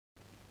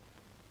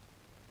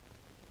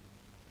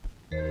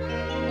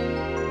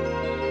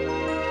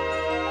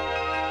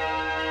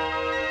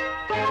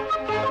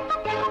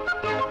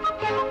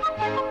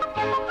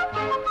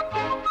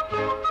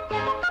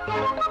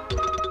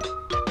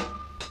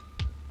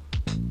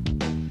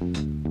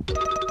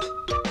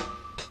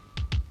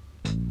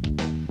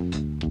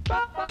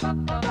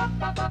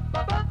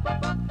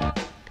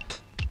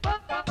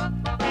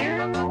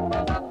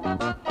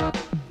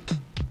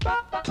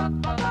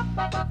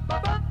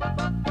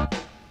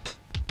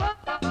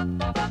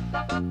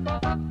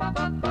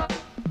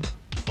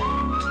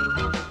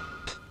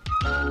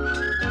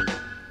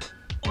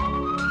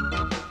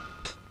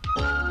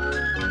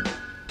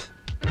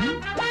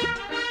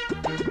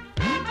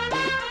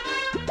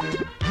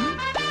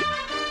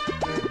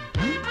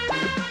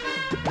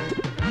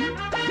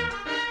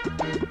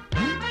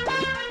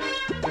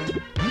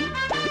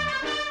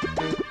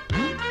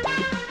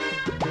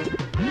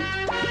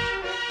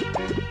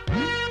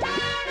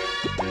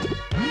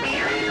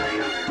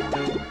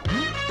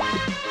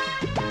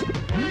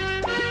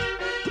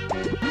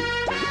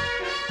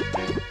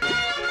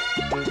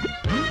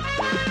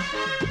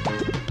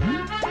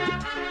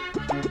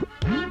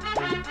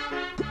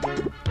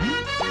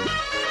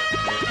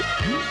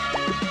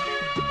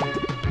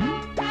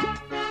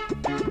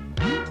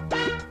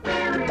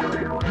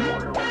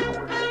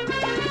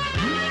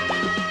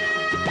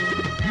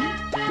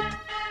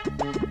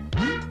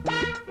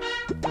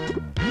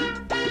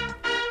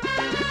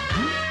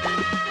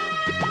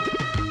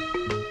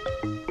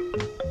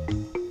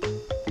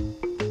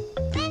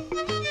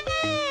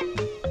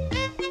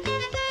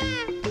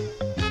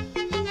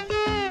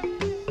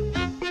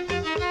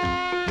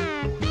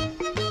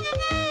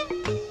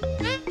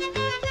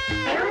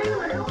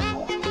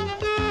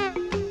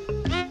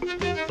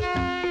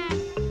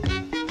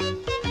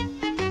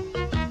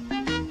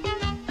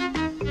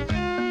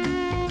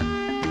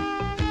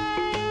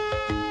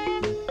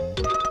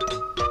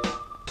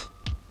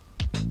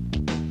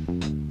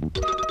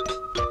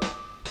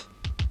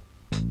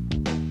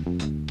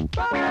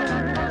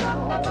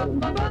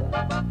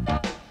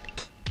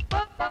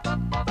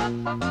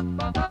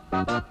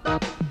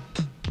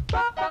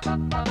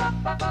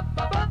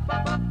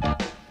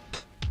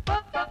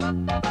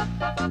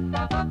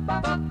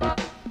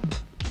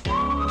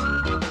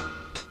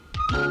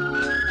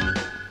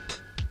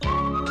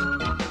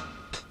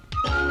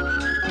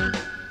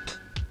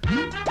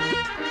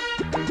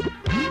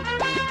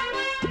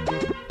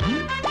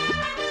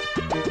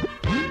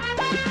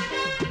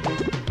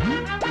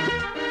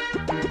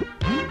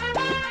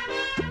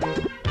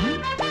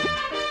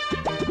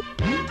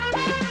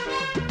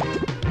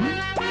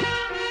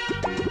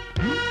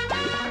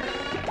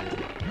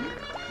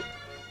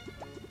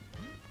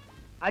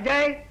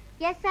Ajay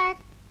yes sir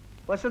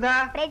वसुधा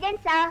present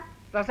sir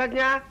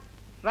रसज्ञ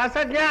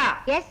रसज्ञ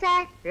yes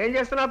sir ఏం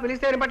చేస్తున్నావు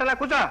పిలిస్తే వినపట్టలా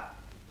కూర్చో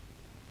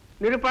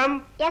నిరుపం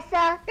यस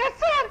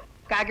सर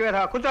కాకి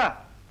వెధవ కూర్చో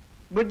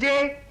బుజ్జి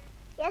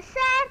यस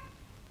सर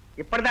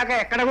ఇప్పటిదాకా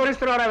ఎక్కడ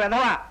గురిస్తున్నావురా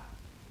వెధవ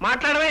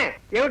మాట్లాడమే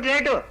ఏమిటి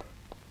రేటు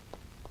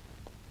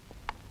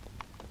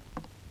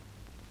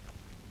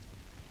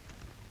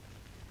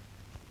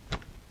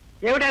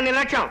ఏమిటా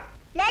నిర్లక్ష్యం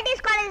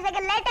లేడీస్ కాలేజ్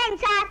దగ్గర లేట్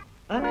అయింది సార్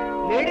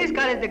లేడీస్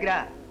కాలేజ్ దగ్గర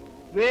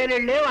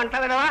వేరెళ్ళే వంట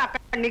వెధవ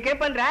అక్కడ నీకే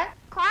పనిరా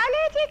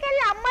కాలేజీకి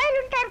వెళ్ళి అమ్మాయిలు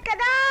ఉంటారు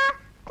కదా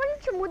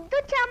కొంచెం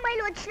ముద్దొచ్చే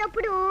అమ్మాయిలు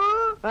వచ్చినప్పుడు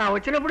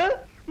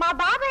మా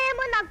బాబాయ్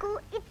ఏమో నాకు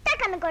ఇట్ట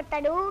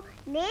కనుకొట్టాడు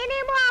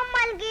నేనేమో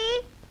అమ్మాయిలకి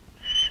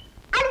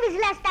అని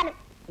విజిలేస్తాను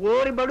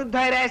ఓరి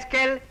బడుద్దాయి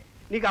రాస్కెల్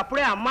నీకు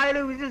అప్పుడే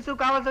అమ్మాయిలు విజిల్స్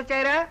కావాల్సి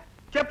వచ్చాయిరా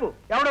చెప్పు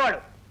ఎవడు వాడు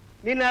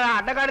నిన్న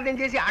అడ్డగాడి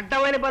దించేసి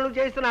అడ్డమైన పనులు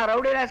చేస్తున్నా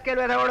రౌడీ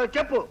రాస్కెల్ వెధవాడు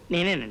చెప్పు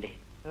నేనేనండి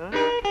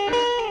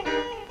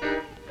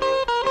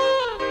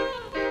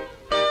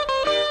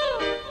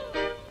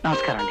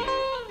నమస్కారం అండి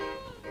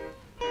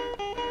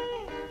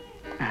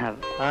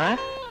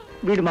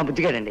వీడు మా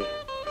బుజ్జిగాడండి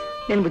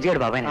నేను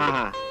బుజ్జిగాడు బాబాయ్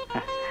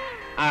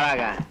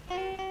అలాగా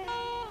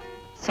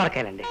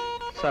సొరకాయలండి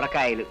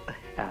సొరకాయలు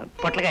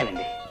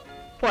పొట్లకాయలండి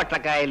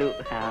పొట్లకాయలు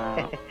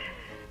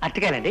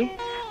అరటికాయలండి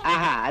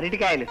ఆహా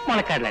అరటికాయలు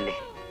ములక్కాడలండి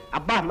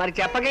అబ్బా మరి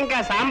చెప్పక ఇంకా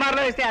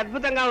సాంబార్లో వేస్తే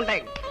అద్భుతంగా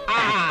ఉంటాయి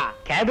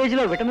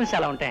క్యాబేజీలో విటమిన్స్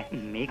చాలా ఉంటాయి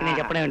మీకు నేను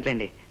చెప్పడం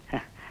ఏంటండి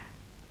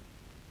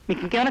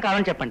మీకు ఇంకేమైనా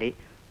కావాలని చెప్పండి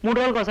 3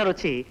 రోజులకు ఒకసారి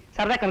వచ్చి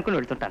సరదా కనుక్కొని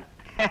వెళ్తుంటాను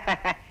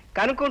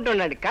కనుక్కుంటూ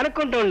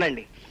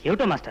ఉండండి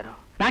ఏమిటో మాస్టారు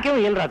నాకేమో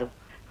ఏం రాదు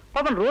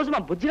పాపం రోజు మా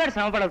బుజ్జిగాడు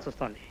శ్రమ పడాల్సి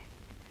వస్తుంది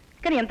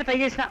కానీ ఎంత ట్రై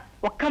చేసినా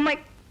ఒక్క అమ్మాయి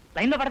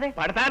లైన్లో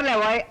పడతారులే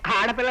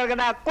ఆడపిల్లలు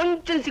కదా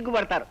కొంచెం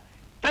సిగ్గుపడతారు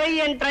ట్రై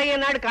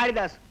అన్నాడు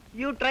Kalidas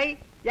you try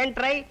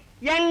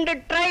and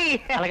try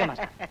అలాగే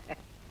మాస్టర్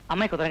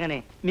అమ్మాయి కుదరగానే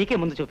మీకే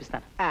ముందు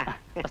చూపిస్తాను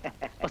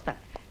వస్తాను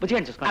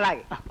బుజ్జిగాడిని చూసుకో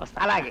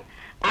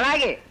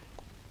అలాగే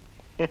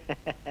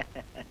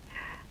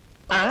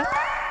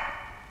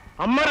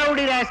అమ్మ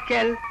రౌడీ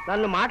రాస్కెల్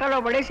నన్ను మాటలో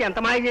పడేసి ఎంత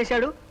మాయ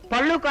చేశాడు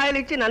పళ్ళు కాయలు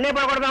ఇచ్చి నన్నే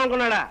పడకూడదాం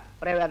అనుకున్నాడా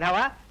రే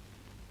వెధవా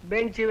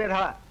బెంచి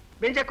వెధవా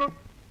బెంచెక్కు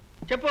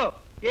చెప్పు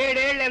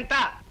 7 ఏళ్ళు ఎంత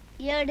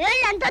 7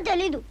 ఏళ్ళు ఎంతో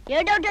తెలీదు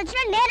ఏ డౌట్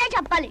వచ్చినా నేనే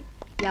చెప్పాలి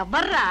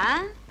ఎవర్రా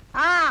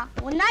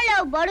ఉన్నాళ్ళు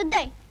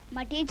బడుద్దాయి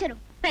మా టీచరు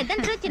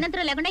పెద్దంతరు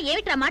చిన్నంతరు లేకుండా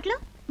ఏమిట్రా మాటలు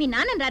మీ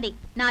నాన్న రాది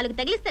 4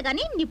 తగిలిస్తే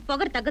గానీ నీ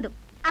పొగరు తగ్గదు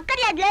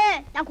అక్కర్లేదులే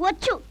నాకు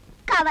వచ్చు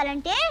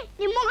కావాలంటే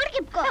నీ మొగుడికి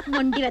ఇప్పుకో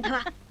మొండి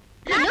వెధవా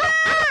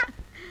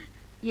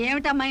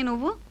ఏమిటమ్మాయి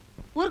నువ్వు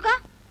ఊరుకో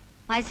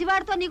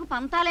పసివాడితో నీకు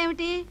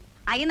పంతాలేమిటి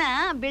అయినా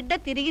బిడ్డ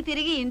తిరిగి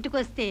తిరిగి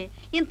ఇంటికొస్తే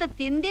ఇంత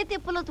తిండి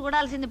తిప్పులు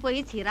చూడాల్సింది పోయి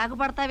చిరాకు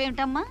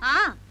పడతావేమిటమ్మా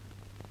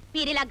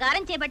మీరిలా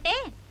గారం చేపట్టే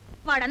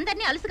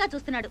వాడందరినీ అలుసుగా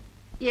చూస్తున్నాడు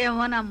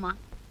ఏమోనమ్మా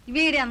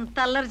వీడెంత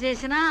అల్లరి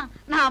చేసినా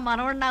నా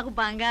మనవడు నాకు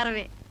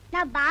బంగారమే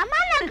నా బామ్మ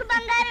నాకు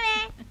బంగారమే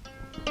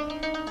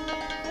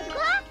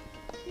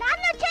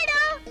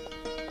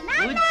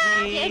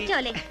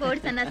ఏడ్చోలే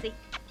కోడి సన్నాసి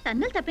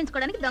తన్నులు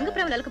తప్పించుకోవడానికి దొంగ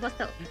ప్రేమలు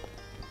అలకపోస్తావు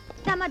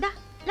దామాదా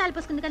లాలు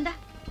పోసుకుంది కదా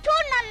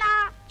చూడు నాన్న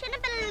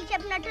చిన్నపిల్లలు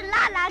చెప్పినట్టు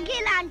లాలా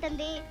గీలా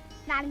అంటుంది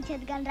స్నానం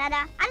చేద్దాం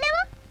రారా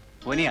అలేవు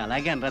పోనీ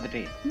అలాగే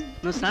అనరాదటే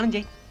నువ్వు స్నానం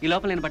చేయి ఈ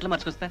లోపల నేను బట్టలు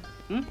మర్చుకొస్తా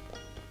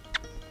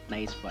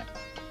నైస్ బాయ్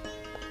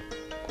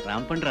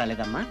రాంపండు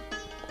రాలేదమ్మా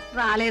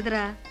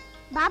రాలేదురా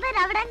బాబాయ్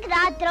రావడానికి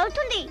రాత్రి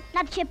అవుతుంది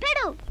నాకు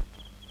చెప్పాడు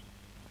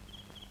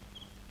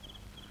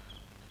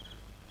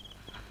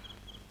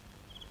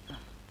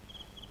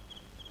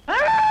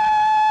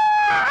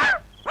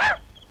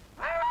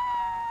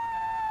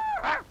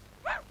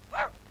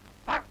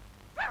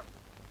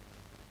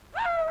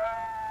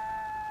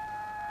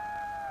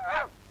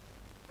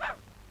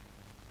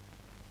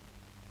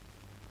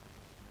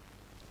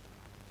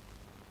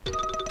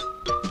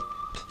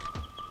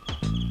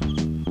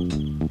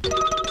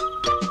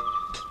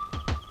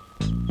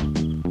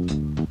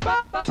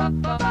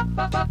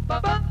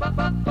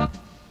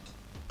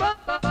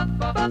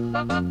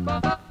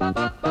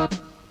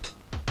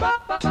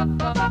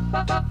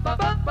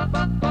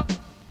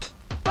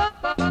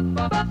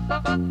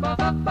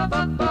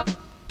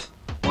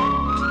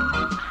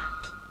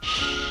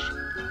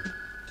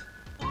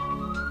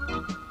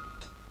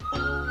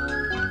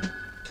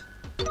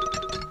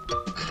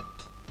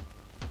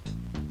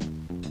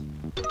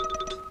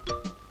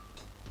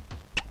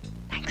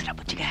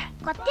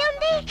కొత్త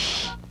ఉంది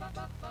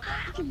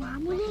ఇది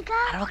మామూలుగా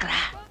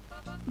అరవకరా,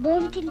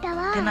 బోన్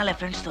తింటావా? తినాలే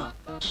ఫ్రెండ్స్ తో.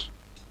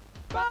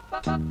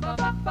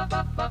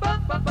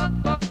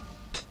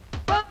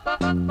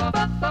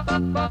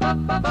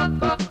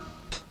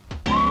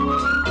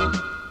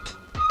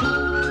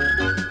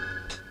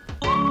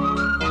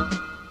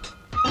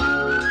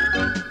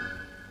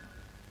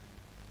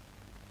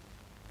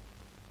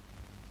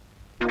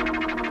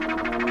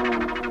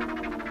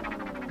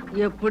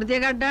 ఎప్పుడు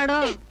దిగడ్డాడో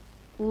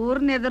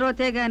ఊరు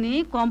నిద్రపోతే గాని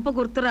కొంప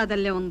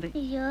గుర్తురాదల్లే ఉంది.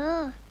 అయ్యో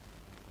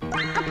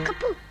కప్పు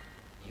కప్పు.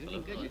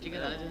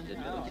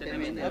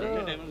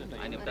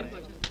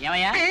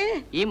 ఏమయ్యా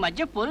ఈ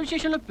మధ్య పోలీస్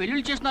స్టేషన్ లో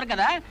పెళ్లిళ్ళు చేస్తున్నారు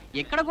కదా,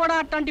 ఇక్కడ కూడా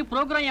అట్లాంటి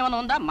ప్రోగ్రామ్ ఏమైనా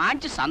ఉందా?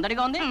 మంచి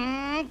సందడిగా ఉంది.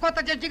 కొత్త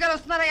జడ్జి గారు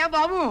వస్తున్నారయ్యా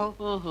బాబు.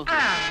 ఓహో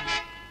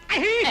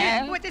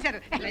వచ్చేసారు.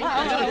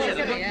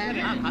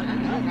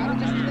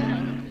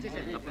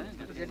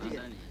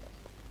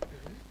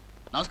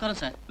 నమస్కారం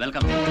సార్.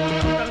 వెల్కమ్.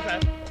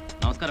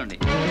 నమస్కారం అండి.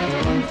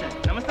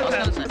 నమస్కారం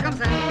సార్.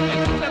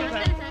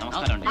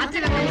 నమస్కారం అండి.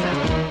 Welcome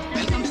sir.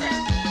 Welcome sir.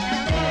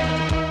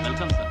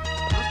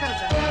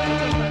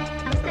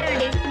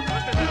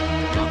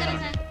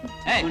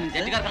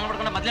 Judge గారు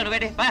కనబడకుండా మధ్యలో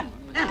నువ్వేంటి?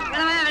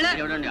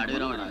 ఎవడండి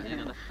అడవిలో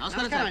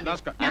నమస్కారం సార్.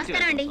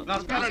 నమస్కారం అండి.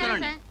 నమస్కారం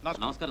సార్.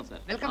 నమస్కారం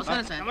సార్.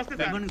 నమస్కారం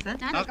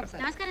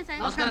సార్.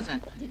 నమస్కారం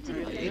సార్.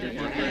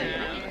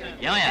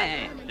 ఏమయ్యా,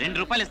 2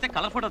 రూపాయలు ఇస్తే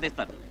కలర్ ఫోటో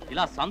తీస్తారు,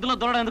 ఇలా సందులో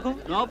దూరడం ఎందుకు?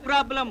 No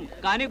problem.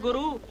 కానీ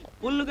గురు,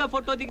 ఫుల్లుగా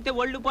ఫోటో దిగితే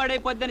ఒళ్ళు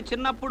పాడైపోద్దని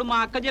చిన్నప్పుడు మా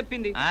అక్క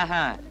చెప్పింది.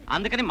 ఆహా,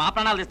 అందుకని మా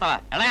ప్రాణాలు తీస్తావా?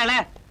 ఎలా ఎలా?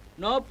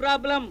 No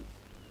problem.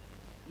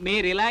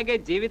 మీరు ఇలాగే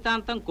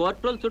జీవితాంతం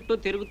కోర్టుల చుట్టూ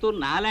తిరుగుతూ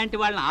నాలాంటి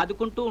వాళ్ళని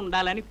ఆదుకుంటూ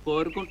ఉండాలని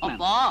కోరుకుంటున్నాను.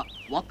 అబ్బా,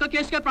 ఒక్క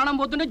కేసుకే ప్రాణం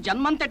పోతుంటే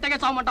జన్మంత ఎట్టగే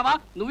సామంటావా?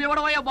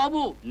 నువ్వెవడవయ్యా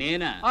బాబు?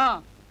 నేనా?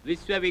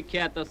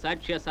 విశ్వవిఖ్యాత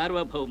సాక్ష్య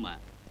సార్వభౌమ,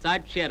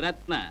 సాక్ష్య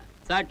రత్న,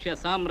 సాక్ష్య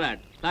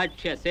సామ్రాట్,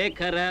 సాక్ష్య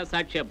శేఖర,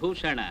 సాక్ష్య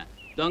భూషణ,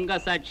 దొంగ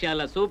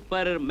సాక్ష్యాల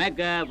super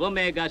mega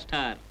omega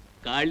star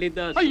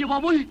Kalidas. అయ్యో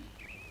బాబు,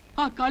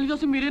 ఆ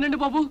కాళిదాసు మీరేనండి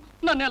బాబు.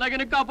 నన్ను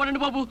ఎలాగైనా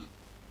కాపాడండి బాబు.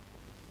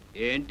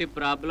 ఏంటి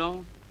ప్రాబ్లం?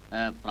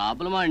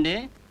 ప్రాబ్లమా అండి?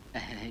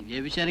 ఏ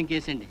విషయానికి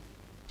కేసండి?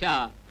 చా,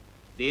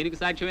 దేనికి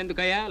సాక్ష్యం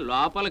ఎందుకయ్యా?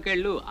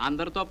 లోపలికెళ్ళు,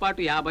 అందరితో పాటు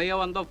 50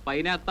 100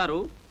 పైనేస్తారు,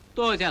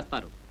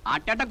 తోసేస్తారు.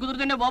 అట్టెట్ట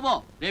కుదురుతుండే బాబు.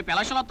 రేపు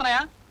ఎలక్షన్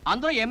వస్తున్నాయా?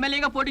 అందరూ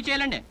ఎమ్మెల్యేగా పోటీ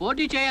చేయాలండి.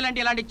 పోటీ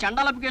చేయాలంటే ఇలాంటి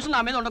చండాలపు కేసులు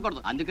నా మీద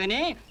ఉండకూడదు.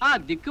 అందుకని ఆ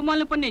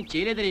దిక్కుమాలిన పని నేను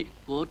చేయలేదని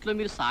కోర్టులో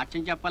మీరు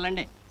సాక్ష్యం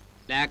చెప్పాలండి.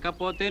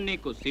 లేకపోతే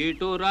నీకు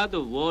సీటు రాదు,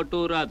 ఓటు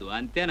రాదు,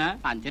 అంతేనా?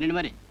 అంతేనండి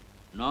మరి.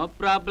 No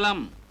problem.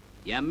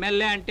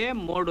 ఎమ్మెల్యే అంటే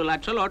 3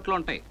 లక్షల ఓట్లు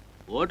ఉంటాయి.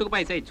 ఓటుకు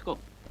పైసా ఇచ్చుకో.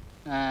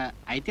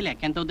 అయితే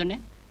లెక్క ఎంత అవుతుందండి?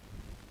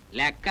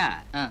 లెక్క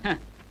ఆ.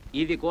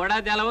 ఇది కూడా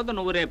తెలవదు.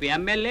 నువ్వు రేపు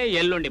ఎమ్మెల్యే,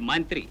 ఎల్లుండి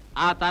మంత్రి,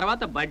 ఆ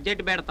తర్వాత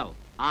బడ్జెట్ పెడతావు.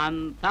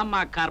 అంతా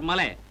మా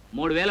కర్మలే.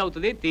 3000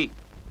 అవుతుంది, తీ.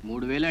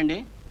 3000 అండి?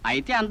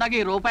 అయితే అందాక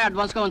ఈ రూపాయి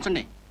అడ్వాన్స్ గా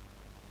ఉంచండి.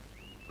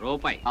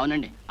 రూపాయి?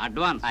 అవునండి.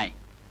 అడ్వాన్స్? ఆయ్.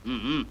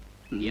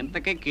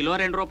 ఇంతకే కిలో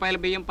 2 రూపాయల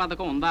బియ్యం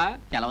పథకం ఉందా?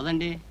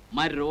 తెలవదండి.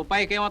 మరి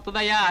రూపాయికి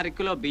ఏమొస్తుందయ్యా? 1/2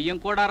 కిలో బియ్యం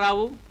కూడా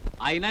రావు.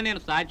 అయినా నేను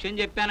సాక్ష్యం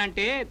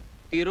చెప్పానంటే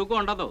తిరుగు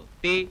ఉండదు.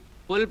 తీ,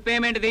 ఫుల్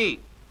పేమెంట్ ది.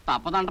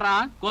 తప్పదంటరా?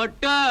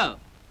 కొట్టు.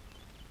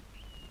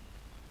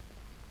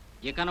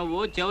 ఇక నువ్వు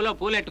చెవులో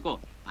పూలెట్టుకో.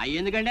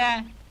 అయ్యేందుకంటే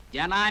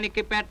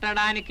జనానికి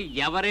పెట్టడానికి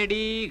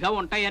ఎవరెడీగా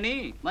ఉంటాయని.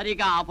 మరి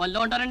ఇక ఆ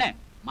పనిలో ఉంటారండి.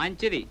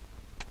 మంచిది,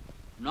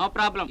 నో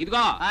ప్రాబ్లం.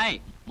 ఇదిగో, ఆయ్.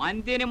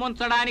 మందిని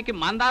ముంచడానికి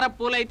మందార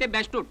పూలైతే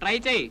బెస్ట్, ట్రై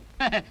చేయి.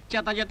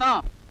 చేతం.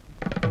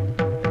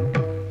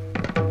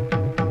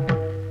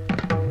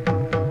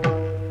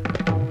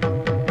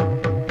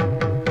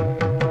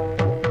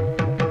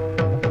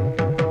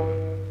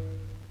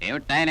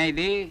 ఏమిటాయన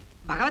ఇది?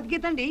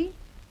 భగవద్గీత అండి.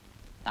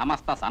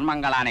 సమస్త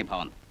సన్మంగళాని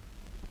భవన్.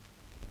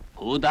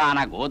 భూదాన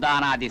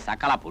గోదానాది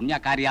సకల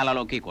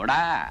పుణ్యకార్యాలలోకి కూడా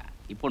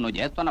ఇప్పుడు నువ్వు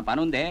చేస్తున్న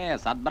పనుందే,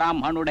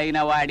 సద్బ్రాహ్మణుడైన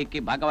వాడికి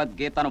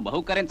భగవద్గీతను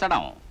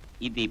బహుకరించడం.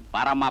 ఇది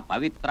పరమ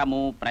పవిత్రము,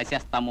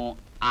 ప్రశస్తము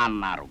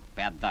అన్నారు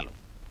పెద్దలు.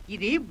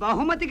 ఇది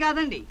బహుమతి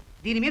కాదండి,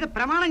 దీని మీద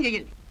ప్రమాణం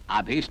చేయండి.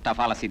 అభీష్ట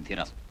ఫల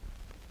సిద్ధిరస్తు.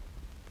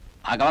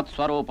 భగవత్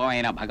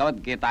స్వరూపమైన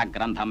భగవద్గీత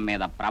గ్రంథం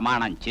మీద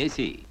ప్రమాణం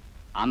చేసి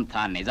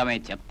అంతా నిజమే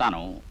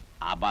చెప్తాను,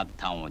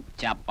 అబద్ధం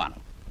చెప్పను.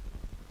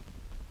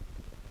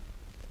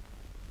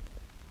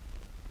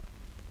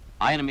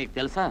 ఆయన మీకు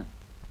తెలుసా?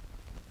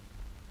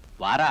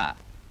 వారా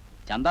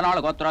చందనాళ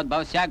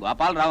గోత్రోద్భవస్య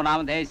గోపాలరావు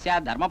నామధేయస్య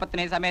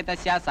ధర్మపత్ని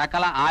సమేతస్య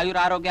సకల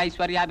ఆయురారోగ్య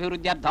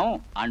ఐశ్వర్యాభివృద్ధ్యర్థం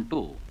అంటూ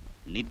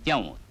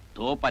నిత్యం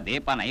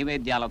ధూపదీప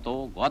నైవేద్యాలతో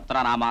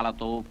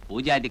గోత్రనామాలతో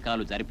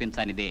పూజాధికాలు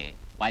జరిపించనిదే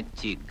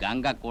పచ్చి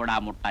గంగ కూడా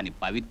ముట్టని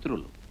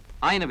పవిత్రులు.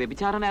 ఆయన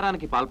వ్యభిచార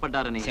నేరానికి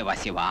పాల్పడ్డారని. శివ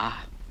శివ,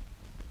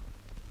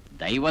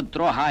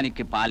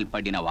 దైవద్రోహానికి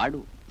పాల్పడిన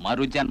వాడు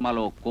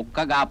మరుజన్మలో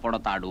కుక్కగా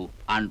పుడతాడు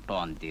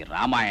అంటోంది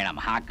రామాయణ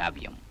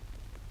మహాకావ్యం.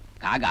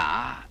 కాగా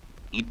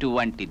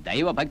ఇటువంటి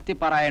దైవభక్తి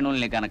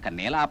పరాయణుల్ని గనక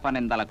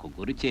నీలాపనిందలకు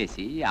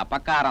గురిచేసి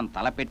అపకారం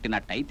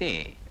తలపెట్టినట్టయితే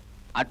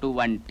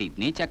అటువంటి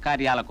నీచ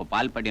కార్యాలకు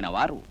పాల్పడిన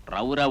వారు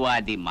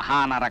రౌరవాది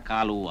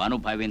మహానరకాలు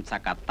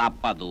అనుభవించక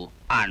తప్పదు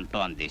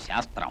అంటోంది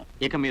శాస్త్రం.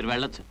 ఇక మీరు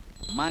వెళ్ళొచ్చు.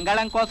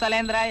 మంగళం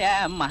కోసలేంద్రాయ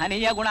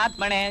మహనీయ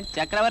గుణాత్మనే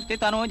చక్రవర్తి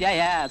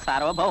తనూజయ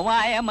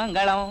సార్వభౌమాయ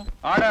మంగళం.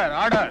 Order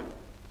order.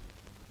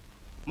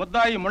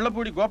 ముద్దాయి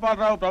ముళ్లపూడి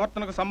గోపాలరావు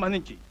ప్రవర్తనకు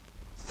సంబంధించి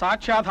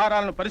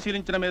సాక్ష్యాధారాలను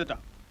పరిశీలించిన మీదట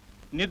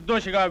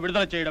నిర్దోషిగా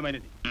విడుదల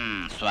చేయడమైనది.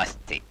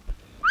 స్వస్తి.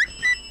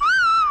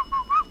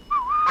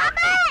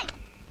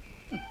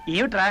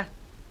 ఏమిట్రా?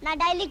 నా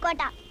డైలీ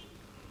కోట.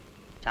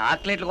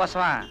 చాక్లెట్ల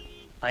కోసమా?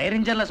 ఫైర్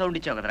ఇంజన్ల సౌండ్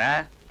ఇచ్చావు కదరా.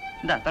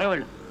 ఇందా త్వరగా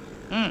వెళ్ళు.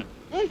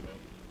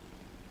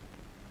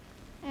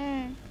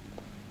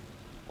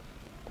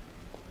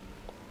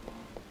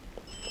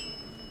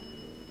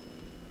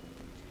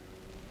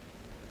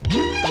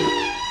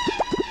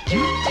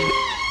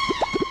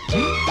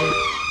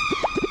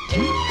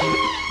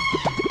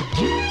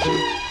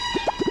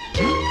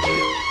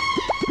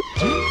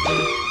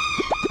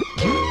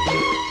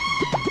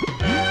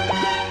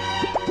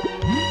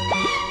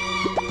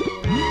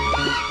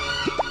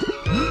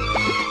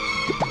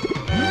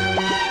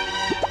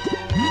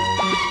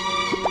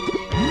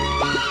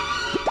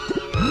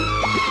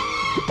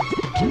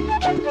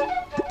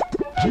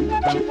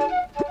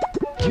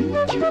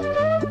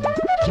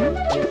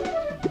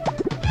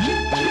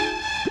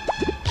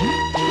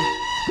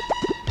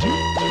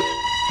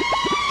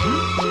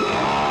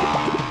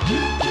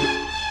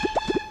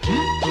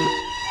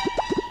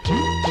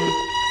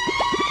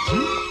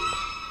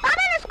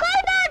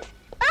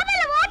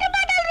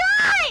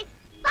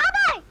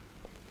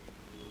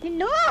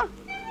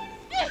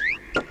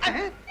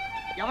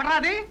 ఎవడ్రా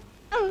అది?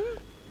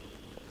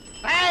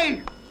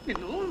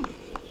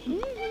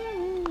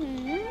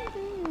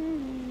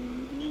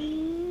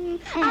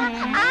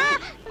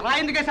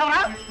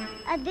 ఎందుకేసావరా?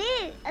 అది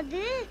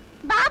అది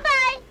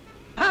బాబాయ్.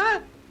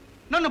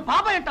 నన్ను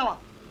బాబాయ్ అంటావా?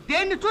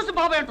 దేన్ని చూసి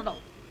బాబాయ్ అంటున్నావు?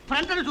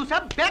 ఫ్రంట్ చూసా,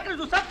 బ్యాక్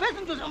చూసా,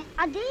 ఫేస్ చూసాం.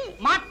 అది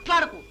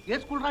మాట్లాడకు. ఏ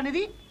స్కూల్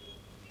రానిది?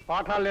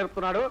 పాఠాలు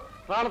నేర్పుతున్నాడు,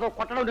 రాళ్ళతో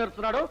కొట్టడం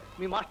నేర్పుతున్నాడు.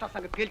 మీ మాస్టర్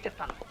సంగతి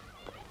తేల్చేస్తాను.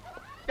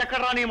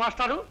 ఎక్కడ రా నీ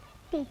మాస్టారు?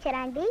 టీచర్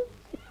అండి,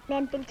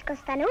 నేను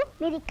పిలుచుకొస్తాను,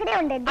 మీరు ఇక్కడే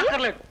ఉండండి.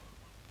 అక్కర్లేదు,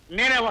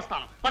 నేనే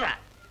వస్తాను. పద.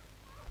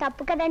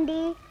 తప్పు కదండి,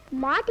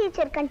 మా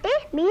టీచర్ కంటే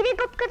మీరే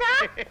గొప్ప కదా.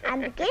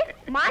 అందుకే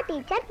మా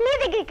టీచర్ మీ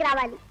దగ్గరికి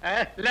రావాలి.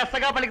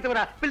 లెస్సగా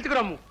పలికితురా,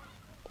 పిలుచుకురమ్ము.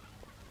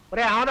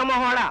 ఒరే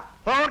ఆమదమ్మవాడా,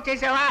 హోంవర్క్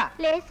చేసావా?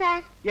 లేదు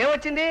సార్.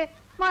 ఏమొచ్చింది?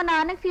 మా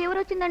నాన్నకి ఫీవర్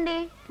వచ్చిందండి.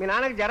 మీ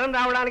నాన్నకి జ్వరం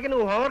రావడానికి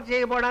నువ్వు హోంవర్క్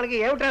చేయకపోవడానికి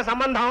ఏమిటా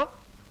సంబంధం?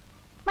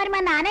 మరి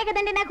మా నానే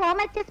కదండి నాకు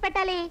హోంవర్క్ చేసి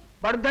పెట్టాలి.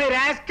 బడుద్దాయి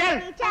రాస్కెల్.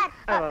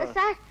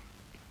 సార్,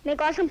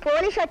 మీకోసం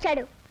పోలీస్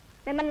వచ్చాడు,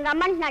 మిమ్మల్ని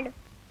రమ్మంటున్నాడు.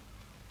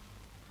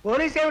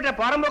 పోలీస్ ఏమిటా?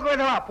 పోరంబొక్క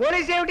విధవా,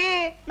 పోలీస్ ఏమిటి?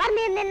 మరి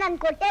మీరు నిన్న నన్ను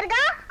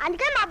కొట్టారుగా,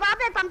 అందుకే మా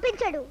బాబాయ్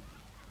పంపించాడు.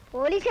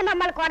 పోలీసు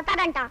మమ్మల్ని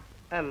కొడతాడంట.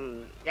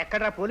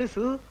 ఎక్కడ్రా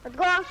పోలీసు?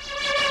 అదిగో.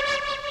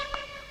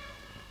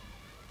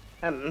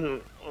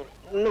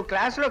 నువ్వు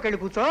క్లాసులోకి వెళ్ళి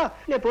కూర్చో,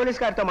 నేను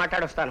పోలీస్ గారితో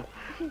మాట్లాడొస్తాను.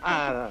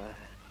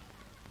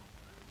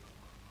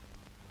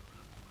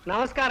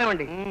 నమస్కారం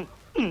అండి.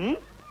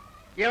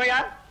 ఏమయ్యా,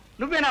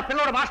 నువ్వే నా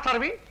పిల్లడు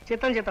మాస్టర్వి?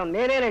 చిత్తం చిత్తం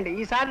నేనేనండి.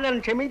 ఈసారి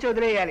నన్ను క్షమించి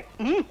వదిలేయాలి.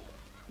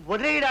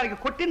 వదిలేయడానికి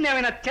కొట్టింది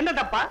ఏమైనా చిన్న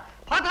తప్ప?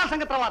 పాఠాల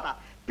సంగతి తర్వాత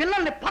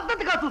పిల్లల్ని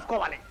పద్ధతిగా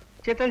చూసుకోవాలి.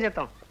 చిత్తం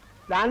చిత్తం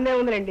దాన్నే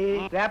ఉందిలేండి.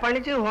 రేపటి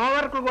నుంచి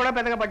హోంవర్క్ కూడా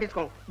పెద్దగా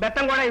పట్టించుకోం.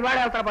 బెత్తం కూడా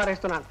ఇవాడే అవతల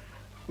పారేస్తున్నాను.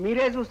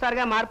 మీరే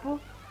చూస్తారుగా మార్పు.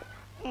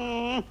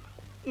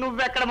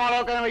 నువ్వెక్కడ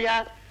మాలోకనయ్యా?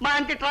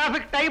 మంచి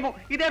ట్రాఫిక్ టైము.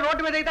 ఇదే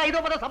రోడ్డు మీద అయితే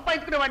 5వ 10వ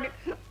సంపాదించుకునేవాడిని.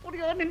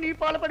 నీ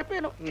పాలు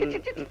పడిపోయాను.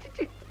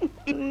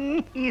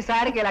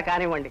 ఈసారికి ఇలా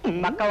కానివ్వండి,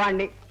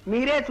 పక్కవాడిని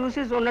మీరే చూసి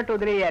ఉన్నట్టు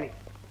వదిలేయాలి.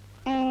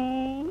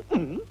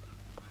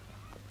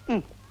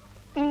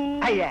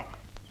 అయ్యా,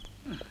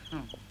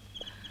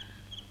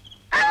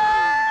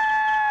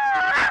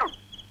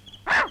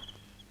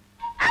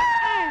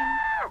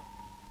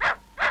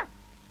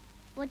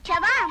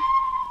 వచ్చావా?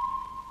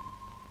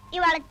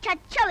 ఇవాళ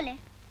చచ్చవులే.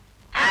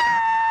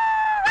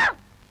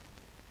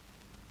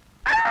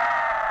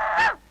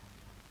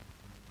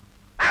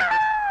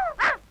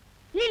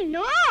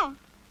 నిన్ను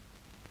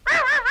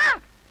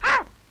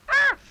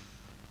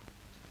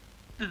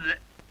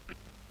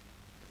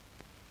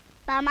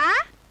బామా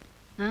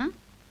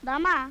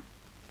బామా.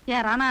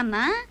 ఎరా నాన్న,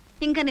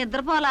 ఇంకా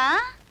నిద్రపోలా?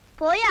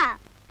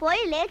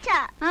 పోయి లేచా.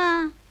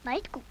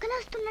 బయట కుక్కలు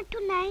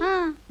వస్తున్నట్టున్నాయి.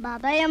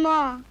 బాబాయ్ ఏమో.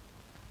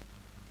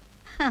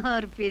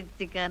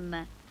 పిచ్చి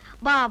కన్నా,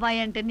 బాబాయ్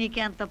అంటే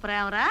నీకెంత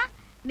ప్రేమరా.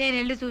 నేను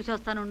వెళ్ళి చూసి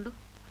వస్తానుండు.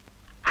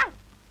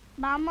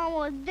 బామ్మ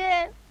వద్దే,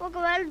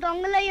 ఒకవేళ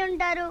దొంగలై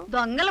ఉంటారు.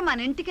 దొంగలు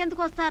మన ఇంటికి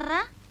ఎందుకు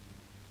వస్తారా?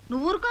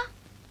 నువ్వు ఊరుకో.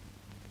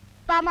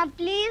 బామ్మ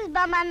ప్లీజ్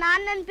బామ్మ,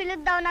 నాన్నని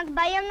పిలుద్దాం, నాకు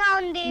భయంగా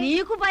ఉంది.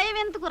 నీకు భయం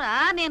ఎందుకురా,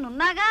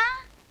 నేనున్నాగా,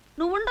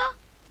 నువ్వుండు.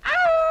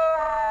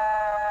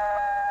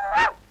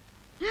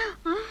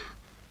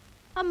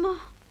 అమ్మో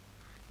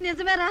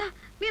నిజమేరా,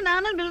 మీ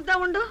నాన్నని పిలుద్దా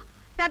ఉండు.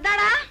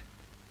 పెద్దాడా,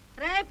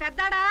 రే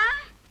పెద్దాడా,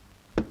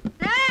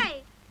 రే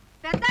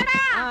పెద్దాడా,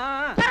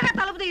 త్వరగా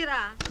తలుపు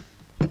తీయరా.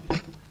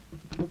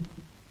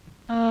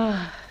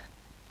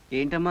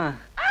 ఏంటమ్మా?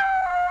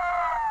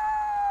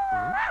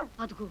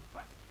 అదుగు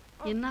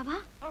విన్నావా?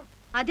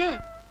 అదే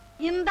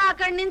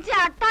ఇందాకడి నుంచి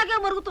అట్టాగే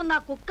మరుగుతున్నా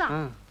కుక్క.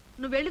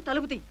 నువ్వు వెళ్ళి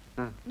తలుపు తీ,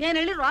 నేను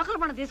వెళ్ళి రోకల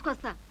పండు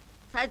తీసుకొస్తా.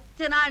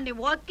 సత్యనాన్ని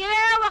ఒకే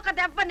ఒక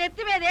దెబ్బ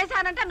నెత్తి మీద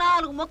వేసానంటే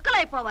 4 ముక్కలు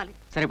అయిపోవాలి.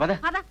 సరే పద.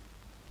 పద.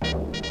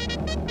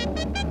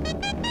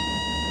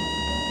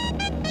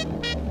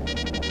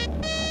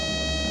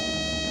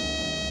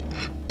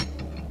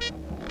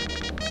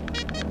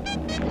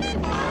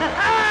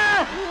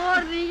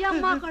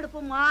 అమ్మ కడుపు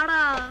మాడా,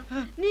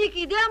 నీకు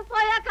ఇదేం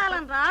పోయే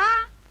కాలం రా.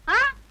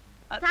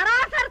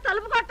 సరాసరి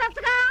తలుపు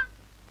కొట్టచ్చుగా.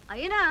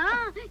 అయినా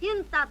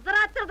ఇంత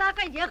అర్ధరాత్రి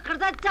దాకా ఎక్కడ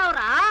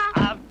తెచ్చావురా?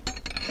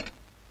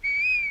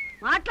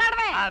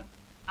 మాట్లాడవే.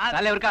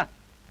 ఎవరికా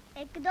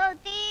एक दो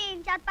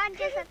तीन चार पाँच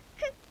छह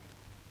सात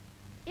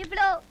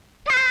ఇప్పుడు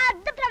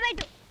పెద్ద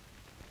ప్రైవేటు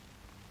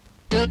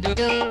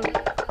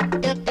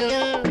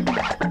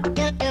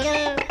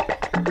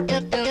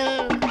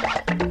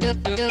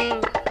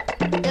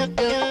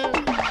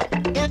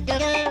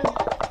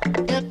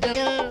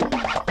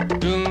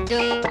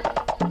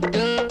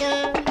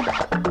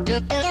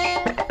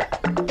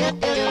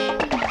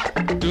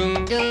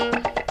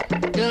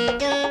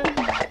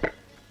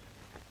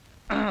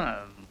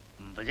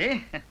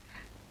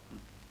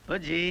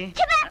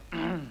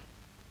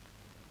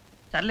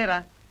సర్లేరా,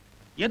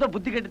 ఏదో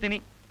బుద్ధి గట్టి తిని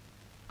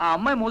ఆ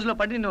అమ్మాయి మోజులో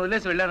పడి నిన్ను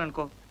వదిలేసి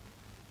వెళ్ళాననుకో.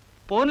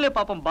 పోన్లే,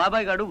 పాపం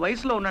బాబాయ్ గాడు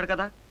వయసులో ఉన్నాడు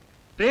కదా,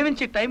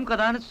 ప్రేమించే టైం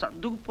కదా అని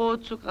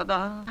సర్దుకుపోవచ్చు కదా.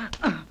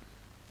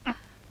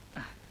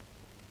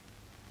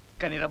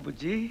 కానీరా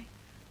బుజ్జి,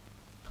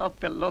 ఆ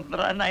పిల్ల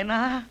ఉందరా నాయనా,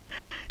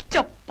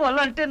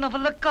 చెప్పాలంటే నా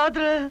వల్ల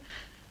కాదురా.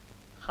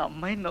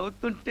 అమ్మాయి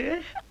నవ్వుతుంటే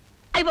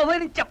అయ్యి బాబాయ్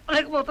నేను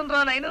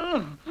చెప్పలేకపోతుండ్రా నాయన.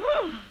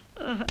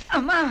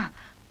 అమ్మా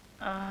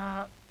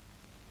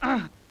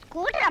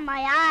స్కూటర్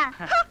అమ్మాయా?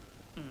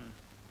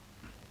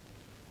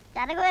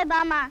 జరగవే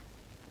బామ్మ.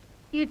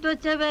 ఇటు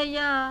వచ్చావే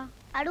అయ్యా.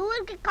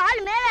 అడుగురికి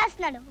కాలు మీద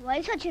వేస్తున్నాడు,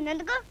 వయసు వచ్చింది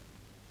ఎందుకు?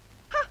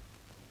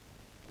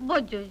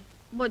 బొజ్జు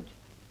బొజ్జు.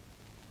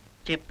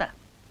 చెప్తా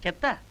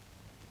చెప్తా,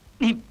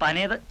 నీ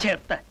పనేదో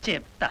చెప్తా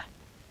చెప్తా.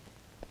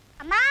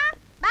 అమ్మా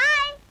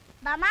బాయ్.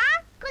 బామ్మ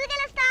స్కూల్కి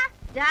వెళ్ళొస్తా.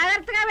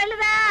 జాగ్రత్తగా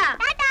వెళ్ళిరా.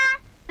 టాటా.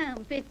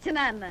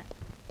 పిచ్చినా అన్న.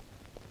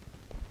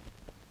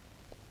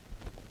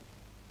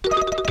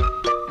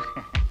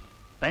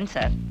 రండి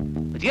సార్,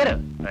 బుజ్జిగారు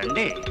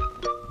రండి.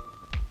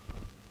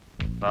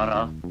 రారా,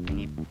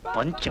 నీ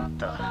పని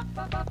చెప్తా.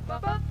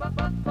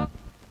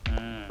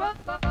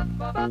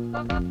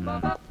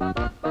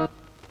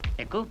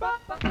 ఎక్కు,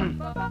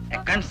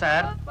 ఎక్కండి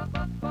సార్.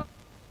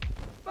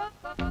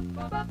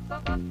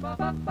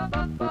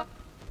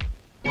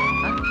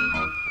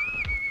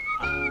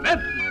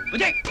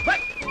 బుజ్జయ్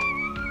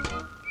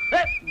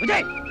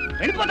బుజ్జయ్,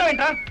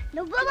 వెళ్ళిపోతావేంట్రా?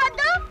 నువ్వు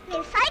వద్దు, నీ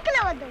సైకిల్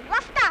వద్దు,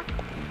 వస్తా.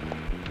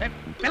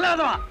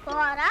 పిల్లవదవా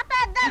పోరా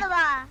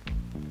పెద్దవా.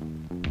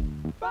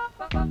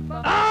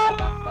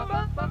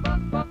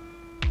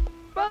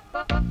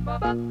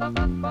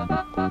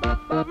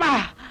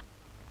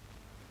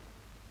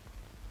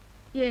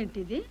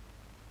 ఏంటిది?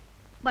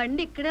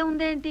 బండి ఇక్కడే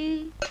ఉందేంటి?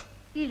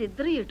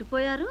 వీళ్ళిద్దరూ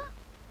ఎటుపోయారు?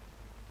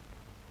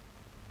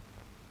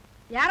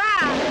 యారా,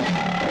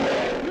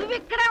 నువ్వు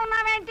ఇక్కడే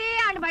ఉన్నావేంటి?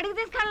 అని బడికి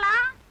తీసుకెళ్ళా?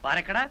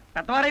 వారెక్కడ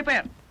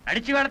పెద్దవారైపోయారు,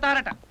 నడిచి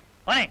వెళతారట.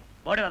 పోనీ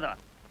బోడి వదవా.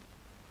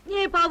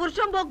 నీ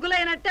పౌరుషం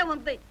బొగ్గులైనట్టే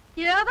ఉంది.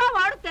 ఏదో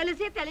వాడు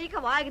తెలిసి తెలియక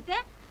వాగితే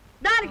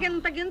దానికి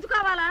ఇంత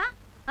గింజుకోవాలా?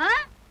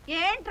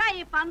 ఏంట్రా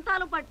ఈ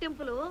పంతాలు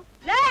పట్టింపులు?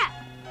 లే,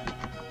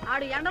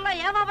 ఆడు ఎండలో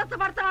ఏం అవస్థ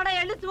పడుతున్నాడో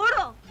వెళ్ళి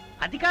చూడు.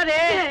 అది కాదే.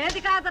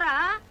 ఏది కాదురా,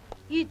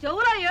 ఈ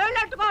చెవులో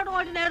ఏళ్ళెట్టుకోవడం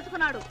ఒకటి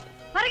నేర్చుకున్నాడు.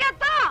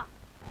 పరిగెత్తా.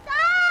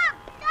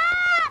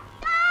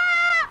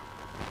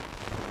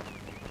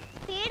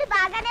 స్పీడ్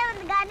బాగానే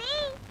ఉంది కానీ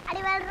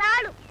అది వాళ్ళు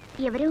రాడు.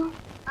 ఎవరు?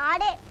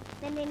 ఆడే,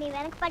 నేను నీ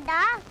వెనక పడ్డా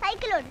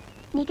సైకిల్.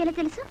 నీకెలా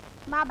తెలుసు?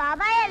 మా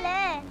బాబాయేలే,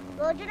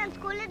 రోజు నన్ను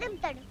స్కూల్లో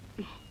దింపుతాడు.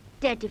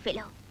 డర్టీ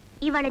ఫెలో,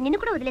 ఇవాళ నిన్ను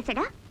కూడా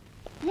వదిలేశాడా?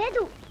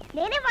 లేదు,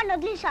 నేనే వాడిని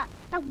వదిలేసా.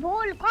 నాకు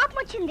బోల్ కోపం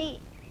వచ్చింది.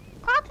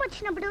 కోపం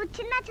వచ్చినప్పుడు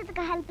చిన్న చితక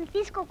హెల్ప్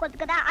తీసుకోకూడదు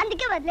కదా,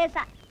 అందుకే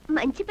వదిలేసా.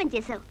 మంచి పని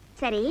చేసావు.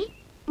 సరే,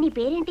 నీ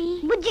పేరేంటి?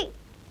 బుజ్జి.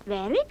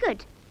 Very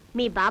good.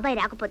 మీ బాబాయ్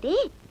రాకపోతే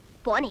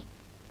పోనీ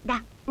దా,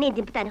 నేను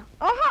దింపుతాను.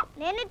 ఓహో,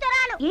 నేను నీతో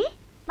రాను. ఏ?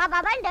 మా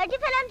బాబాయ్ డర్టీ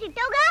ఫెలో అని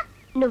తిట్టావుగా.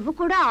 నువ్వు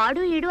కూడా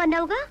ఆడు ఈడు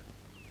అన్నావుగా.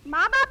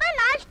 మా బాబాయ్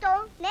లాస్ట్తో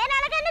నేను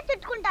అలాగనే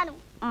తిట్టుకుంటాను.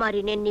 మరి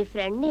నేను నీ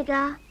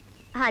ఫ్రెండ్నిగా,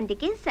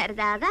 అందుకే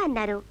సరదాగా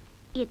అన్నాను.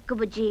 ఎక్కు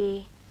బుజ్జి.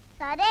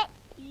 సరే,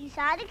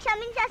 ఈసారి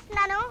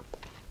క్షమించేస్తున్నాను.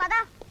 పద.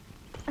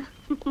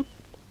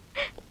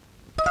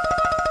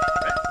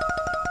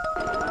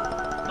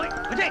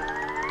 బుజ్జయ్,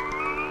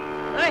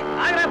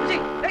 ఆగరా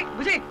బుజ్జయ్.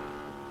 బుజ్జయ్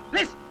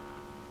ప్లీజ్.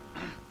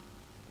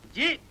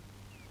 జీ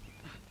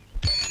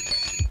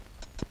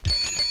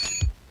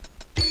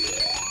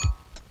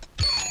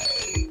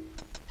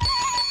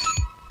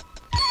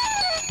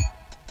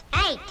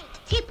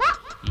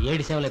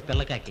ఏడు సేవలే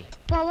పిల్లకాకి.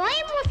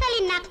 పోయి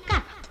ముసలి నక్క.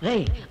 రే,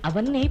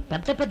 అవన్నీ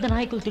పెద్ద పెద్ద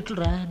నాయకులు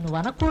తిట్లురా, నువ్వు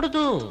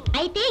అనకూడదు.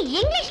 అయితే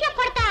ఇంగ్లీష్ లో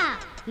కొడతా.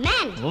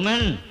 Man,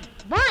 women,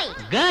 bye,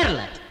 girl.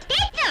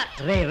 Teacher.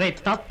 రే రే,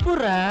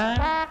 తప్పురా.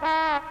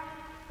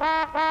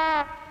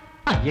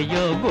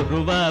 అయ్యయ్యో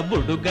గురువా,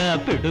 బుడుగా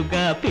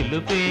పిడుగా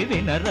పిలుపే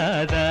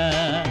వినరాదా.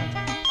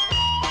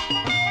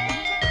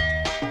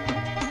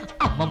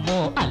 అమ్మ అమ్మమ్మో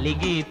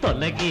అలిగి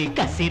తొలగి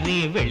కసిరి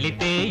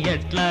వెళితే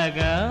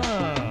ఎట్లాగా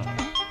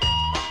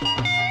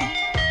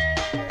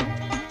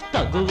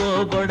తగువో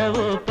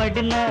గొడవో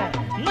పడినా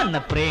మన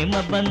ప్రేమ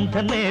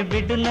బంధమే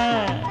విడునా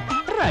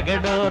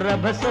రగడో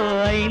రభసో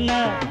అయినా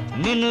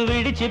నిన్ను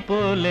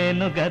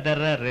విడిచిపోలేను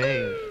గదరరే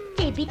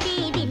చెబితే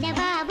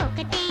వినవా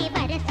ఒకటే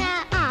వరస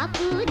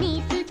ఆపు నీ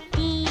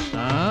సుత్తి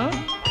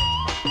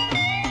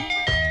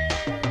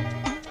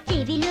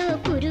చెవిలో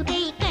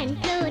పురుగై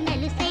కంట్లో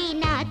నలుసై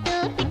నాతో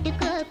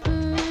పెట్టుకోకు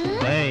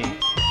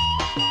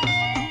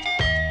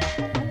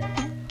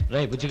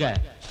రే బుజ్జిగా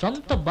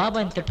సొంత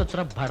బాబాయిని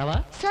తిట్టొచ్చురా బడవా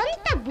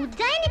సొంత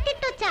బుజ్జాయిని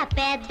తిట్టొచ్చా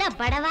పెద్ద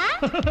బడవా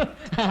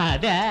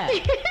అదే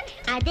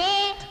అదే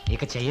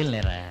ఇక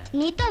చెయ్యలేరా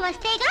నీతో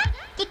వస్తేగా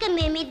ఇక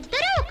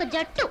మేమిద్దరం ఒక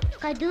జట్టు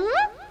కదూ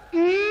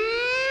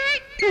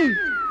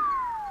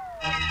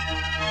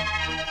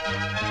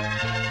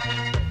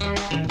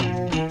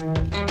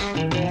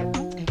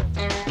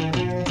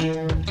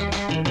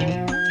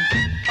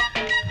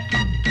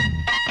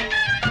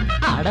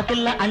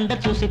ఆడపిల్ల అండ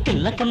చూసి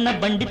పిల్లకున్న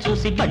బండి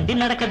చూసి బండి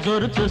నడక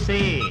జోరు చూసి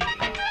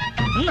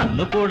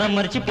నన్ను కూడా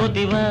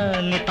మర్చిపోతీవా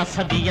నీ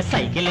తసదియ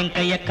సైకిల్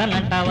ఇంకా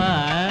ఎక్కనంటావా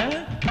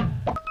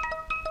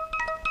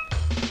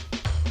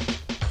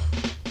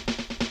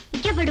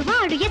ఎవడు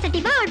వాడు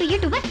ఎసటి వాడు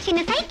ఎటు వచ్చిన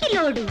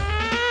సైకిలోడు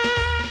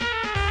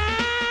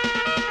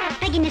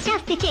తగిన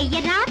శాస్తి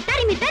చెయ్యరా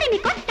తరిమి తరిమి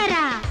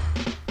కొట్టరా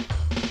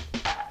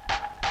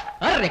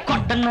అరే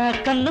కొట్టనా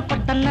కన్ను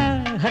కొట్టనా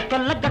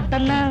కొల్ల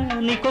కట్టనా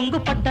నీ కొంగు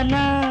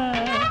పట్టనా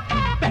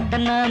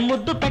పెట్టనా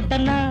ముద్దు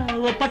పెట్టనా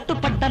ఓ పట్టు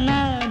పట్టనా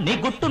నీ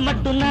గుట్టు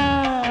మట్టునా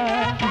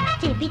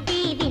చెబితే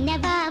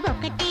వినవా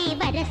ఒకటే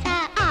వరస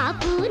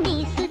ఆపు నీ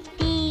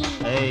సుత్తి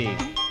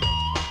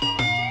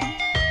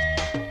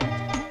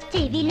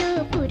చెవిలో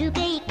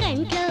పురుగై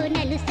కంట్లో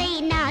నలుసై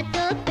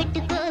నాతో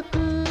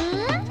పెట్టుకోకు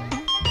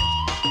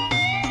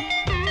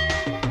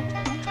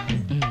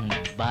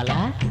బాలా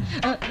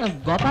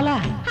గోపాలా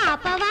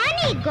ఆపవా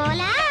నీ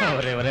గోలా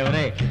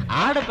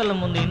ఆడపిల్ల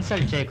ముందు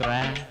ఇన్సల్ట్ చేయకురా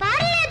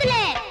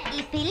పర్లేదులే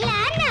ఈ పిల్ల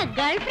నా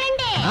గర్ల్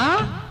ఫ్రెండే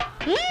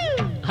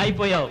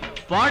అయిపోయావు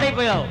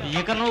పాడైపోయావు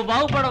ఇక నువ్వు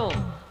బాగుపడవు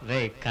రే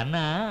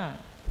కన్నా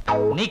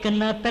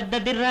నీకన్నా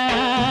పెద్దదిరా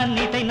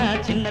నీతైనా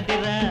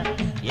చిన్నదిరా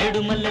ఏడు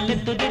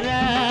మల్లెలెత్తుదిరా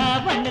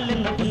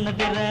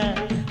వన్నెలెన్నుకున్నదిరా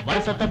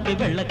వరస తప్పి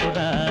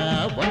వెళ్ళకురా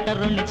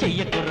ఒంటరుణ్ణి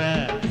చెయ్యకురా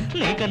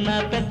నీకన్నా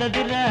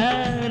పెద్దదిరా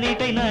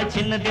నీతైనా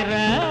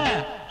చిన్నదిరా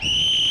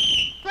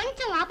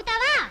కొంచెం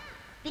ఆపుతావా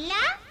పిల్ల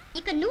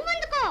ఇక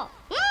నువ్వెందుకో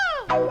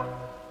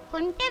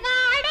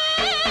కొంటెవాడే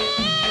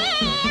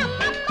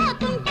అమ్మమ్మో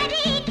తుంటరి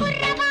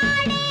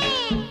కుర్రవాడే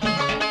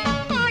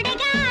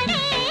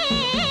కోడగాడే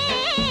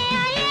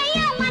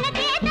అయ్యయ్యో మన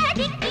చేత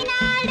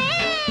చిక్కినాడే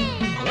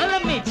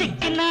ఒలమి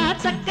చిక్కిన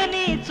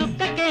చక్కని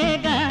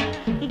చుక్కకేగా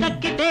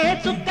దక్కితే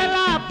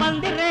చుక్కలా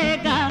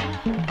పందిరేగా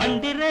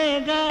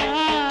పందిరేగా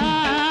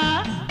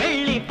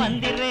వెళ్ళి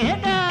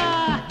పందిరేగా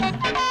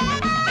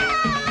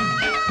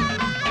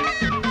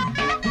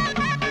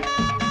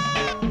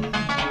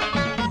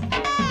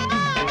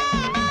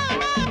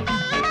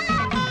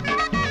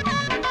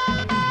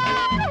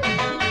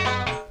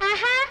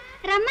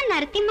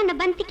తిమ్మన్న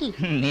బంతికి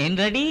నేను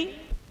రెడీ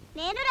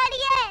నేను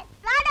రెడీయే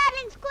రా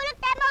డార్లింగ్ స్కూల్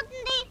టైం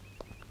అవుతుంది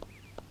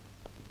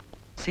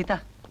సీత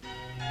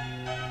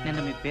నిన్న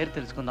మీ పేరు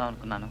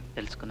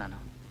తెలుసుకున్నాను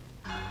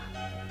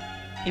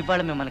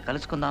ఇవాళ మిమ్మల్ని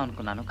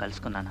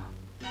కలుసుకున్నాను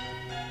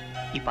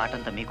ఈ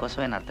పాటంతా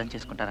మీకోసమే అర్థం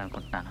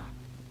చేసుకుంటారనుకుంటున్నాను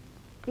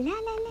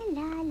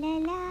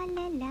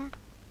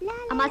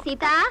అమ్మా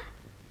సీత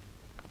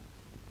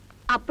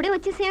అప్పుడే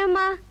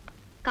వచ్చేసేమమ్మా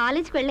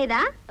కాలేజీకి వెళ్ళేదా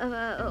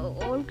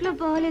ఒంట్లో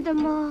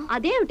బాగోలేదమ్మా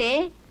అదేమిటే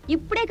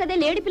ఇప్పుడే కదా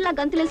లేడి పిల్ల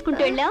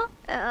గంతులేసుకుంటూ వెళ్ళావు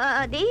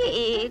అది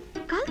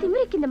కాలు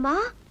తిమ్మిరెక్కిందమ్మా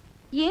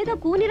ఏదో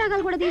కూని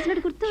రాగాలు కూడా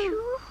తీసినట్టు గుర్తు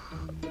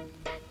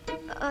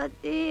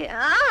అది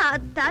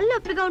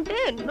తలనొప్పిగా ఉంటే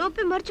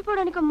నొప్పి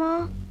మర్చిపోవడానికమ్మా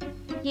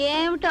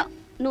ఏమిటో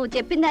నువ్వు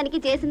చెప్పిన దానికి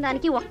చేసిన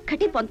దానికి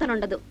ఒక్కటి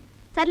పొంతనుండదు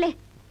సర్లే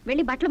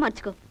వెళ్ళి బట్టలు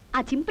మార్చుకో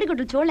ఆ చింపిరి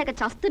గుడ్లు చూడలేక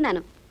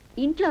చస్తున్నాను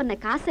ఇంట్లో ఉన్న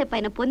కాసేపు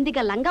అయిన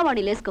పొందిగా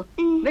లంగావాణి లేసుకో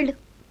వెళ్ళు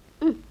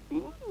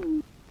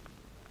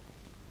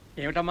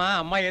ఏమిటమ్మా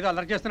అమ్మ ఏదో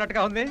అల్లరి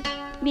చేస్తున్నట్టుగా ఉంది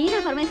మీరా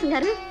పరమేశ్వర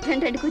గారు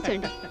రండి రండి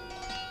కూర్చోండి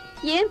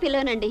ఏం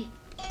పిల్లనండి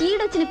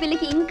ఈడొచ్చిన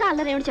పిల్లకి ఇంకా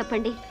అల్లరేమిటి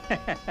చెప్పండి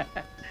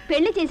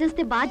పెళ్లి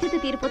చేసేస్తే బాధ్యత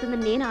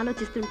తీరిపోతుందని నేను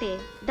ఆలోచిస్తుంటే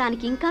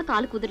దానికి ఇంకా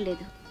కాలు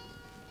కుదరలేదు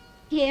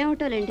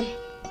ఏమిటోలేండి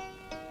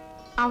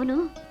అవును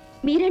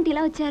మీరేంటి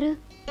ఇలా వచ్చారు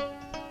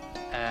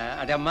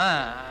అదమ్మా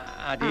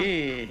అది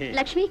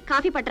లక్ష్మి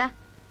కాఫీ పట్రా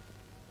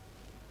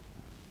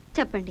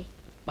చెప్పండి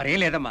మరేం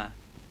లేదమ్మా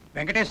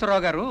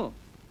వెంకటేశ్వరరావు గారు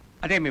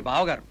అదే మీ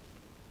బావగారు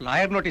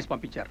లాయర్ నోటీస్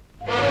పంపించారు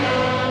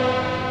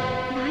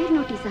లాయర్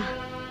నోటీసా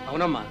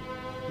అవునమ్మా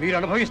మీరు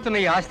అనుభవిస్తున్న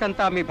ఈ ఆస్తి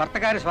అంతా మీ భర్త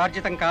గారి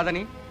స్వార్జితం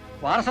కాదని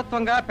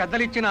వారసత్వంగా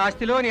పెద్దలిచ్చిన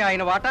ఆస్తిలోని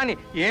ఆయన వాటాని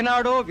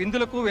ఏనాడో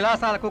విందులకు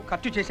విలాసాలకు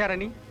ఖర్చు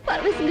చేశారని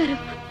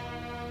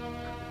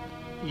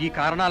ఈ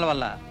కారణాల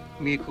వల్ల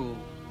మీకు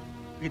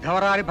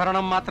విధవరాలి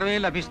భరణం మాత్రమే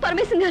లభిస్తుంది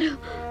పరమేశ్వర గారు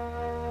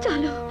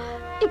చాలు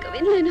ఇక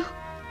వినలేను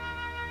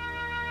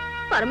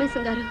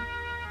పరమేశ్వర గారు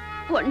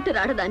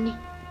ఒంటరాడదాన్ని.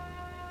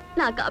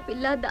 నాకు ఆ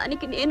పిల్ల,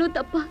 దానికి నేను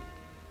తప్ప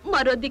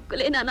మరో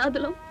దిక్కులేని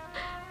అనాథులం.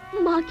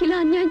 మాకిలా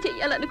అన్యాయం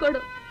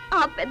చెయ్యాలనుకోవడం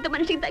ఆ పెద్ద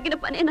మనిషికి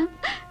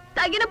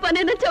తగిన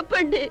పనేనా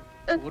చెప్పండి.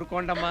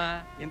 ఊరుకోండమ్మా,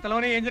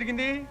 ఇంతలోనే ఏం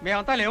జరిగింది?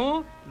 మేమంతా లేవు.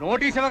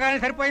 నోటీస్ ఇవ్వగానే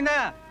సరిపోయిందా?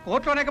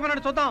 కోర్టులోనే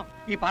కమన్నాడు చూద్దాం.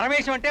 ఈ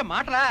పరమేశం అంటే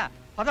మాటలా?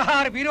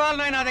 16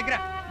 బీరువాలున్నాయి నా దగ్గర,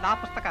 నా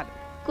పుస్తకాలు.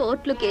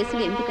 కోర్టులు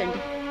కేసులు ఎందుకండి?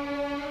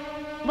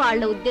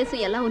 వాళ్ళ ఉద్దేశం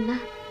ఎలా ఉన్నా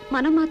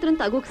మనం మాత్రం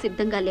తగుకు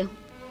సిద్ధంగా లేవు.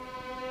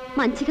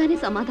 మంచిగానే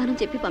సమాధానం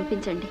చెప్పి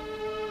పంపించండి.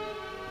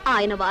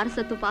 ఆయన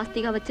వారసత్వ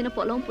పాస్తిగా వచ్చిన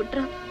పొలం పుట్ర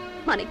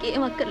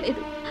మనకేం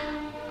అక్కర్లేదు,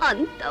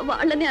 అంతా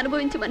వాళ్ళని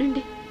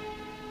అనుభవించమనండి.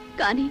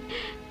 కానీ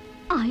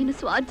ఆయన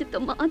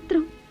స్వార్థం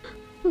మాత్రం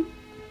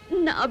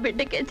నా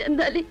బిడ్డకే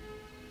చెందాలి.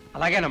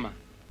 అలాగేనమ్మా.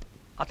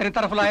 అతని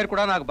తరఫు లాయర్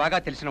కూడా నాకు బాగా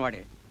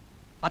తెలిసినవాడే.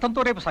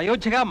 అతనితో రేపు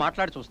సయోధ్యగా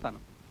మాట్లాడి చూస్తాను.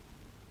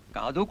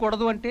 కాదు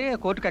కూడదు అంటే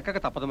కోర్టుకు ఎక్కక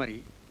తప్పదు మరి.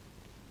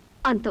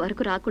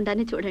 అంతవరకు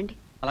రాకుండానే చూడండి.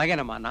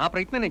 అలాగేనమ్మా, నా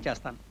ప్రయత్నం నేను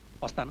చేస్తాను.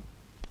 వస్తాను.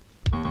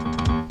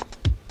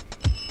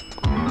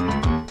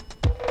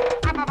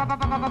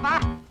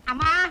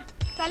 అమ్మా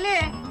తల్లి,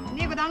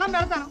 నీకు దండం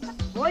పెడతాను.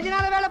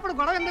 భోజనాల వేళప్పుడు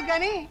గొడవ ఎందుకు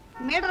గాని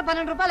మీటర్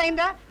 12 రూపాయలు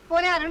అయిందా?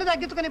 పోనీ ఆ 2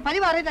 తగ్గించుకుని 10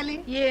 వారే తల్లి.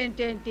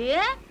 ఏంటేంటి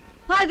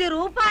 10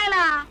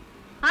 రూపాయలా?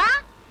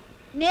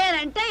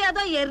 నేనంటే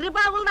ఏదో ఎర్రి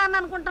బాగులు దాన్ని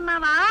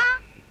అనుకుంటున్నావా?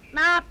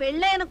 నా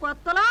పెళ్ళైన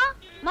కొత్తలో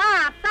మా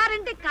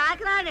అత్తారింటి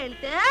కాకినాడ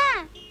వెళ్తే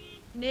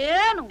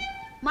నేను,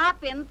 మా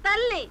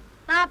పింతల్లి,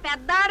 నా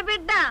పెద్దాడి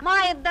బిడ్డ, మా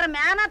 2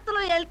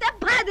 మేనత్తలు వెళ్తే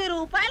 10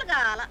 రూపాయలు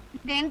కావాల.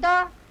 దేంతో?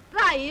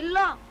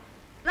 రైల్లో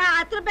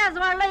రాత్రి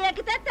బెజవాడలో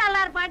ఎక్కితే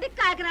తెల్లారిపాటి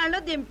కాకినాడలో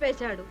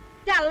దింపేశాడు.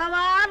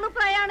 తెల్లవారు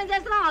ప్రయాణం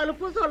చేసిన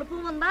అలుపు సొలుపు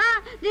ఉందా?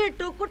 నీ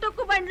టుక్కు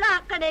టుక్కు బండిలో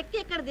అక్కడ ఎక్కి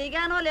ఇక్కడ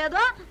దిగానో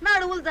లేదో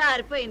నడువులు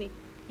జారిపోయినాయి.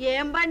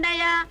 ఏం బండి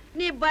అయ్యా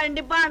నీ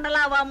బండి?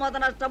 బండలావా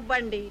మొదనష్టం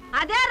బండి.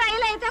 అదే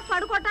రైలు అయితే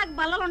పడుకోటానికి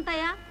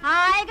బల్లలుంటాయా?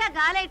 హాయిగా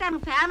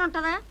గాలేయటానికి ఫ్యాన్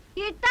ఉంటదా?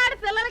 ఇట్టాడి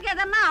పిల్లలకి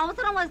ఏదన్నా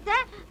అవసరం వస్తే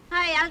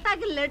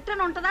ఎల్టాకి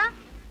లెట్టని ఉంటదా?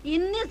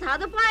 ఇన్ని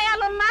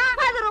సదుపాయాలున్నా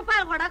 10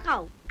 రూపాయలు కూడా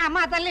కావు.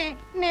 అమ్మా తల్లి,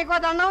 నీకో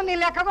దండం, నీ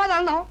లెక్కకో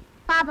దండం.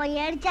 పాపం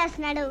ఏడు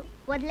చేస్తున్నాడు,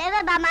 వదిలేవే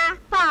బామా.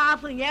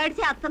 పాపం ఏడు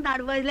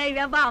చేస్తున్నాడు,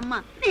 వదిలేవే బామ్మ.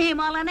 నీ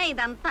మూలనే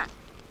ఇదంతా.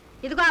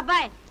 ఇదిగో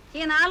అబ్బాయి,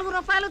 ఈ 4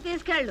 రూపాయలు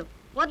తీసుకెళ్ళు.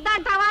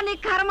 వద్దంటావా? నీ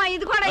కర్మ.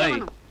 ఇది కూడా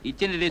ఇవ్వను.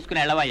 ఇచ్చింది తీసుకుని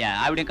వెళ్ళవయ్యా.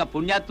 ఆవిడ ఇంకా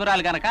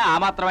పుణ్యాత్మురాలు గనక ఆ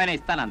మాత్రమైనా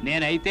ఇస్తాను.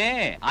 నేనైతే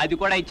అది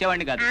కూడా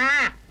ఇచ్చేవాడిని కాదు.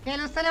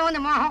 తెలుస్తూనే ఉంది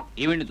మోహం.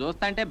 ఈవిడ్ని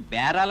చూస్తాంటే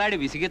బేరాలాడి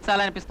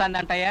విసిగిచ్చాలనిపిస్తాంది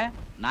అంటయ్యా.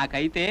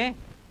 నాకైతే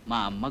మా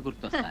అమ్మ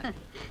గుర్తొస్తా.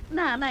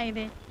 నా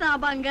నాయనే, నా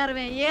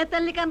బంగారమే, ఏ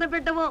తల్లి కన్న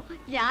బిడ్డవో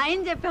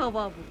న్యాయం చెప్పావు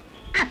బాబు.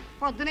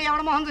 పొద్దున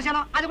ఎవడ మొహం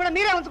చూశాను, అది కూడా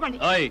మీరే ఉంచుకోండి.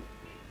 ఓయ్,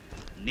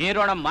 నీ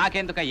రుణం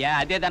మాకెందుకయ్యా?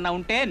 అదేదన్నా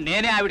ఉంటే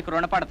నేనే ఆవిడికి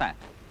రుణపడతా.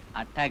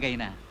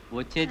 అట్టాగైనా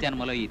వచ్చే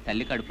జన్మలో ఈ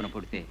తల్లి కడుపున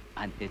పుడితే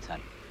అంతే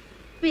చాలు.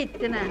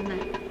 పిత్తి నాన్న,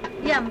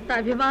 ఎంత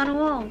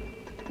అభిమానమో.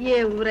 ఏ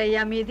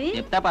ఊరయ్యా మీది?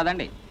 చెప్తా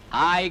పదండి.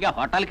 హాయిగా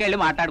హోటల్కి వెళ్ళి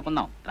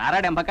మాట్లాడుకుందాం. రారా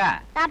డెంపక?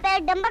 నా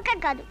పేరు డెంబక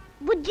కాదు,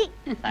 బుజ్జి.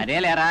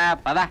 సరేలేరా,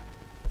 పద.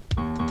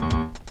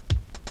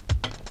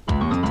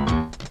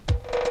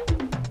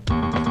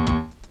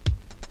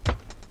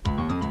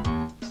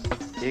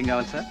 ఏం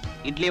కావాలి సార్?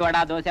 ఇడ్లీ, వడ,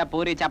 దోశ,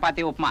 పూరి,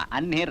 చపాతీ, ఉప్మా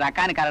అన్ని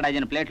రకానికి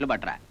 1/2 ప్లేట్లు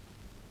పట్టరా.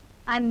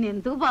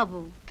 అన్నెందుకు బాబు?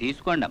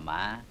 తీసుకోండి అమ్మా,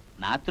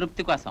 నా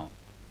తృప్తి కోసం.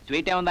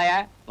 స్వీట్ ఏముందాయా?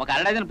 ఒక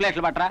 1/2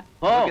 ప్లేట్లు పట్టరా.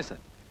 Okay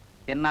sir.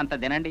 తిన్నంత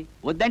తినండి,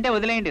 వద్దంటే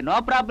వదిలేయండి, నో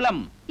ప్రాబ్లం.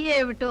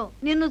 ఏమిటో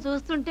నిన్ను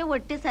చూస్తుంటే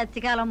ఒట్టి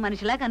సత్యకాలం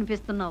మనిషిలా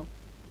కనిపిస్తున్నావు.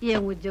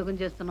 ఏం ఉద్యోగం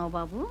చేస్తున్నావు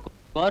బాబు?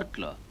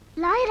 కోర్టులో.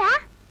 లాయరా?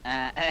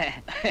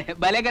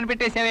 భలే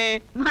కనిపెట్టేసావే.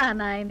 మా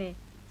నాయనే,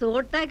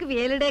 చూడటానికి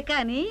వేలుడే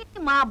కాని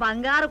మా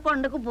బంగారు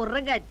కొండకు బుర్ర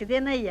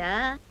గట్టిదేనయ్యా.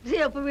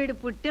 రేపు వీడి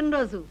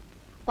పుట్టినరోజు,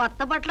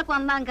 కొత్త బట్టలు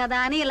కొందాం కదా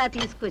అని ఇలా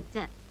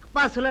తీసుకొచ్చా.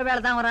 బస్సులో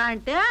వెళదాంరా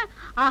అంటే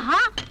ఆహా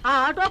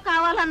ఆటో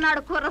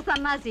కావాలన్నాడు కుర్ర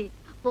సన్నాసి.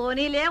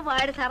 పోనీలే,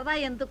 వాడి సరదా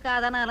ఎందుకు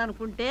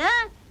కాదనాలనుకుంటే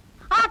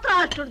ఆ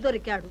త్రాష్టుడు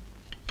దొరికాడు.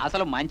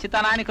 అసలు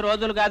మంచితనానికి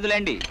రోజులు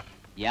కాదులేండి.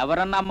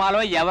 ఎవరన్నా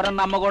నమ్మాలో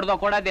ఎవరన్నా నమ్మకూడదో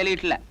కూడా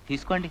తెలియట్లే.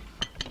 తీసుకోండి.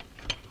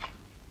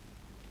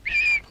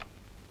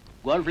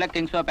 Gold ఫ్లెక్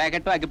Kings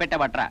packet అగ్గిపెట్టే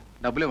బట్రా.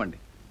 డబ్బులు ఇవ్వండి.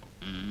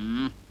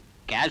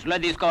 క్యాష్ లో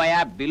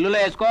తీసుకోవయ్యా, బిల్లులో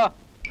వేసుకో.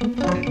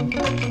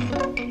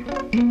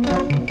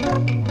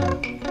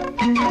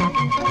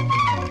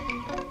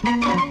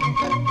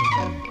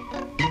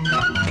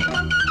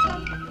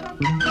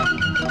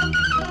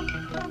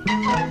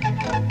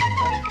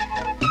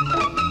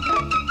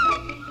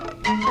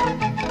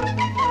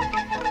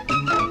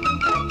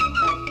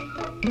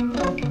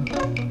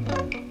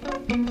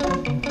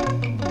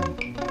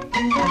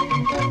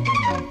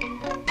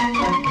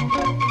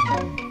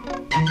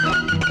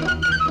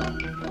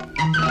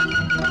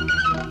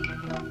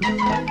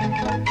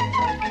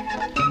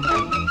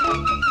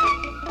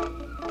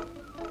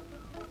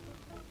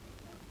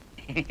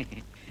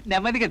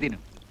 నెమ్మదిగా తిను,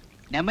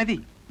 నెమ్మది,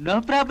 నో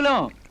ప్రాబ్లం.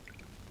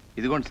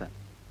 ఇదిగోండి సార్.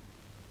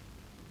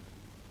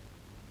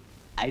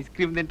 ఐస్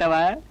క్రీమ్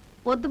తింటావా?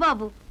 వద్దు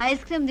బాబు,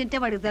 ఐస్ క్రీమ్ తింటే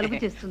వాడికి జలుబు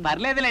చేస్తుంది.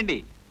 పర్లేదులేండి,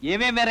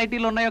 ఏమేం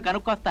వెరైటీలు ఉన్నాయో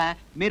కనుక్కొస్తా.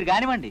 మీరు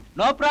కానివ్వండి,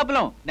 నో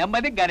ప్రాబ్లం,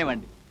 నెమ్మదిగా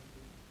కానివ్వండి.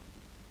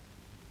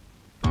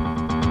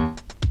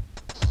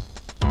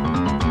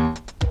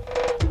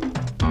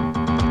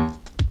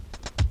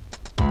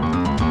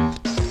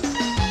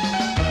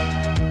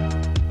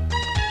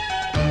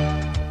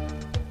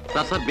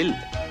 Sir bill.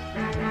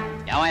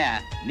 ఏమయ్యా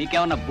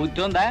నీకేమన్నా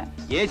బుద్ధి ఉందా?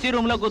 ఏసీ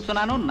రూమ్ లో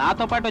కూర్చున్నాను,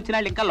 నాతో పాటు వచ్చిన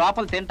వాళ్ళు ఇంకా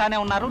లోపల తింటానే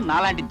ఉన్నారు.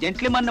 నాలాంటి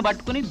జెంట్లిమన్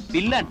పట్టుకుని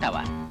బిల్లు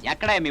అంటావా?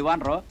 ఎక్కడా మీ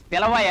వానరు?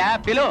 పిలవయ్యా,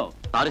 పిలు.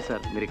 సారీ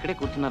సార్, మీరు ఇక్కడే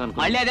కూర్చున్నారనుకో.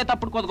 మళ్ళీ అదే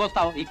తప్పుడు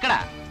కొద్దుకొస్తావు. ఇక్కడ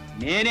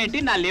నేనేంటి,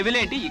 నా లెవెల్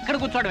ఏంటి, ఇక్కడ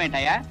కూర్చోవడం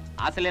ఏంటయ్యా?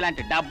 అసలు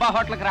ఇలాంటి డబ్బా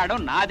హోటల్కి రావడం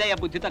నాదయ్యా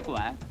బుద్ధి తక్కువ.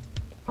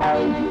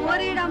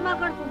 ఓరీడమ్మ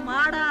కడుపు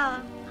మాడా,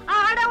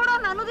 ఆడెవడో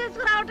నన్ను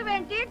తీసుకురావటం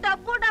ఏంటి?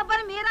 డబ్బు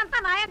డబ్బని మీరంతా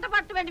నా ఎంట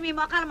పట్టమేంటి? మీ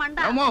మొఖాలు మండ.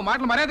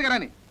 మాటలు మర్యాద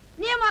గాని.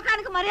 నీ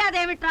ముఖానికి మర్యాద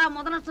ఏమిట్రా?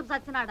 ముదనష్టం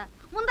సచ్చినాడా?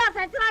 ముందా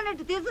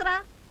సచ్చినాడేంటి తీసుకురా.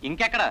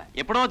 ఇంకెక్కడ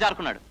ఎప్పుడో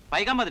జారుకున్నాడు.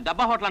 పైగా మాది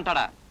డబ్బా హోటల్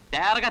అంటాడా?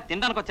 తేరగా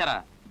తినడానికి వచ్చారా?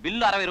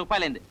 బిల్లు 60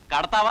 రూపాయలైంది.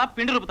 కడతావా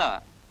పిండి రూపుతావా?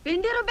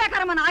 పిండి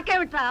రుబ్బేకరమ్మ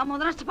నాకేమిట్రా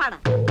ముదనష్టపాడ.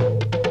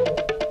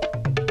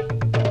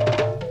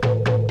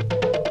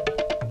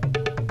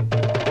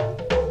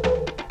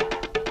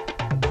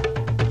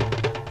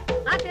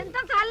 ఆ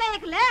తింటాం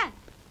చాలేకలే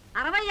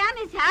 60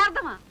 నీ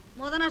శారదమా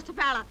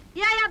ముదనష్టపేళ.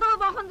 ఏదో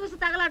మొహం చూసి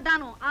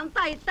తగలడ్డాను,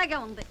 అంతా ఇట్టగే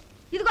ఉంది.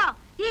 ఇదిగో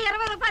ఈ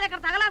 20 రూపాయలు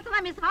ఇక్కడ తగలేస్తున్నా,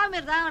 మీ సాగు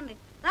మీరు తాగండి.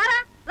 రారా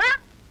రా.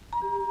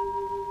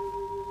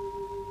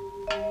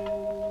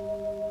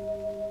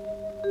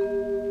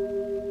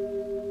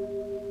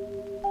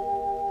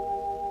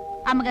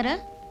 అమ్మగారు,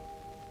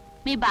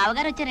 మీ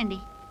బావగారు వచ్చారండి.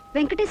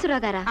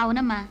 వెంకటేశ్వరరావు గారా?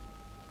 అవునమ్మా.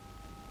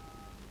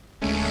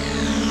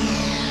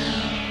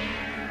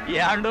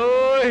 ఏండో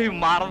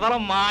మరదల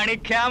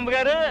మాణిక్యాంబ్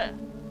గారు,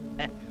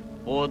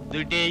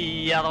 పొద్దుటే ఈ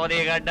ఎదవదే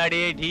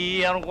గడ్డాడేటి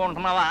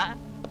అనుకుంటున్నావా?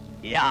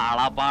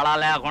 ఏళపాళ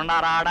లేకుండా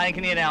రావడానికి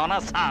నేనేమన్నా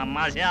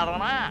సన్నాసి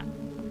ఎదవనా?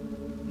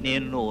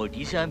 నేను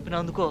నోటీస్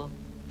పంపినందుకో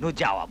నువ్వు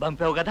జవాబు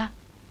పంపావు కదా,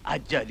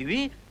 అది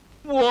చదివి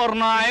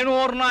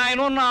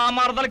ఊర్నాయను నా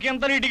మరదలకి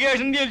ఇంత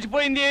లిటిగేషన్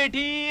తెలిసిపోయింది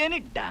ఏంటి అని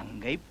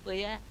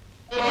డంగైపోయా.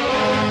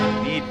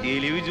 నీ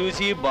తెలివి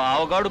చూసి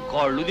బావగాడు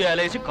కళ్ళు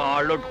తేలేసి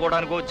కాళ్ళు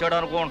ఒట్టుకోవడానికి వచ్చాడు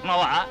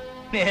అనుకుంటున్నావా?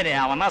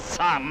 నేనేమన్నా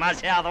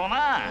సన్నాసి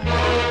ఎదవనా?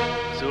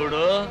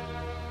 చూడు,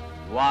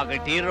 1,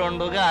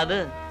 2 కాదు,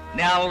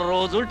 4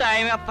 రోజులు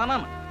టైం ఇస్తాను.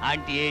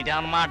 అంటే ఏంటి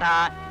అన్నమాట?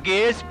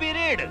 Gas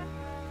period.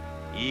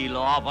 ఈ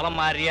లోపల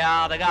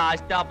మర్యాదగా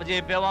ఆస్తి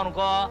అప్పచెప్పావు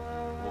అనుకో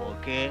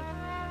ఓకే,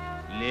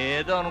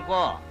 లేదు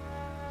అనుకో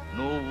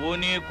నువ్వు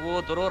నీ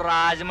కూతురు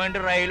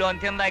రాజమండ్రి రైలు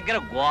అంతిన దగ్గర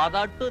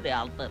గోదట్టు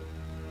తేల్తారు.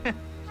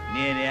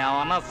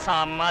 నేనేమన్నా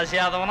సన్నాసి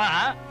ఎదవనా?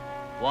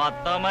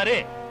 వస్తా మరి.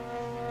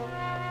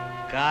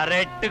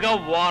 కరెక్ట్ గా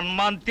 1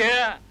 మంతే.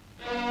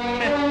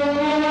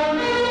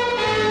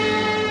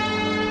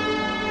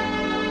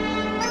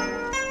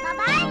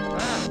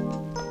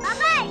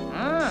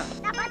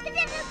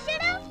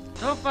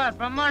 సూపర్,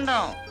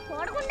 బ్రహ్మాండం.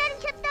 చూడకుండానే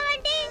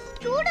చెప్తావేంటి?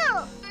 చూడు.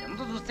 ఎంత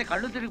చూస్తే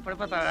కళ్ళు తిరిగి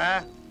పడిపోతారా?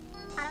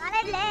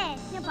 పర్వాలేదులే,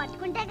 నేను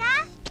పట్టుకుంటేగా.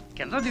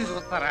 కింద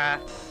తీసుకొస్తారా?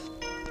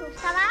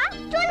 చూస్తావా?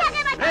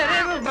 చూడనే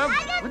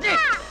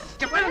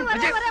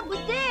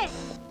బుద్ధి.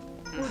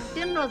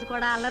 పుట్టినరోజు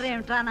కూడా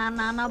అల్లరేమిట్రా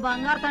నాన్న? నా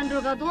బంగారు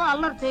తండ్రి కాదు,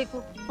 అల్లరి చేయకు.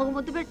 ఒక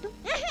ముద్దు పెట్టు.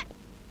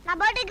 నా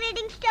బర్త్డే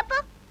గ్రీటింగ్స్ చెప్పు.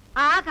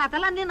 ఆ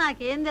కథలన్నీ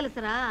నాకేం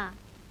తెలుసురా?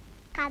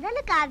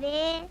 కథలు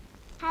కావే,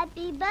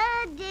 హ్యాపీ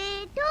బర్త్డే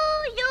టు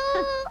యూ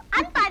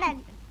అని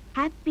పాడాలి.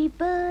 Happy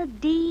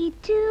birthday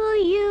to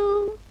you.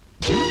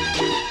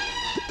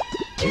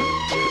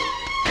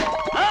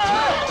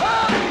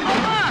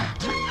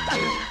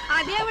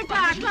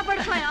 అదేమిట్రా అట్లా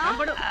పడిపోయా?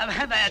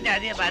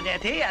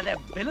 అదే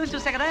బెలూన్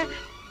చూసా కదా,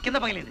 కింద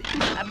పగిలింది.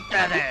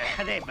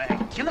 అదే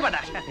కింద పడ్డా.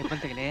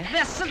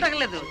 అస్సలు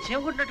తగలేదు,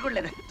 చెవుకుంటున్నట్టు కూడా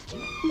లేదు.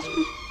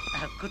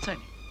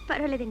 కూర్చోండి.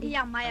 పర్వాలేదండి. ఈ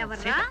అమ్మాయి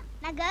ఎవరా?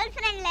 నా గర్ల్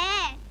ఫ్రెండ్లే.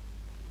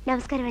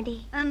 నమస్కారం అండి.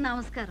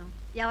 నమస్కారం.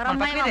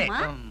 ఎవరమ్మాయి?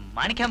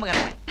 మాణిక్యమ్మ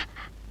గారు.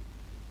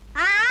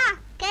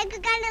 కేక్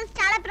క్యాండిల్స్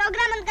చాలా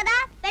ప్రోగ్రామ్ ఉంది కదా,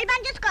 వెళ్ళి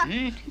పని చూసుకో.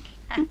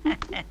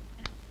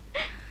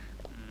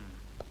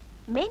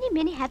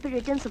 Many happy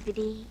returns of the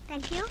day.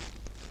 Thank you.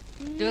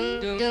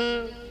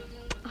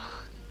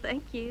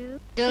 Thank you.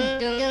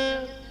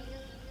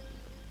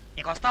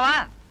 నీకు వస్తావా?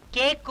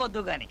 కేక్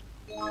వద్దు గాని.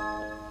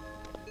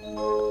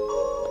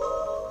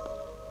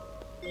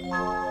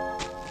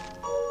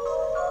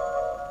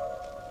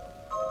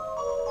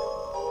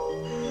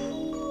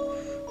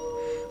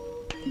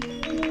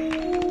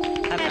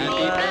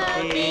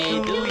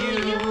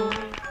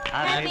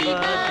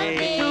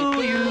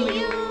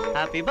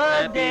 Happy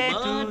birthday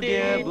to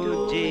dear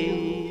Bujji.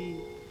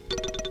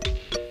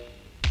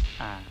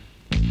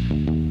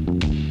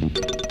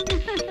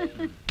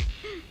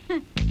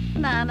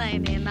 నా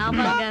నాయనే, నా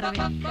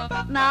బంగారమే,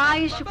 నా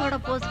ఆయుష్ కూడా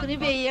పోసుకుని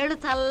 1000 ఏళ్ళు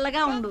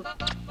చల్లగా ఉండు.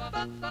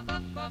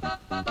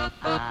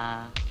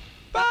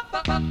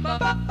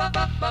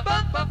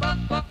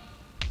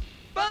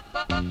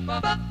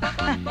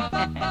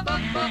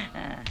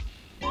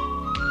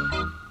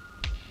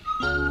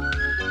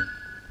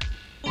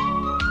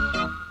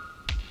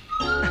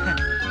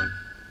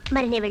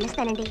 మరి నేను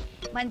వెళ్ళొస్తానండి.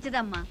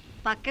 మంచిదమ్మా,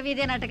 పక్క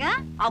వీధేనట్టుగా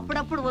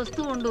అప్పుడప్పుడు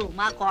వస్తూ ఉండు.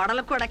 మా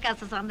కోడలకు కూడా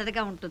కాస్త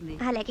సందడిగా ఉంటుంది.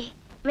 అలాగే,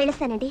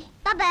 వెళ్ళొస్తానండి.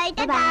 బాయ్.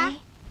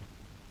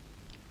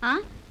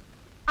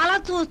 అలా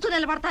చూస్తూ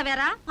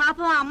నిలబడతావేరా?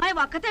 పాపం ఆ అమ్మాయి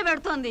ఒక్కతే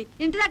పెడుతోంది.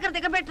 ఇంటి దగ్గర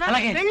దిగబెట్టరా.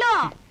 అలాగే. వెళ్ళు.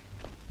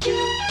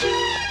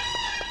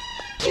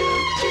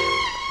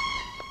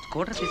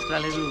 స్కూటర్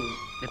తీసుకురాలేదు,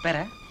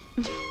 చెప్పారా?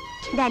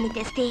 దాన్ని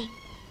తెస్తే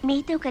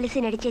మీతో కలిసి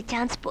నడిచే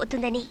ఛాన్స్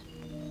పోతుందని.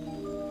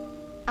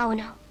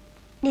 అవును,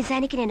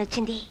 నిజానికి నేను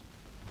వచ్చింది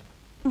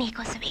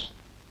మీకోసమే.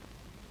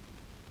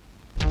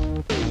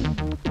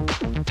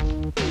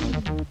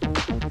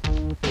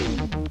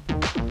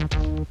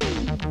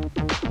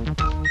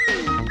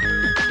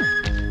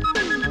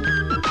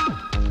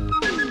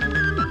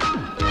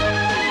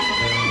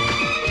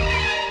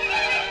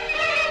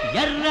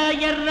 ఎర్ర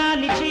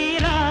ఎర్రాని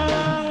చీర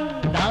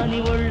దాని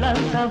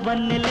ఒళ్ళంతా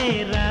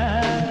వన్నెలేరా,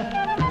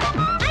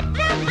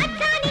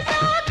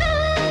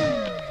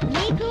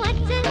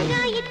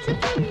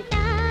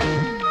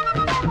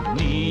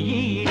 నీ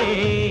ఈడే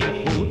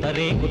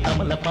పూతరేకు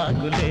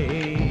తమలపాకులే,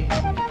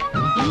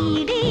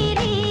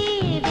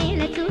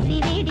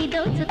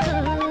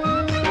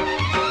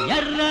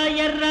 ఎర్ర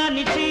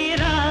ఎర్రాని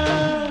చీర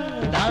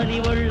దాని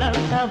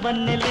ఒళ్ళంతా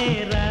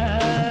వన్నెలేరా,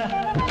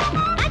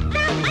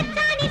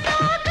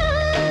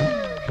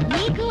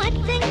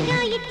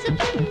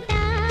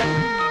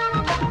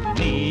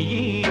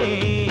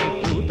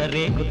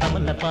 రేకు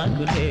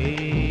తమలపాకులే,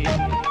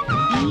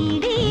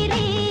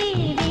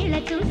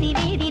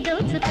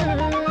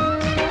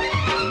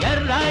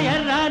 ఎర్ర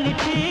ఎర్రాని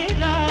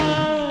చీర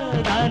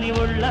దాని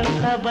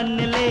ఒళ్ళంతా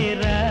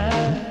వన్నెలేరా,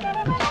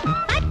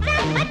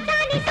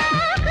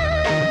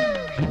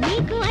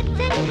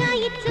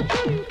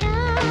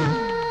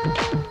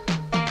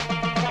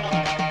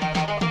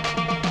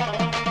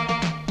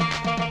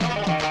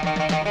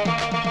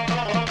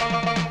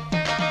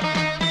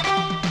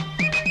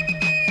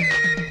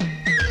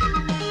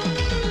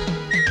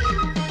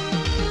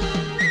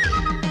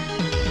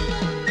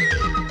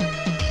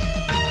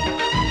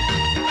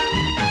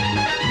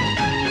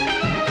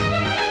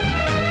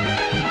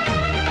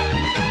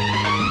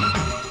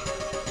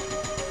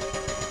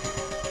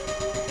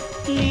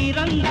 నీ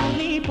రంగు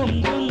నీ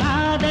పొంగు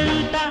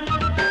నాదంట,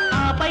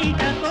 ఆ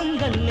బయట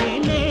కొంగల్లే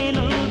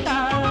నేనుంటా,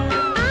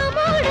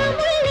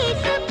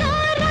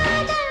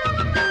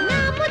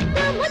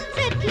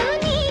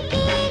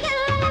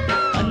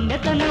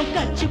 అన్నతనం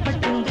ఖర్చు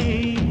పట్టింది,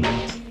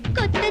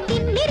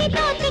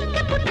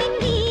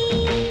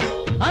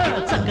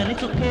 చక్కని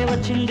చుక్కే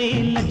వచ్చింది,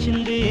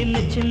 నచ్చింది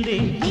నచ్చింది,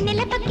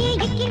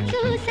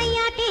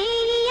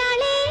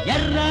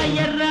 ఎర్ర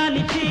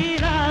ఎర్రాని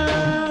చీర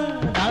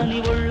దాని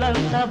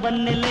ఒళ్ళంతా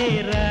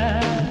వన్నెలేరా,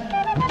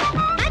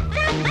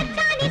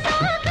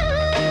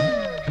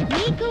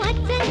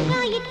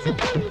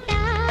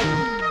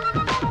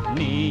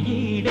 నీ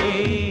ఈడే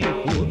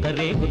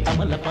పూతరేకు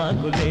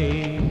తమలపాకులే,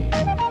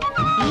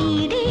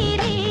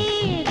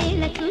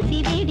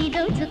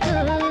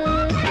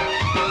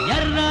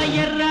 ఎర్ర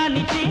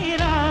ఎర్రాని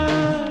చీర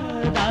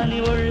దాని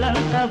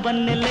ఒళ్ళంతా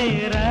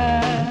వన్నెలేరా,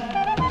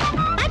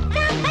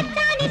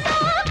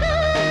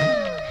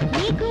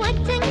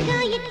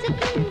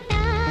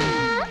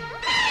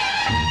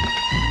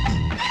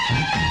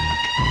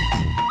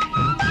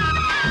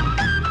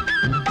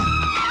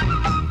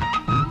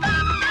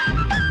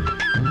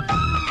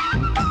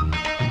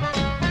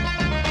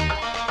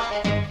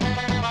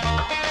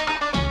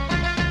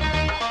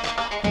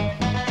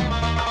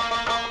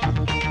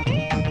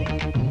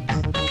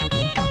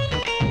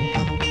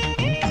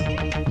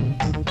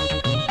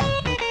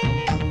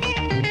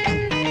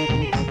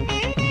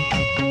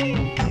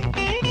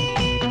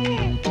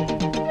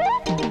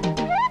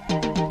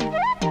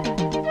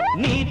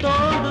 నీ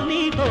తోడు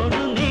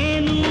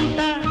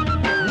నేనుంటా,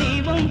 నీ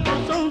వంపు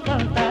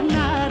సొంతంత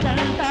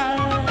నాదంట,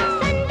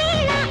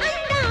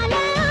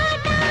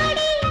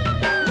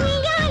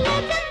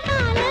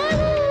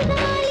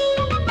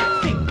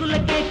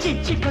 సిగ్గులకే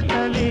చిచ్చి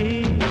కొట్టాలి,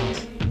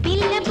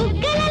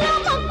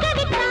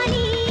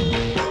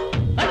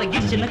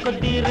 అరగిచ్చిన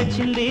కొద్దీ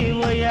రచింది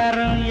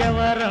ఓయారం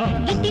ఎవరం,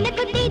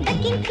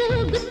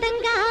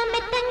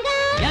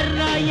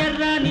 ఎర్ర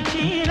ఎర్రాని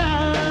చీర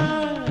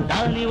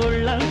దాని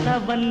ఒళ్ళంతా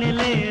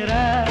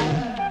వన్నెలేరా,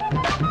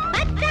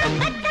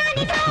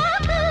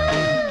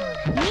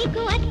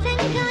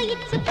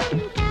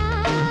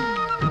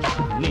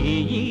 నీ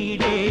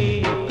ఈడే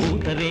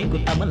పూతరేకు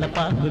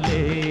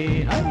తమలపాకులే,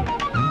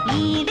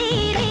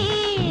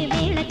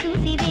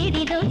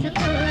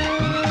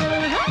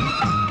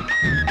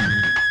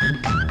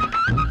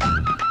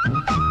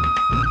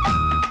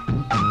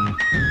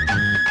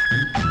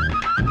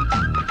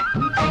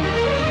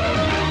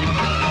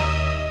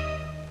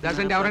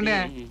 ఎవరండి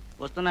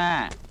వస్తున్నా?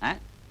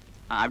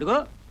 అడుగు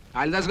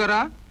కాళిదాస్ గారా?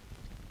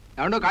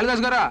 ఏమండో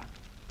కాళిదాస్ గారా,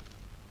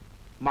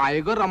 మా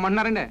అయ్యగారు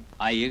రమ్మంటున్నారండి.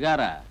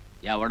 అయ్యగారా?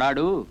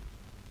 ఎవడాడు?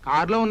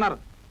 కారులో ఉన్నారు.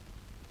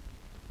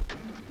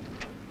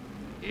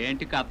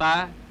 ఏంటి కథ?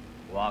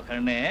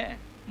 ఒకనే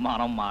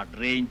మనం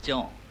మర్డర్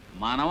చేయించాం.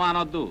 మనం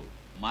అనొద్దు,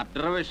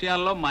 మర్డర్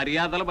విషయాల్లో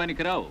మర్యాదలు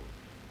పనికిరావు.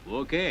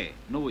 ఓకే,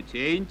 నువ్వు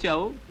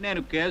చేయించావు,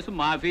 నేను కేసు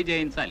మాఫీ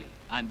చేయించాలి,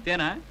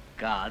 అంతేనా?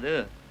 కాదు,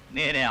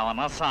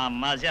 నేనేమన్నా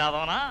సన్నా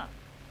చేదవనా?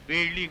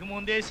 పెళ్లికి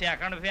ముందే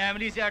సెకండ్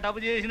ఫ్యామిలీ సెటప్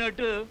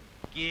చేసినట్టు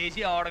కేసు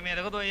ఎవడ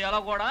మీదకు దొయ్యాలో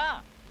కూడా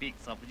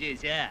ఫిక్సప్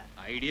చేశా.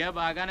 ఐడియా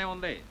బాగానే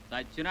ఉంది.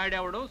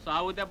 చచ్చినాడెవడు,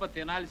 సాగు దెబ్బ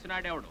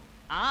తినాల్సినాడెవడు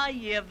ఆ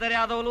ఇద్దరు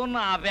యాదవులు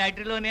నా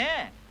ఫ్యాక్టరీలోనే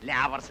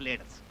లేబర్స్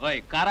లీడర్స్. ఓయ్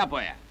కారా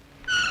పోయా.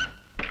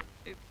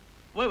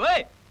 ఓయ్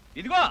ఓయ్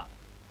ఇదిగో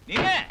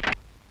నేనే.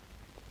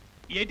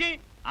 ఏంటి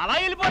అలా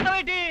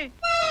వెళ్ళిపోతావేటి?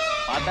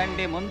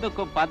 పదండి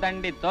ముందుకు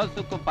పదండి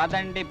తోసుకు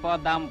పదండి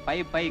పోదాం పై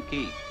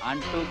పైకి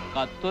అంటూ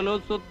కత్తులు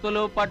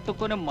సుత్తులు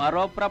పట్టుకుని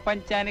మరో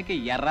ప్రపంచానికి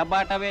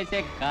ఎర్రబాట వేసే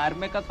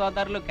కార్మిక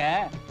సోదరులకే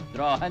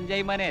ద్రోహం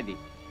చేయమనేది.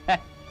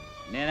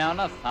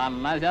 నేనేమన్నా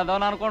సన్నా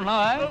చదవను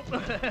అనుకుంటున్నావా?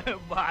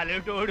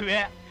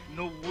 బాలేటోడువే.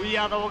 నువ్వు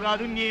యాదవ్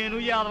కాదు నేను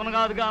యాదవను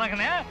కాదు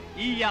కనుకనే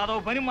ఈ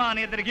యాదవ్ పని మా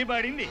నిద్రకి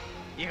పడింది.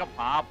 ఇక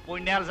పాప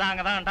పుణ్యాల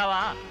సంగతి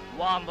అంటావా?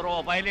 100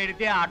 రూపాయలు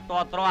ఎడితే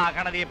అట్టోత్తరం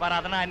అక్కడ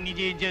దీపారాధన అన్ని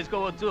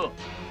చేయించేసుకోవచ్చు.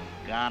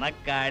 కనుక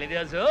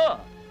కాళిదాసు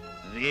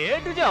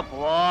రేటు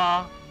చెప్పు.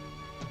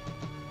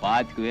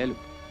 25,000.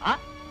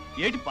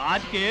 ఏంటి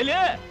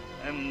 25,000?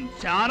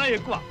 చాలా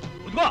ఎక్కువ.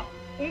 ఇదిగో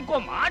ఇంకో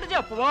మాట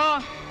చెప్పు.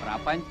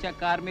 ప్రపంచ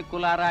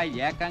కార్మికులారా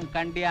ఏకం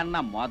కండి అన్న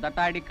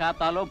మొదటాడి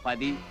ఖాతాలో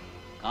 10,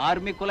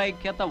 కార్మికుల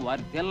ఐక్యత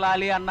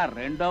వర్ధిల్లాలి అన్న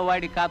రెండో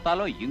వాడి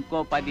ఖాతాలో ఇంకో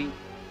 10,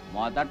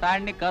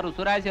 మొదటాడిని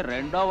కరుసు రాసి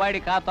రెండో వాడి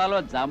ఖాతాలో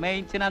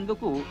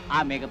జమయించినందుకు ఆ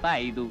మిగతా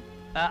 5.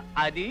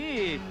 అది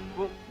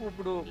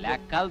ఇప్పుడు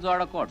లెక్కలు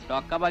చూడకో,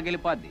 డొక్క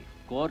పగిలిపోద్ది.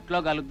 కోర్టులో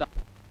కలుద్దాం.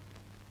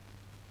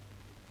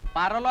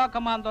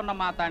 పరలోకమందున్న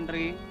మా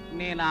తండ్రి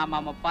నీ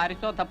నామము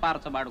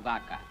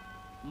పరిశోధపరచబడుగాక.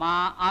 మా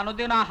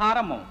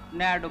అనుదినాహారము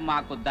నేడు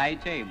మాకు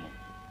దయచేయము.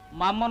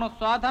 మమ్మను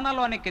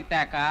శోధనలోనికి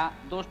తేక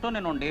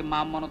దుష్టుని నుండి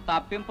మమ్మను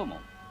తప్పింపుము.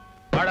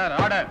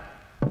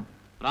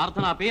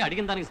 ప్రార్థన ఆపి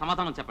అడిగిన దానికి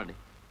సమాధానం చెప్పండి.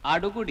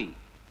 అడుగుడి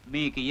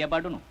మీకు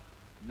ఇయ్యబడును,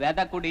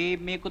 వెదకుడి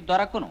మీకు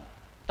దొరకును,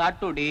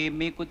 తట్టుడి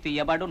మీకు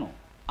తీయబడును.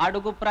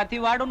 అడుగు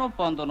ప్రతివాడును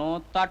పొందును,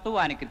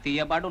 తట్టువానికి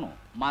తీయబడును.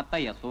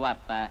 మత్తయి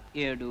సువార్త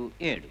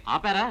 7:7.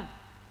 ఆపారా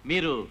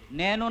మీరు?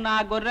 నేను నా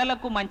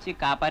గొర్రెలకు మంచి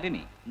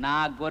కాపరిని, నా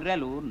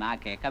గొర్రెలు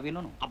నాకేక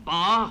వినును. అబ్బా,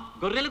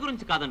 గొర్రెల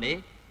గురించి కాదండి,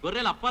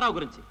 గొర్రెల అప్పారావు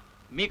గురించి.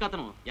 మీకు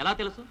అతను ఎలా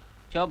తెలుసు?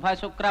 శుభ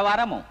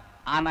శుక్రవారము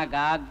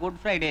అనగా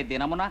గుడ్ ఫ్రైడే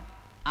దినమున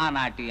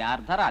ఆనాటి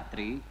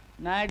అర్ధరాత్రి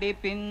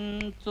నడిపించునావా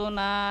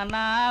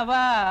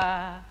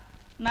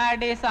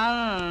నడి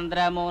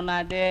సంద్రమున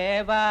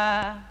దేవా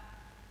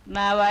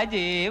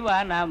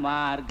నవజీవన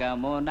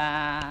మార్గమున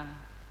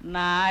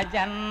నా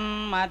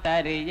జన్మ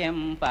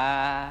తరియింప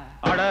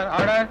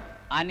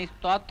అని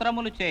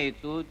స్తోత్రములు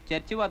చేయుచు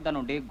చర్చి వద్ద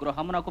నుండి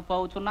గృహమునకు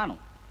పోవుచున్నాను.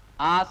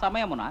 ఆ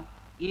సమయమున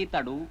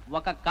ఈతడు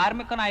ఒక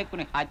కార్మిక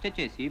నాయకుని హత్య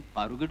చేసి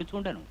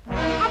పరుగిడుచుండెను.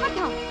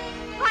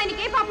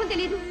 ఆయనకే పాపం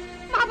తెలీదు.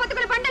 మా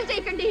బతుకుల బండలు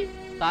చేయకండి.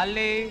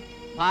 తల్లి,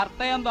 భర్త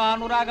యందు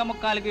అనురాగము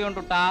కలిగి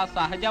ఉండుట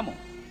సహజము.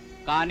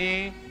 కానీ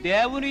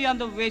దేవుని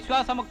యందు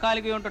విశ్వాసము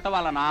కలిగి ఉండుట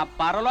వలన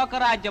పరలోక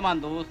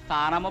రాజ్యమందు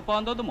స్థానము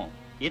పొందుదుము.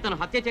 ఇతను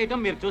హత్య చేయటం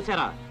మీరు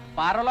చూసారా?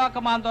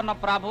 పరలోకమందున్న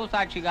ప్రభు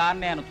సాక్షిగా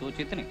నేను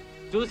చూచితిని.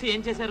 చూసి ఏం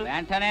చేశారు?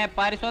 వెంటనే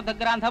పరిశుద్ధ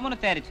గ్రంథమును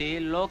తెరిచి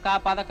లూకా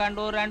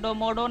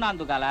 11:2-3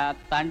 నందుగల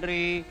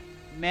తండ్రి,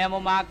 మేము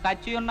మా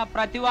కచ్చి ఉన్న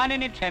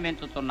ప్రతివానిని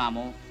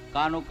క్షమించుతున్నాము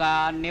కనుక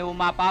నీవు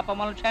మా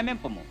పాపములను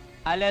క్షమింపుము,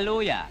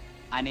 హల్లెలూయా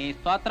అని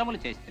స్తోత్రములు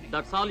చేస్తుంది.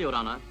 That's all your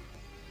honour.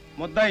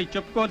 ముద్దాయి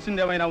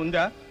చెప్పుకోవాల్సింది ఏమైనా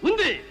ఉందా?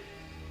 ఉంది.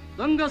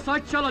 దొంగ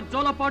సాక్ష్యాల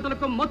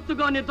జోలపాటలకు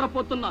మత్తుగా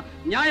నిద్రపోతున్న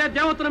న్యాయ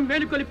దేవతను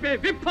మేలుకొలిపే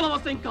విఫల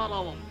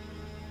శంకారావం.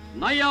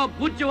 నయా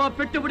భూజ్యవ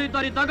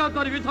పెట్టుబడిదారి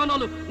దగాకారి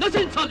విధానాలు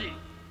నశించాలి.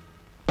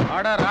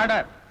 Order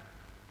order.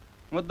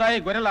 ముద్దాయి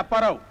గొర్రెల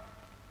అప్పారావు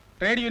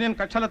ట్రేడ్ యూనియన్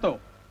కక్షలతో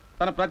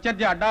తన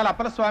ప్రత్యర్థి అడ్డాల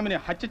అప్పలస్వామిని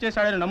హత్య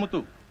చేశాడని నమ్ముతూ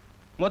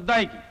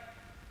ముద్దాయికి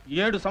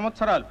 7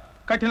 సంవత్సరాలు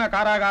కఠిన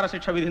కారాగార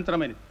శిక్ష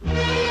విధించడమైనది.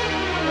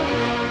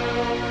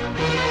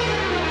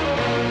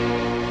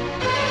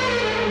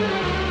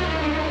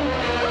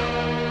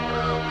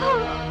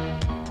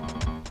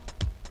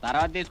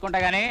 తర్వాత తీసుకుంటా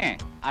గానీ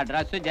ఆ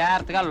డ్రెస్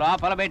జాగ్రత్తగా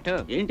లోపల పెట్టు.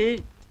 ఏంటి,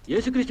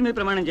 యేసుక్రీస్తు మీద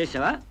ప్రమాణం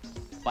చేసావా?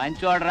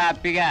 పంచోడ్రా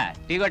అప్పిగా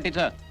టీ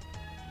కొట్టించు.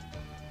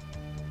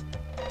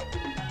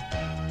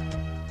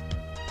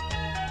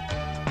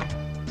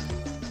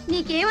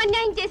 నీకేం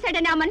అన్యాయం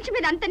చేశాడని ఆ మనిషి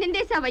మీద అంత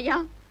నిందేశావయ్యా?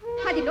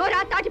 అది నోరా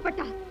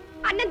తాటిపట్ట.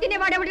 అన్నం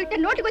తినేవాడెవడు ఇట్ట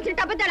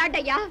నోటికొచ్చిన అబద్ధాలు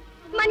ఆడ్డయ్యా?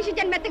 మనిషి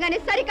జన్మెత్తగానే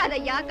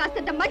సరికాదయ్యా,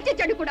 కాస్తంత మంచి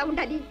చెడు కూడా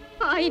ఉండాలి.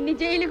 ఆయన్ని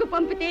జైలుకు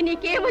పంపితే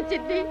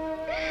నీకేమొచ్చింది?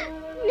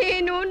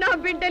 నేను నా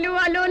బిడ్డలు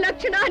వాళ్ళు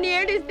లక్షణ అని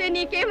ఏడిస్తే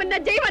నీకేమన్నా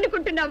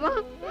జయమనుకుంటున్నావా?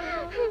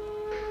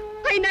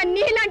 అయినా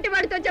నీలాంటి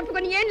వాడితో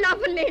చెప్పుకొని ఏం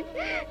లాభంలే.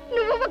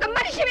 నువ్వు ఒక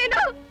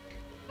మనిషివేనా?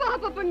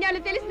 పాప పుణ్యాలు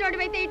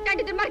తెలిసినోడివైతే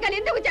ఇట్లాంటి దుర్మార్గాలు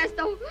ఎందుకు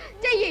చేస్తావు?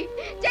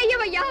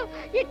 చెయ్యవయ్యా.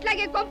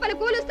 ఇట్లాగే కొంపలు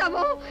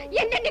కూలుస్తావో,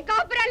 ఎన్నెన్ని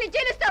కాపురాలు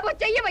చేలుస్తావో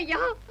చెయ్యవయ్యా.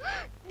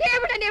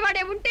 దేవుడు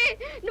అనేవాడే ఉంటే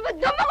నువ్వు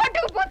దొమ్మ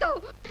కొట్టుకుపోతావు.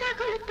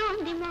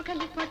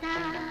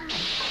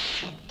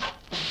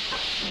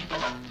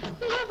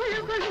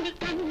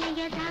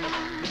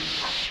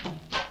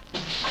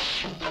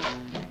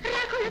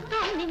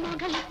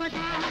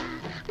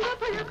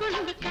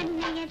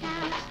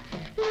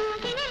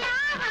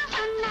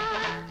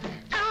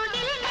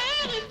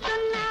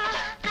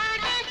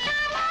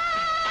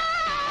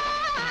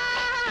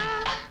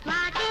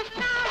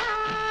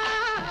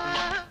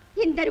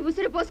 ఇందరు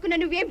ఉసురు పోసుకున్న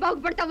నువ్వేం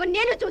బాగుపడతావో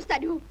నేను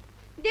చూస్తాను.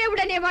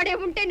 దేవుడనేవాడే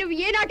ఉంటే నువ్వు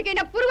ఏ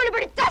నాటికైనా పురుగులు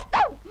పడి చేస్తావు.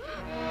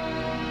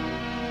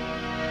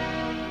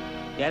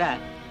 ఏరా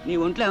నీ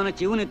ఒంట్లో ఏమైనా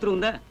జీవన ఎత్తురు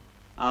ఉందా?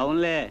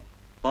 అవునులే,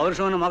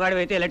 పౌరుషం ఉన్న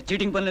మగాడు అయితే ఇలాంటి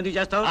చీటింగ్ పనులు ఎందుకు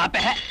చేస్తావు?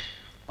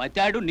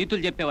 పచాడు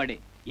నీతులు చెప్పేవాడే.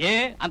 ఏ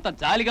అంత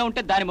జాలిగా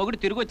ఉంటే దాని మొగుడు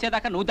తిరిగి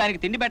వచ్చేదాకా నువ్వు దానికి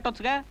తిండి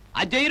పెట్టొచ్చుగా.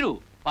 అజ్జయ్యరు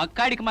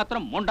పక్కాడికి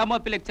మాత్రం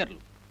ముండమోపి లెక్చర్లు.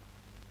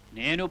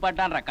 నేను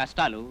పడ్డానరా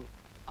కష్టాలు.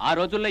 ఆ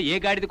రోజుల్లో ఏ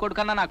గాడిది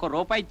కొడుకన్నా నాకు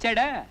రూపాయి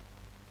ఇచ్చాడా?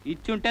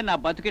 ఇచ్చుంటే నా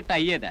బతుకిట్ట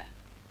అయ్యేదా?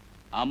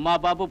 అమ్మా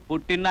బాబు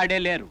పుట్టినాడే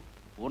లేరు.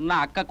 ఉన్న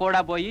అక్క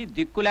కూడా పోయి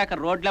దిక్కులేక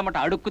రోడ్లెమ్మట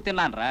అడుక్కు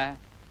తిన్నానరా.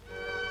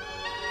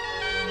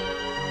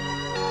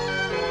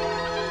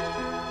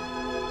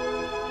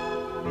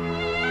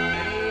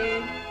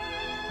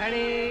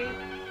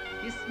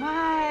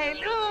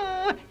 ఇస్మాయిల్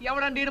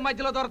ఎవడండి ఈడు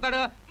మధ్యలో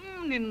దొరతాడు?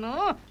 నిన్ను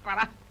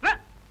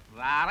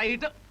రారా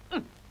ఇటు.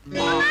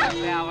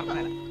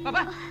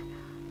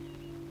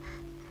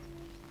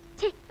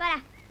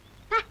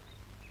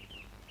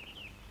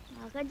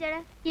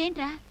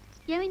 ఏంట్రా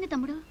ఏమైంది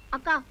తమ్ముడు?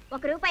 అక్క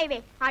 1 రూపాయి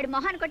ఆడి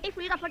మొహాన్ని కొట్టి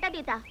ఫుల్ గా ఫోటో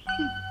దిగుతా.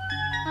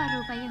 ఆ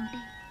రూపాయి ఉంటే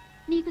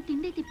నీకు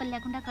తిండి తిప్పలు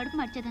లేకుండా కడుపు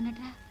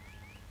మార్చేదన్నట్రా.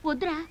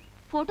 వద్దురా,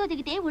 ఫోటో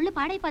దిగితే ఒళ్ళు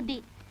పాడైపోద్ది.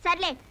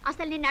 సర్లే,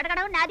 అసలు నిన్ను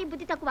అడగడం నాది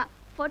బుద్ధి తక్కువ.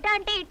 ఫోటో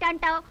అంటే ఇట్ట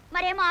అంటావు,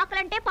 మరేమో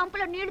ఆకలంటే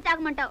పంపులో నీళ్లు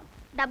తాగమంటావు.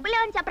 డబ్బులు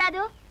ఏమని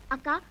చెప్పరాదు?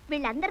 అక్క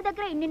వీళ్ళందరి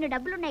దగ్గర ఇన్ని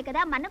డబ్బులున్నాయి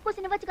కదా, మన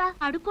కూసినవచ్చుగా.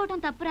 అడుక్కోవటం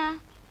తప్పురా.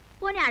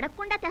 పోనీ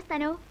అడగకుండా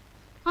తెస్తాను.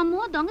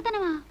 అమ్మో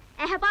దొంగతనమా?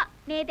 ఏహపా,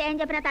 నీతో ఏం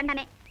చెప్పినా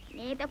తండనే.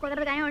 నీతో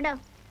కుదరదు కానీ ఉండవు.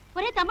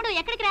 ఒరే తమ్ముడు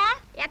ఎక్కడికి రా?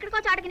 ఎక్కడికో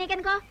చోటకి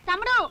నీకెనుకో.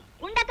 తమ్ముడు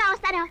ఉండక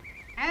వస్తాను.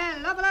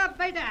 లోపల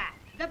బయట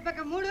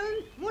దెబ్బకు 3,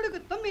 3కు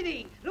 9,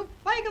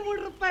 రూపాయికి 3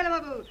 రూపాయలు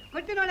బాబు.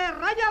 కొట్టినోడే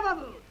రాజా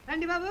బాబు.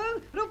 రండి బాబు,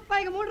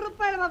 రూపాయికి 3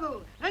 రూపాయలు బాబు.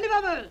 రండి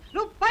బాబు,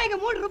 రూపాయికి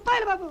 3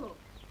 రూపాయలు బాబు.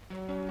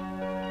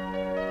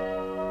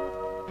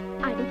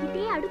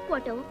 అడిగితే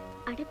అడుక్కోవటం,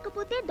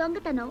 అడక్కపోతే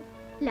దొంగతనం,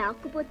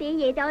 లాక్కుపోతే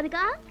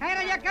ఏదావుగా.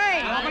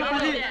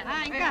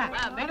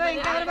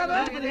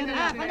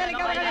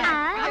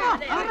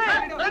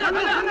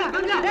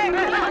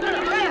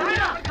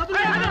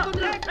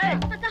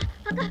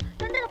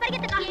 తొందరగా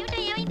పరిగెత్తక.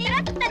 ఏమైంది?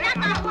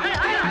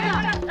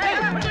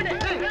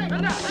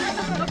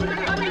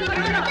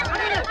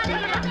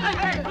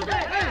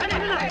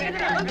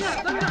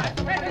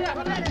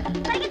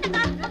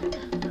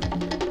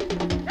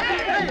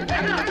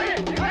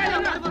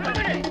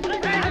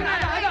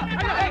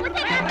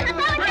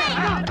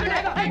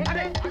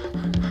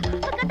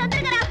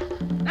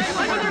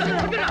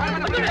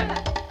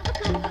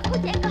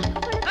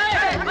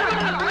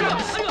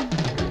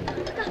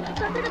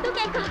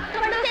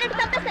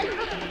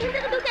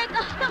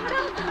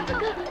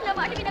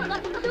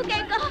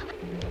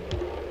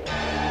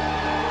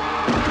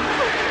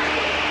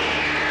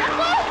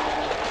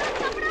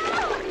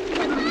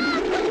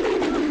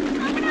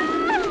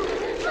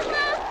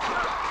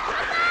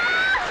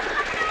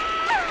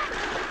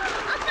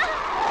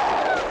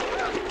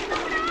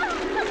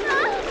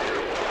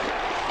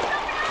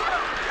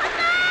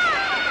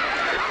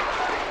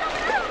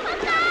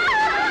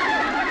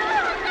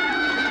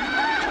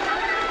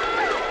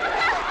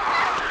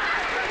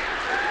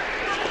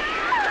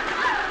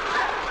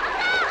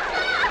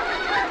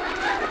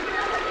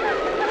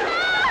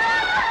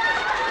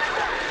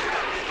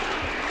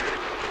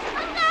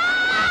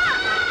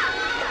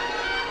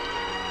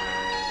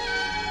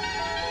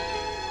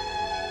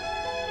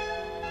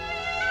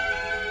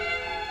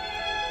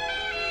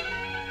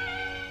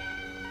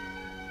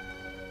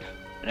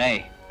 రే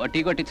ఒట్టి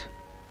కొట్టించు.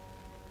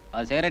 ఆ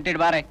సిగరెట్ ఇటు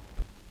బారే.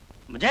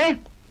 బుజ్జయ్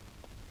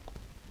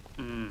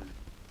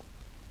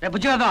రే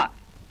బుజ్జి కదా.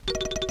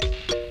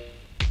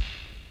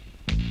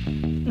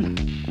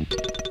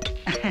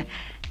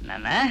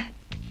 నాన్న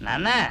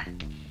నాన్న,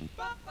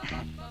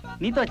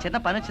 నీతో చిన్న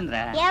పని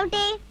వచ్చిందిరా.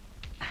 ఏమిటి?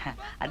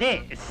 అదే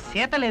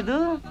సీత లేదు.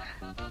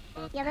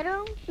 ఎవరు?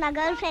 నా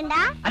గర్ల్ ఫ్రెండా?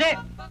 అదే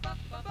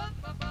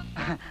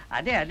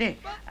అదే అదే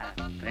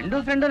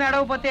ఫ్రెండ్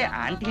నడవకపోతే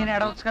ఆంటీ అని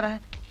అడవచ్చు కదా.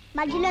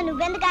 మధ్యలో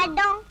నువ్వెందుకు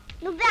ఆడ్డాం?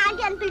 నువ్వే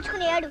ఆంటీ అని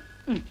పిలుచుకుని ఏడు.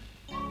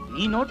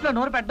 నీ నోట్లో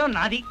నోరు పెట్టడం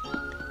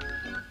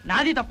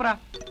నాది తప్పురా.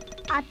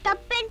 ఆ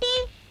తప్పేంటి?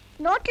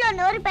 నోట్లో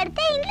నోరు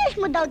పెడితే ఇంగ్లీష్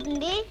ముద్ద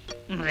అవుతుంది.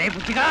 రే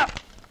బుద్ధిగా,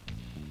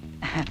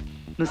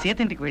 నువ్వు సీత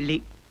ఇంటికి వెళ్ళి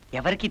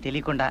ఎవరికీ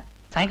తెలియకుండా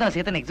సాయంకాలం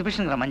సీతని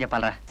ఎగ్జిబిషన్ రమ్మని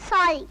చెప్పాలరా.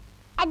 సారీ,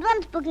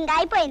 అడ్వాన్స్ బుకింగ్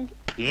అయిపోయింది.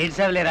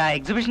 ఏడ్సావులేరా,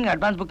 ఎగ్జిబిషన్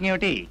అడ్వాన్స్ బుకింగ్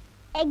ఏమిటి?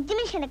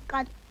 ఎగ్జిబిషన్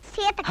కాదు,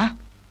 సీత.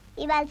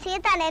 ఇవాళ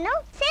సీత నేను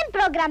సేమ్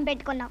ప్రోగ్రామ్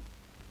పెట్టుకున్నాం.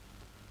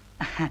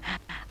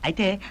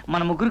 అయితే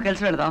మన ముగ్గురు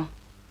కలిసి వెళదాం.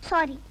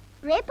 సారీ,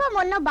 రేపో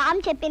మొన్న బామ్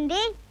చెప్పింది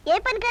ఏ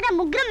పనికైనా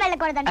ముగ్గురం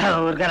వెళ్ళకూడదంట.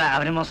 ఊరుగారా,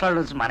 అవన్నీ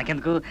ముసలాడు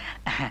మనకెందుకు.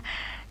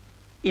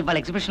 ఇవాళ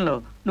ఎగ్జిబిషన్ లో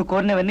నువ్వు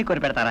కోరినవన్నీ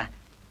కొని పెడతారా?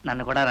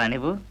 నన్ను కూడా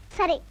రానివ్వు.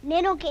 సరే,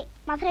 నేను ఓకే.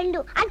 మా ఫ్రెండ్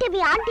అంటే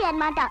మీ ఆంటీ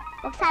అన్నమాట,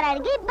 ఒకసారి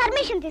అడిగి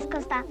పర్మిషన్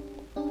తీసుకొస్తా.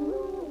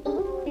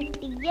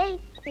 58,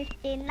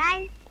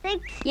 59,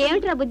 60,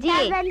 ఏమిట్రా బుజ్జి?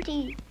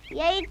 70,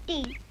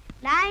 80,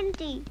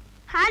 90,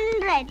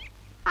 100.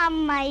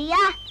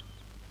 అమ్మయ్యా,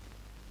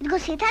 ఇదిగో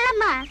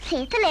సీతాలమ్మ.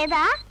 సీత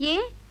లేదా? ఏ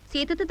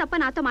సీతతో తప్ప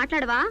నాతో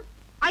మాట్లాడవా?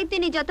 అయితే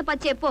నీ జత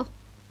పచ్చి చెప్పు.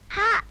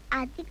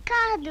 అది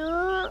కాదు,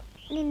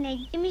 నిన్న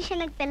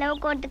ఎగ్జిబిషన్కి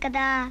పిలవకూడదు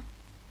కదా.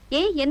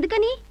 ఏ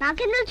ఎందుకని?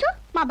 నాకేం తెలుసు,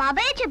 మా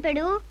బాబాయే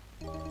చెప్పాడు.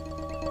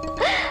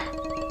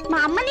 మా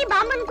అమ్మని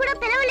బామ్మని కూడా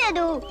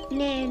పిలవలేదు.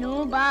 నేను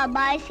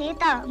బాబాయ్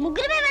సీత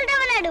ముగ్గురమే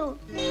వెళ్దామన్నాడు.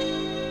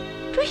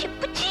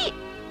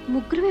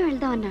 ముగ్గురమే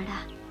వెళ్దాం అన్నాడా?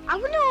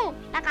 అవును,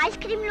 నాకు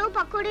ఐస్ క్రీమ్లు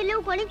పకోడీలు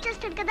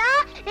కొనిచ్చేస్తాడు కదా,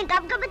 నేను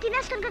గబగబా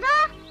తినేస్తాను కదా.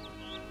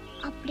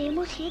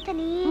 అప్పుడేమో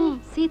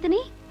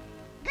సీతని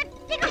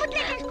గట్టిగా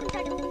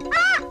ముద్రేసుకుంటాడు.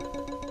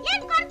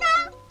 ఏం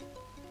కొడతావ్?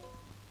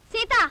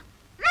 సీత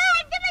రా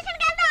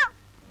ఎగ్జిబిషన్కి వెళ్దాం.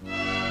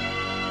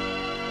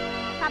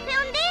 తప్పే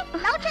ఉంది,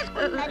 లవ్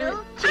చేసుకుంటారు.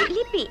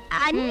 చిలిపి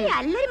అన్ని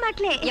అల్లరి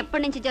మాటలే.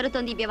 ఎప్పటి నుంచి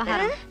జరుగుతోంది ఈ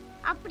వ్యవహారం?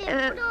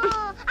 అప్పుడెప్పుడు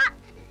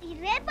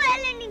రేపు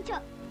ఎల్లుండించో.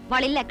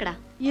 వాళ్ళ ఇల్లు ఎక్కడ?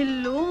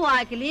 ఇల్లు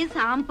వాకిలి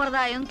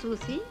సాంప్రదాయం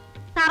చూసి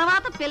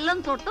తర్వాత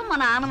పిల్లని చూడటం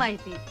మన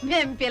ఆనవాయితీ.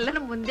 మేము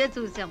పిల్లని ముందే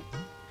చూసాం.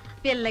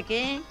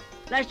 పిల్లకి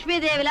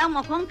లక్ష్మీదేవిలా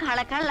ముఖం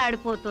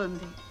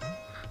కళకళలాడిపోతుంది.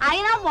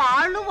 అయినా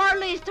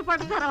వాళ్ళు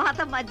ఇష్టపడ్డ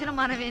తర్వాత మధ్యన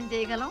మనం ఏం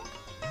చేయగలం?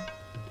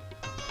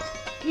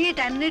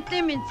 వీటన్నిటినీ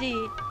మించి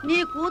నీ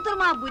కూతురు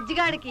మా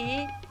బుజ్జిగాడికి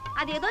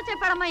అదేదో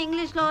చెప్పాడమ్మా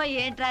ఇంగ్లీష్ లో,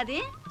 ఏంట్రాది?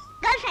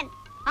 Girl friend.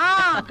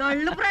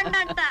 గళ్ళు ఫ్రెండ్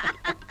అంట.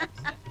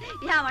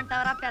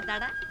 ఏమంటావరా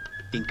పెద్దాడా?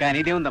 ఇంకా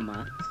అనేదే ఉందమ్మా.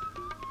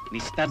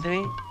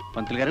 నిశ్చితార్థమే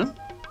పంతులు గారు.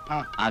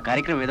 ఆ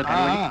కార్యక్రమం ఏదో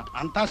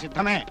అంతా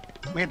సిద్ధమే.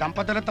 మీ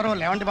దంపతులిద్దరూ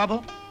లేవండి బాబు.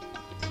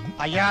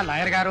 అయ్యా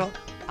లాయర్ గారు,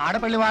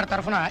 ఆడపల్లి వారి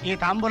తరఫున ఈ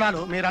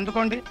తాంబూలాలు మీరు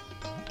అందుకోండి.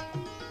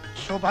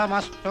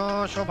 శుభమస్తు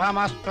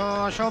శుభమస్తు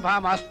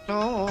శుభమస్తు.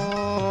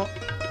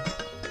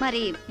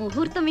 మరి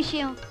ముహూర్తం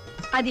విషయం?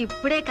 అది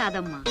ఇప్పుడే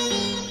కాదమ్మా.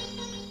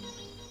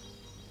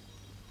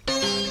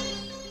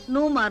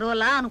 నువ్వు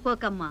మరోలా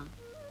అనుకోకమ్మా.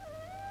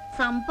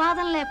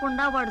 సంపాదన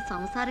లేకుండా వాడు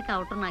సంసారి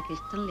కావటం నాకు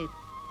ఇష్టం లేదు.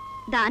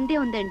 దాందే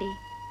ఉందండి,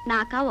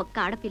 నాకా ఒక్క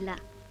ఆడపిల్ల.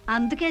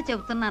 అందుకే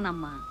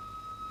చెబుతున్నానమ్మా,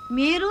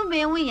 మీరు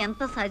మేము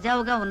ఎంత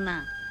సజావుగా ఉన్నా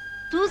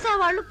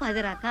చూసేవాళ్ళు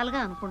 10 రకాలుగా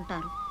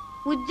అనుకుంటారు.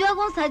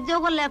 ఉద్యోగం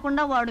సద్యోగం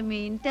లేకుండా వాడు మీ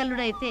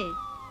ఇంటెల్లుడైతే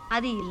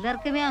అది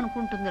ఇల్లరికమే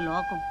అనుకుంటుంది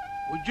లోకం.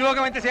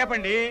 ఉద్యోగం ఎంతసేపు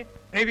అండి?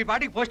 రేపు ఈ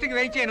పాటికి పోస్టింగ్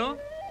వేయించాను.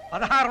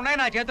 16 ఉన్నాయి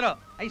నా చేతిలో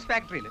ఐస్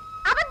ఫ్యాక్టరీలు.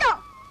 అబద్ధం.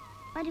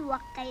 మరి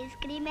ఒక్క ఐస్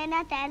క్రీమేనా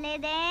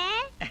తేలేదే?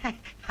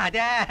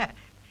 అదే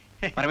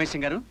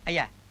పరమేశ్వరం గారు.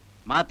 అయ్యా,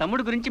 మా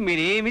తమ్ముడు గురించి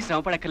మీరేమీ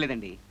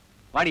శ్రమపడక్కర్లేదండి.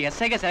 వాడు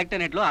ఎస్ఐగా సెలెక్ట్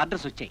అయినట్లు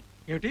ఆర్డర్స్ వచ్చాయి.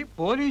 ఏమిటి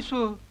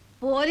పోలీసు?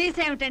 పోలీస్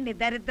ఏమిటండి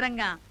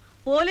దరిద్రంగా?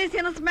 Police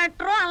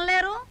inspector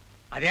అనలేరు.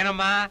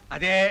 అదేనమ్మా,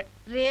 అదే.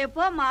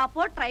 రేపో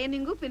మాపో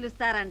ట్రైనింగ్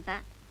పిలుస్తారంట.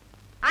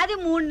 అది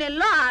 3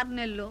 నెలలు 6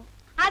 నెలలు.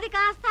 అది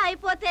కాస్త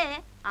అయిపోతే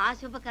ఆ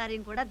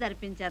శుభకార్యం కూడా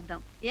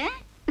జరిపించేద్దాం. ఏ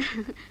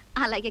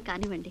అలాగే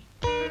కానివ్వండి.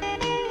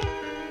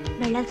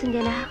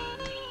 వెళ్ళాల్సిందేనా?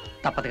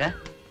 తప్పదుగా.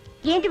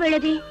 ఏంటి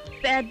వెళ్ళేది?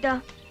 పెద్ద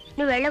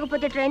నువ్వు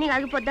వెళ్ళకపోతే ట్రైనింగ్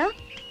ఆగిపోద్దా?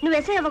 నువ్వు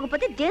ఎస్ఐ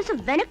అవ్వకపోతే దేశం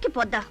వెనక్కి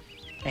పోద్దా?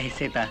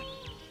 సీత,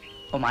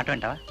 ఓ మాట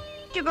అంటావా?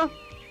 చెప్పు.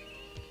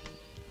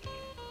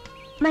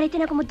 మరైతే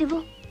నాకు ముద్దివ్వు.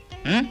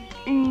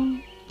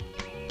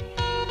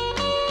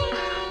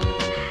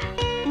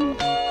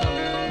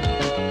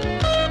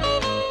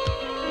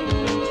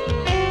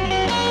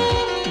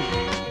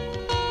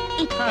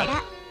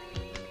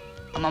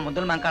 అమ్మా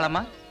ముద్దులు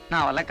మంకాలమ్మా, నా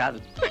వల్ల కాదు.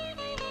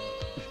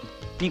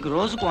 నీకు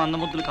రోజుకు 100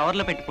 ముద్దులు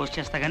కవర్లో పెట్టి పోస్ట్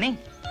చేస్తా గానీ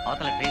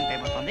అవతల ట్రైన్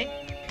టైం అవుతుంది,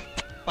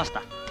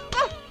 వస్తా.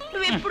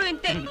 నువ్వు ఎప్పుడు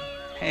ఇంతే.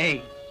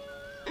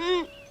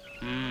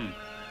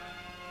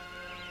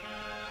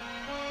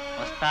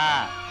 వస్తా.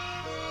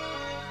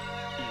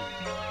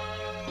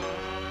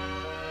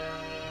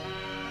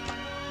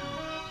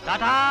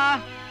 టాటా.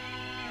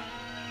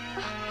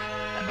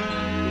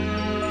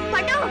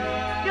 పట్టు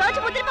రోజు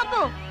ముద్దులు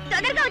పప్పు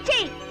తొందరగా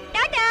వచ్చేయి.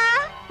 టాటా.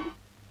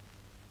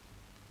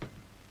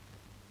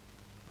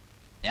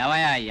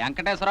 ఏమయ్యా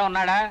వెంకటేశ్వరరావు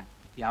ఉన్నాడా?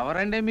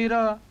 ఎవరండి మీరు?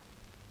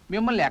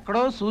 మిమ్మల్ని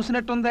ఎక్కడో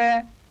చూసినట్టుందే.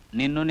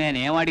 నిన్ను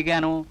నేనేం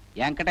అడిగాను?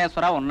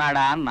 వెంకటేశ్వరరావు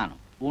ఉన్నాడా అన్నాను.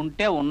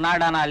 ఉంటే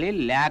ఉన్నాడనాలి,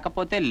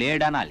 లేకపోతే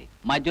లేడనాలి.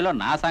 మధ్యలో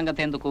నా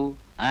సంగతి ఎందుకు?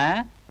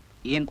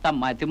 ఇంత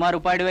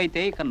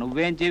మతిమరుపాడివైతే ఇక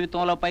నువ్వేం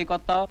జీవితంలో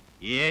పైకొత్తావు?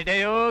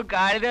 ఏటయో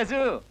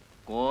కాళిదాసు,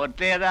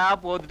 కోట్లేదా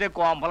పోతుంటే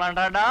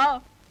కోంపలంటాడా?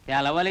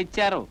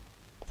 సెలవులిచ్చారు,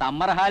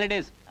 సమ్మర్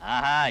హాలిడేస్.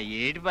 ఆహా,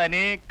 ఏటి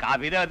పని?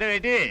 కాఫీ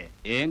తాగుతావేటి?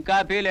 ఏం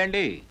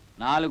కాపీలేండి,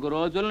 4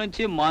 రోజుల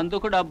నుంచి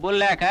మందుకు డబ్బులు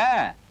లేక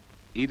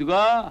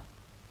ఇదిగో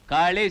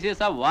ఖాళీ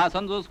సీసా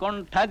వాసన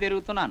చూసుకుంటా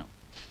తిరుగుతున్నాను.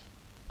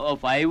 ఓ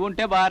 5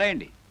 ఉంటే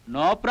బారేయండి,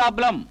 నో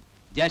ప్రాబ్లం.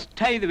 జస్ట్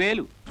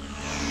 5,000.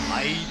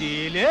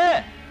 5,000?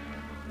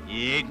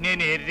 ఏటి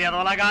నేను ఎర్రి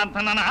ఎదవలాగా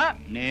అంటున్నానా?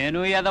 నేను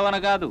ఎదవను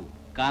కాదు,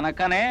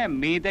 కనుకనే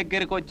మీ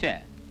దగ్గరికి వచ్చా.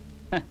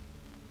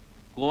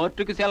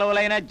 కోర్టుకి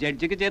సెలవులైన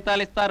జడ్జికి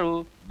జీతాలు ఇస్తారు,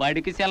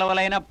 బడికి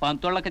సెలవులైన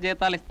పంతుళ్ళకి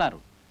జీతాలు ఇస్తారు.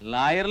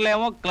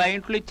 లాయర్లేమో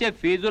క్లయింట్లు ఇచ్చే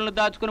ఫీజులను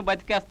దాచుకుని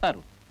బతికేస్తారు.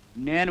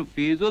 నేను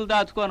ఫీజులు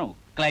దాచుకోను,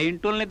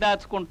 క్లయింటుల్ని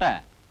దాచుకుంటా.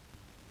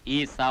 ఈ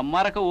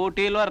సమ్మర్కు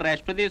ఊటీలో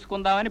రెస్ట్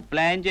తీసుకుందామని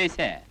ప్లాన్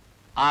చేశా.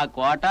 ఆ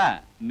కోట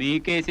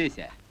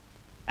మీకేసేసా.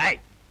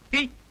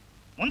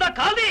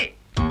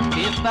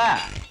 తీస్తా,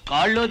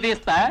 కాళ్ళు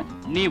తీస్తా.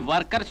 నీ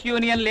వర్కర్స్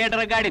యూనియన్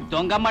లీడర్ గాడి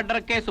దొంగ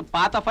మర్డర్ కేసు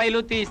పాత ఫైలు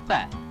తీస్తా.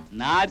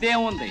 నాదే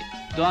ఉంది.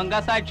 దొంగ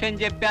సాక్ష్యం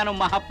చెప్పాను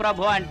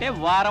మహాప్రభు అంటే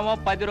వారమో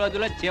 10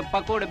 రోజుల్లో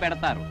చెప్పకూడి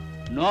పెడతారు.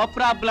 No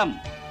problem.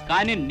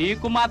 కానీ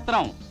నీకు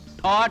మాత్రం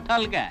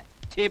టోటల్ గా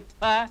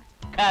చెప్ప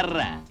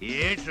కర్ర.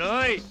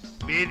 ఏటోయ్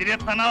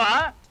బెదిరిస్తున్నావా?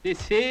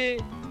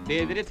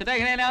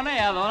 బెదిరించడానికి నేనేమన్నా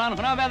ఏదో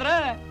అనుకున్నావు బెదరా?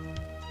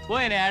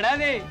 పోయిన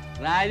ఏడాది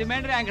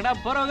రాజమండ్రి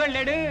వెంకటాపురం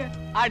వెళ్ళాడు,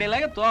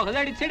 ఆడిలాగే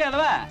తోకదాడిచ్చాడు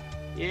ఎదవా.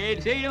 ఏడు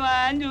చేయడమా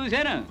అని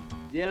చూశాను.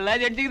 జిల్లా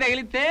జడ్జికి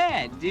తగిలితే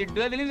జిడ్డు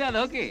వదిలింది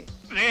అదోకి.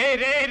 రే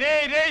రే రే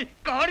రే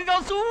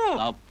కాళిదాసు,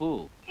 తప్పు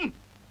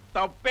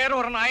తప్పేరు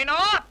నాయనా,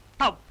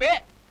 తప్పే.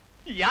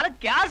 ఇవాళ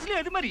క్యాష్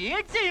లేదు, మరి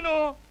ఏం చేయను?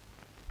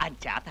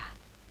 అంచేత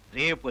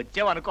రేపు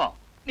వచ్చావనుకో,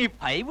 నీ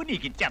 5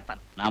 నీకు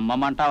ఇచ్చేస్తాను.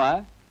 నమ్మమంటావా?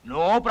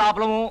 నో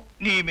ప్రాబ్లము,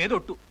 నీ మీద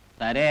ఒట్టు.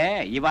 సరే,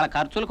 ఇవాళ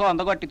ఖర్చులకు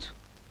 100 కొట్టించు.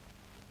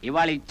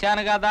 ఇవాళ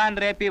ఇచ్చాను కదా అని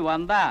రేపు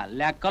 100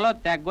 లెక్కలో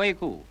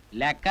తెగ్గొయ్యకు.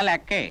 లెక్క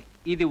లెక్కే,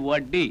 ఇది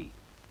వడ్డీ.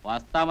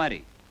 వస్తా మరి.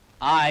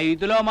 ఆ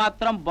 5లో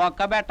మాత్రం బొక్క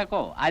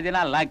పెట్టకు, అది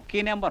నా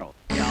లక్కీ నెంబరు.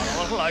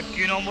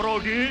 లక్కీ నెంబర్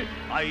ఒకటి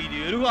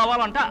 5,000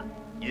 కావాలంట.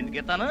 ఎందుకు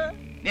ఇస్తాను?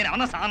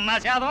 నేనేమన్నా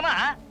సన్నాసి యాదవనా?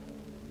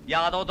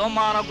 యాదవతో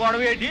మాన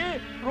గొడవ ఏంటి?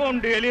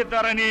 2,000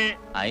 ఇద్దారని.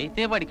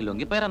 అయితే వాడికి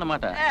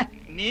లొంగిపోయారన్నమాట.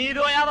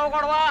 నీదో యాదవ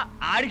గొడవ,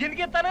 ఆడికి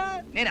ఎందుకు ఇస్తాను?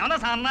 నేనేమన్నా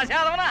సన్నాసి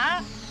యాదవనా?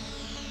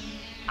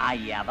 ఆ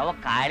యాదవ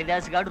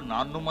కాళిదాసు గాడు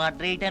నన్ను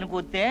మాట్లాడటానికి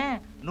వస్తే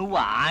నువ్వు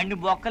ఆడిని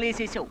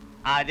బొక్కలేసేసావు.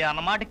 అది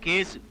అన్నమాట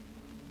కేసు.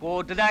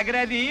 కోర్టు దగ్గర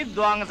అది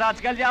దొంగ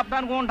సాక్షికాలు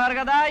చెప్పడానికి ఉంటారు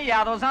కదా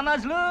యాదవ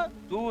సన్నాసులు,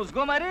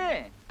 చూసుకో మరి.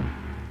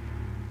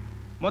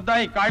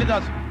 ముద్దాయి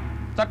కాళిదాసు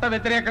చట్ట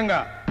వ్యతిరేకంగా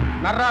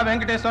నర్రా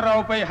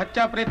వెంకటేశ్వరరావుపై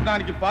హత్యా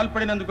ప్రయత్నానికి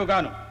పాల్పడినందుకు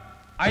గాను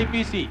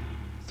ఐపీసీ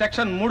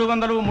సెక్షన్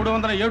 300,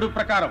 307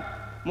 ప్రకారం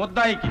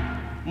ముద్దాయికి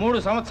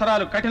 3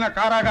 సంవత్సరాలు కఠిన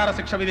కారాగార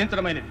శిక్ష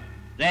విధించడమైనది.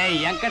 రే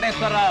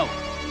వెంకటేశ్వరరావు,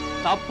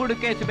 తప్పుడు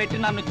కేసు పెట్టి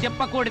నన్ను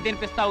చెప్పకూడదు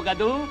తినిపిస్తావు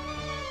కదూ?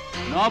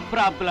 No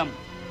problem.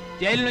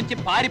 జైలు నుంచి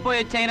పారిపోయి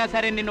వచ్చైనా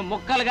సరే నిన్ను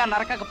ముక్కలుగా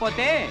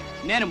నరకకపోతే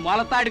నేను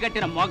మొలతాడు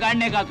కట్టిన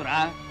మొగాడినే కాదురా.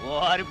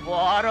 ఓరి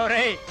పోరో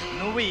రే,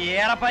 నువ్వు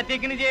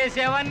ఏరపతికిని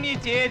చేసేవని నీ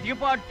చేతికి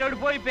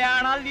పట్టుడిపోయి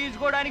ప్రాణాలు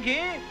తీసుకోవడానికి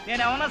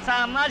నేనేమన్నా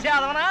సన్నాసి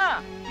యాదవనా?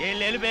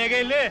 వెళ్ళి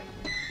బేగెళ్ళి.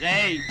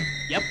 రేయ్,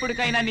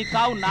 ఎప్పటికైనా నీ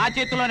చావు నా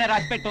చేతిలోనే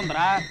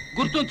రాసిపెట్టుందిరా,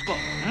 గుర్తుంచుకో.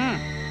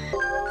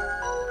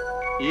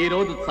 ఈ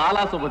రోజు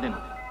చాలా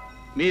శుభదినం.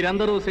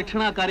 మీరందరూ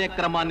శిక్షణా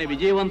కార్యక్రమాన్ని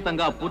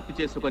విజయవంతంగా పూర్తి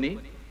చేసుకుని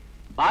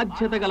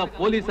బాధ్యత గల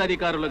పోలీసు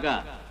అధికారులుగా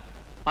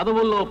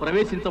పదవుల్లో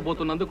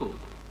ప్రవేశించబోతున్నందుకు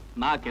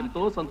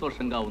నాకెంతో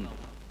సంతోషంగా ఉంది.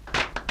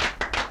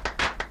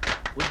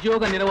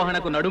 ఉద్యోగ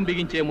నిర్వహణకు నడుం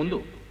బిగించే ముందు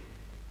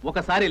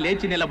ఒకసారి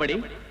లేచి నిలబడి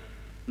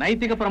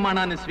నైతిక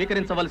ప్రమాణాన్ని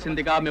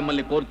స్వీకరించవలసిందిగా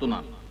మిమ్మల్ని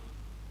కోరుతున్నాను.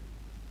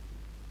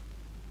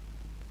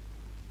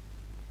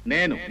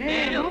 నేను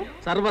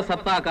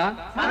సర్వసత్తాక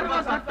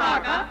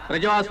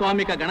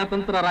ప్రజాస్వామిక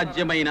గణతంత్ర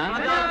రాజ్యమైన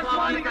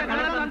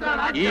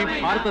ఈ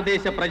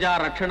భారతదేశ ప్రజా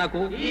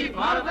రక్షణకు,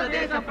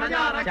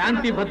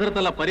 శాంతి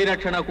భద్రతల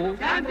పరిరక్షణకు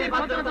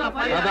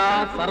సదా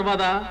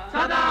సర్వదా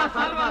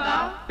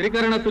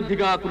త్రికరణ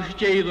శుద్ధిగా కృషి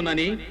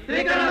చేయుదునని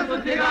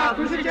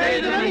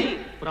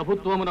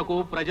ప్రభుత్వమునకు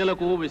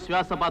ప్రజలకు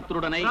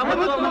విశ్వాసపాత్రుడనై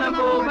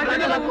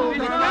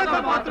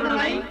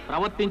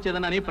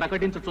ప్రవర్తించదనని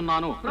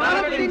ప్రకటించుచున్నాను.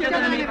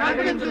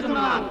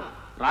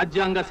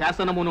 రాజ్యాంగ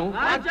శాసనమును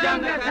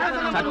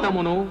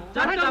చట్టమును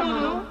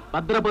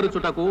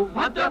భద్రపరుచుటకు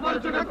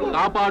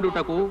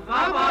కాపాడుటకు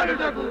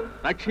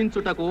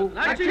రక్షించుటకు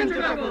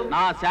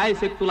నా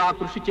శాయశక్తులా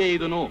కృషి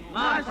చేయుదును.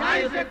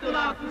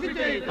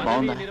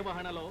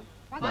 నిర్వహణలో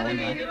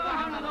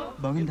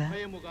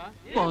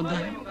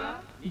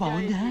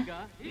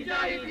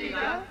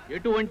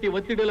ఎటువంటి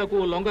ఒత్తిడులకు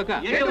లొంగక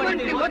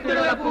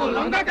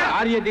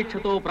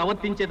కార్యదీక్షతో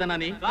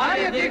ప్రవర్తించేదనని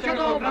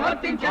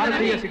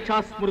భారతీయ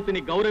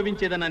శిక్షాస్మృతిని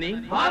గౌరవించేదనని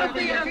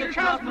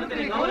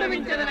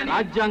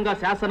రాజ్యాంగ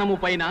శాసనము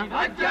పైన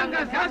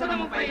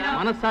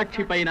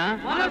మనస్సాక్షి పైన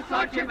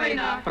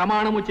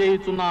ప్రమాణము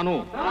చేయుచున్నాను.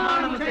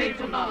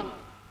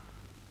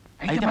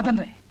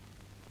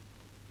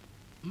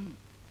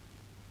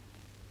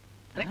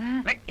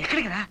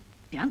 ఎక్కడికి రా?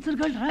 డాన్సర్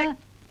గర్ల్ రా,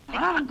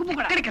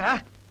 ఎక్కడికి రా?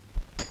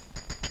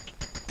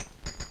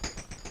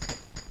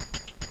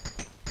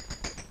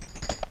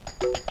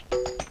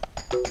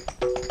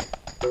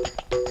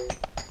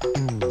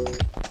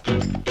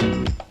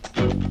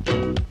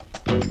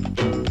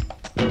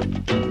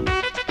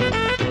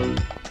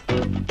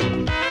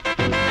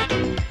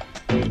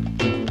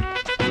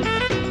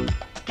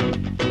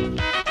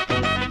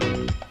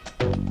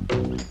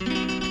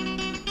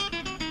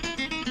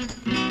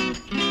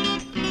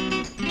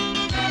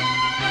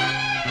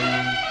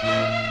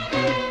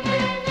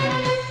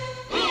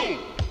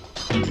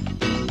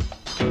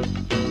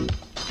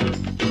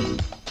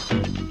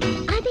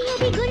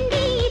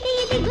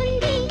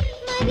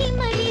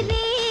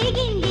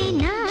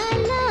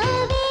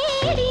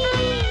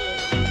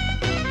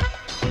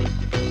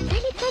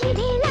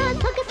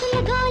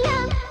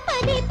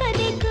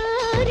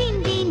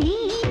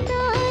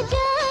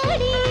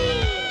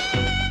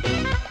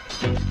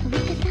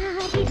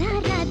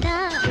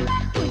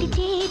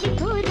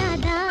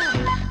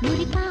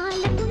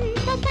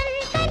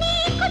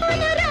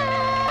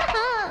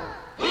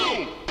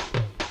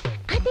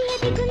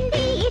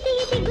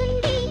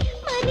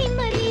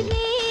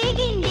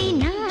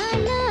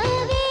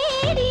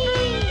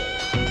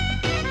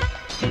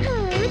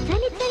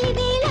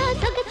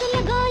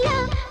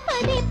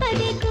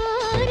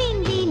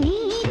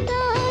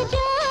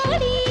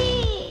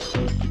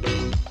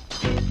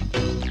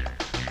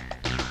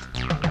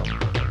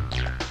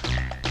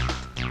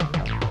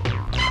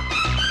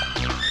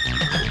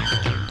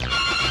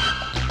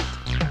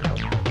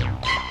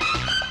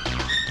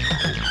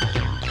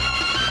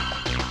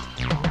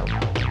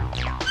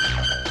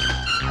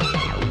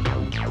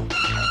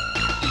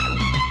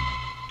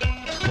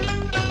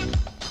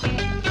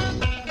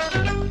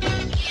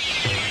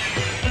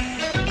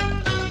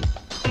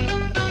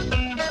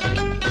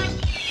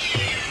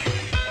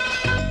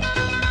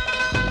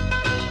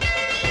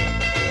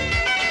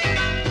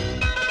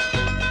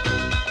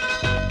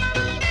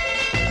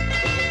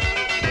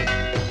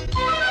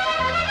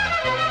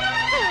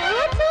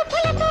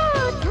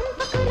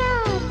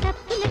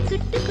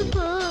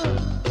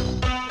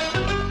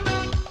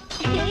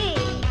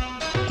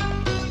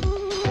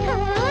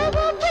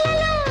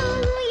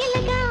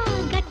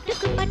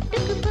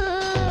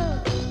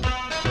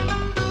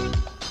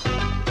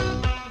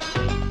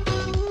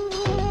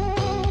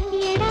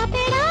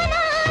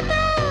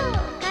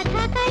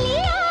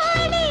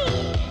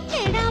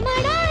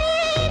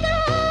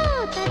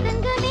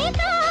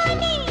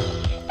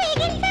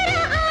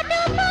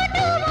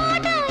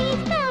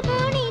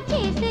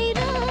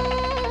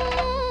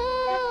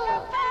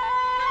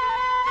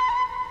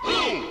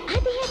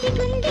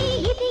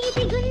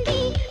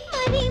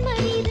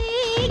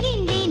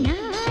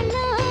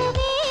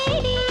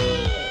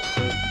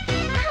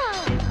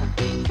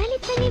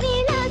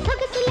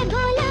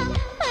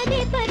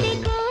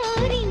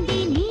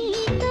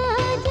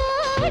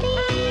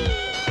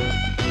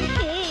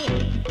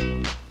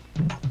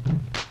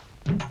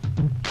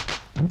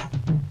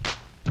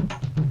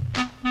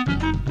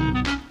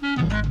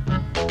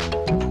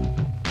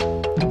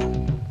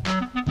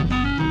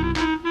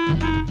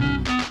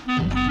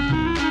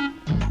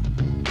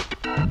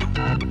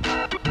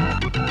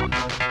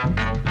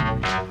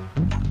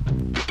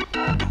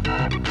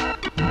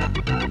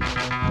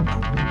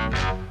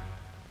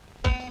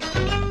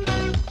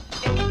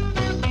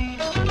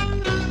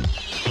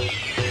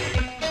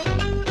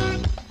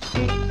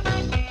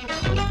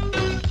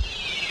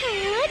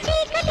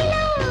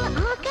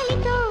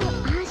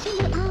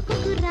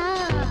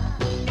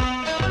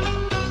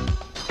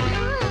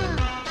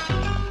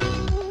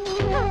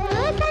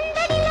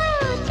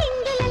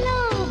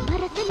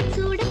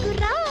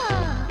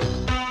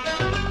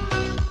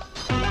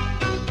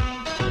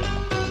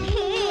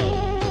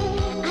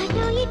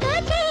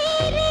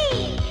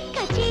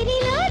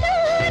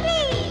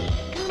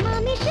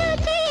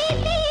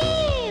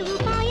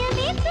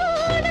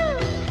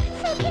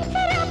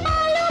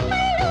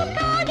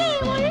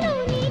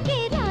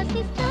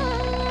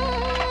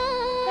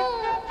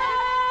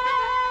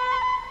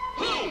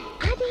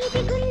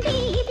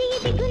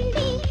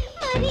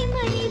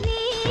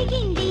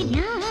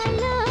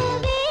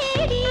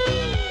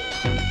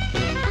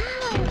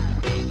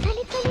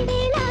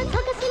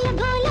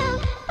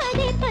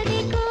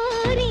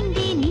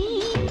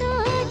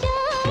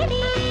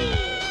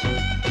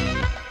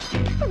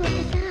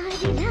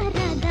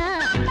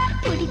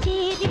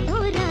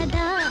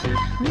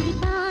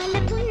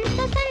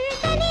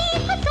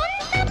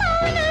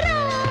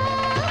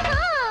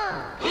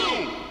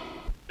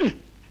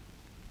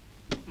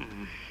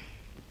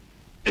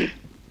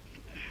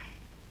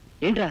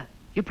 ఏంట్రా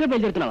ఇప్పుడే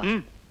బయలుదేరుతున్నావా?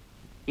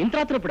 ఇంత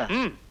రాత్రి ఇప్పుడా?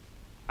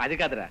 అది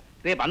కాదురా,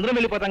 రేపు అందరం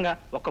వెళ్ళిపోతాంగా.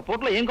 ఒక్క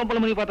పూటలో ఏం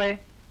కొంపలు మునిగిపోతాయి?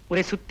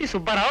 ఒరే సుత్తి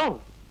సుబ్బారావు,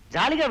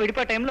 జాలిగా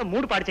విడిపోయే టైంలో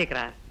మూడు పాడు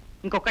చేయకరా.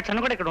 ఇంకొక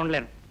క్షణం కూడా ఇక్కడ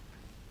ఉండలేను.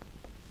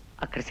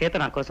 అక్కడ సీత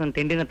నా కోసం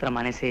తిండి నిద్ర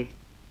మానేసి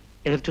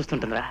ఎదురు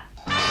చూస్తుంటుందిరా.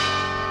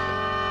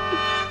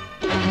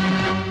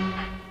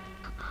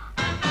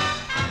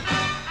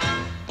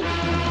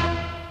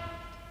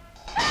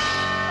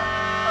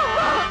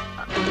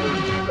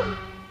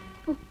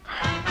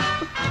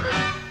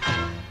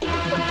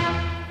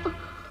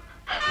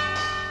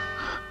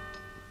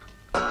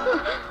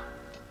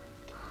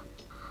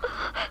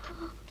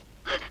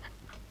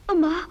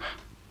 అమ్మా,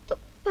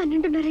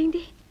 12:30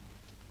 అయింది.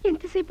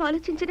 ఎంతసేపు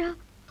ఆలోచించినా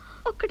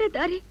ఒక్కటే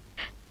దారి,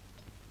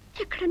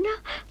 ఎక్కడన్నా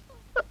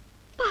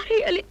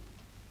పారేయాలి.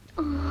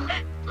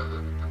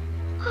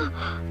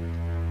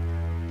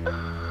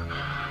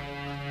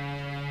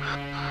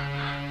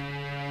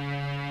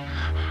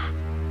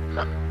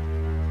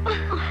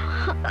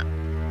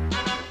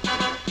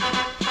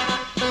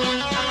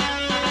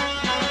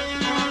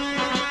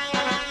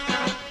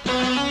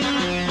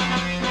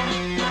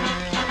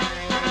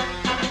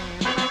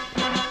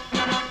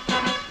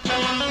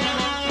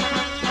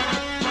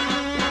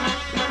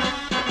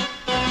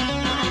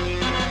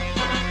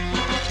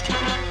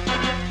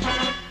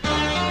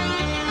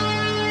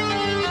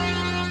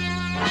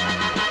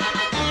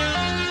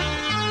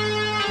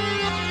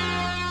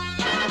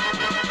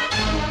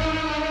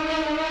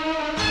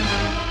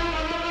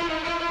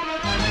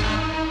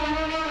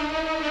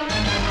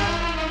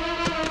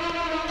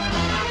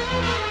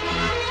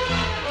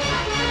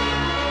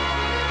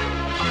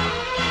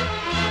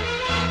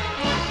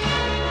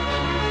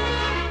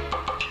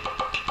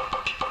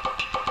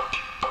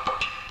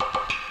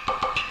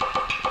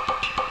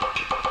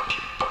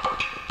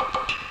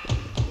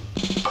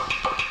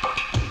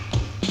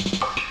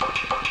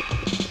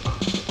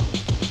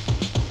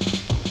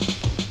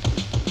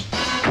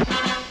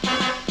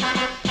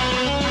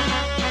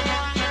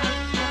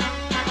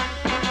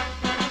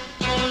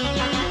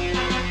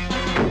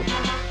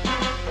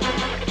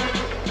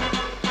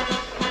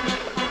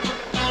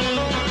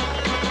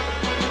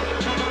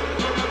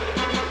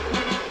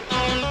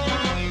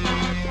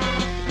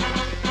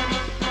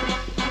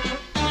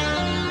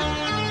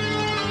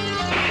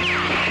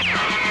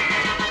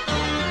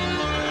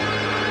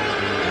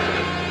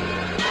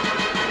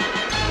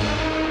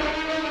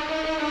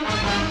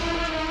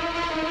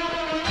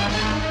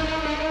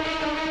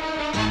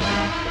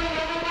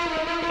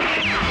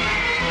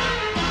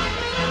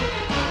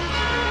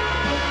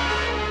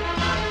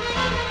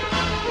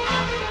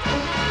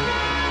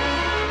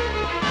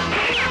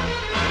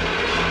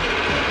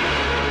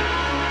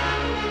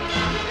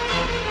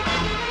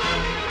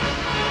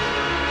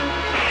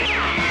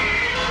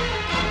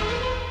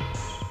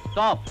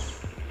 Stop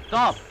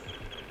stop.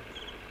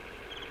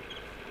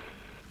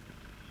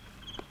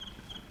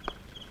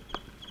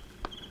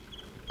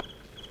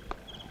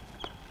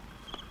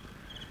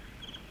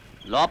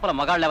 లోపల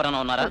మగాళ్ళు ఎవరైనా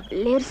ఉన్నారా?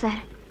 లేరు సార్.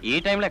 ఈ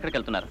టైంలో ఎక్కడికి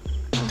వెళ్తున్నారు?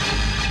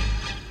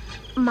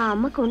 మా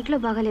అమ్మకు ఒంట్లో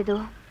బాగాలేదు,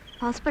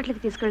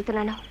 హాస్పిటల్కి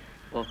తీసుకెళ్తున్నాను.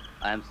 ఓ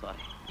ఐఎమ్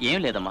సారీ. ఏం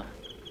లేదమ్మా,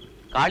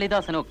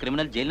 కాళిదాస్ అనే ఒక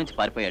క్రిమినల్ జైలు నుంచి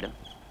పారిపోయాడు.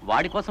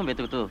 వాడి కోసం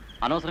వెతుకుతూ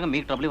అనవసరంగా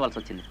మీకు ట్రబుల్ ఇవ్వాల్సి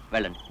వచ్చింది.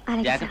 వెళ్ళండి,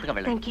 జాగ్రత్తగా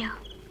వెళ్ళండి. Thank you.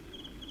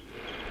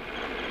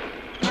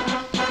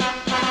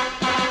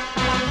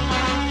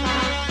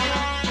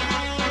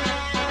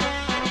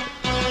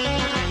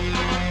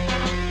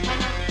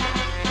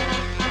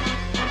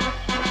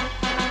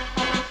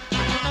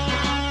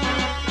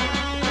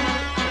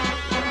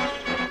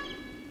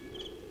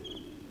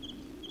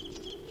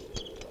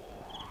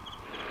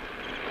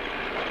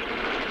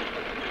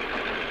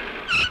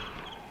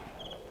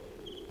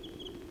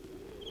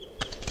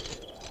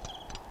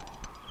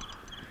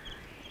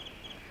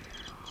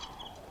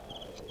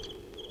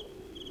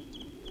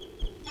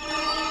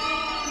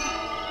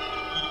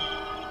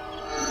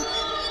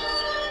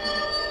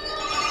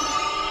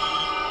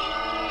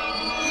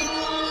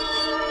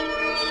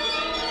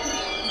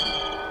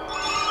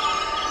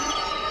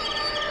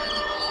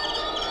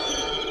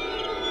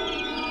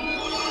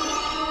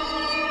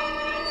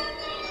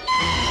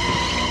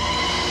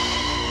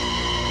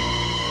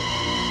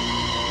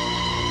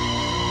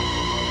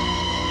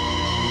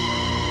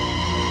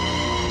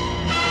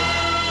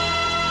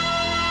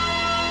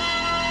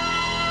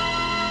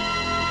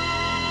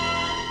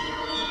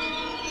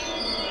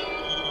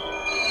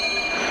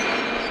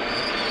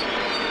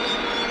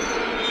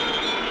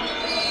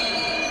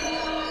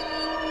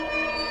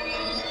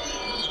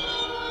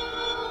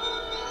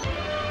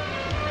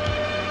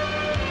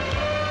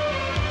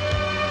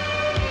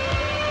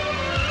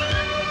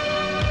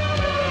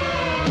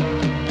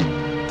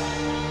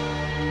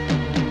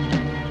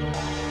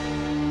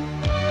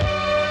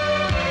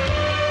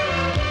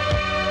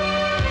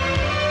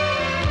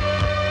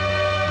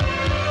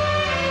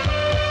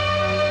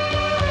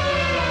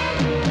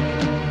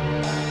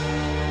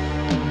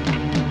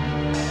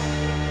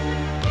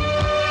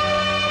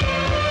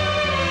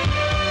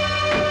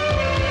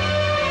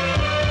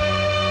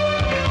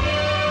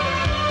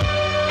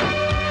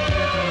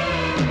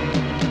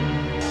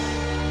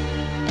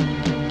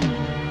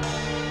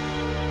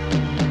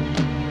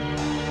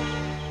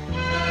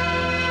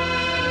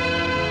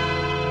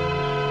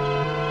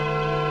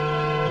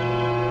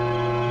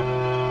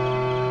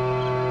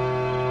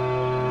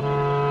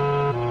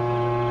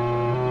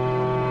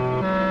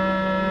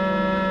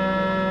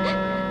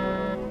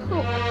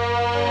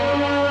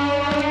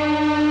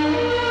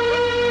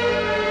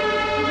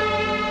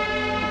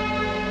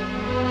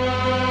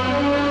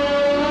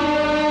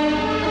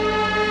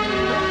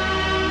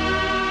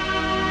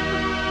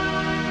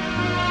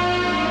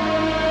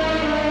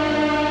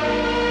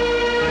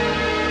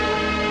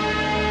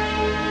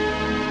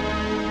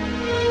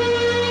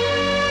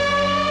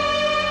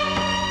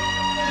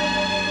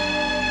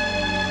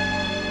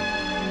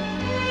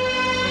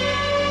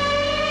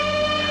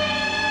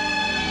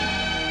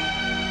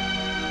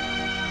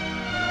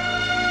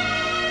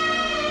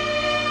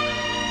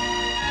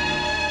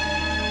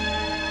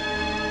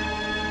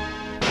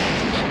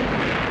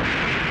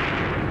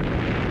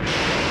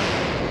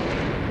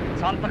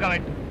 సంతకం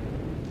పెట్టు.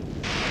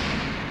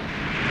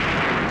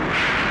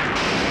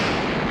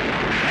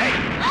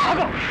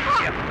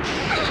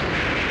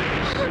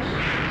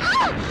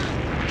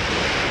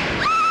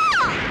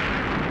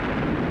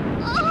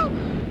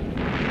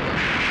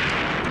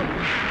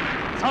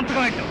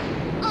 సంతకం పెట్టు.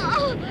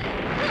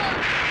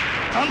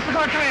 సంతకం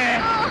పెట్టవే.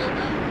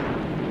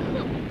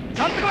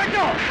 సంతకం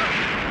పెట్టు.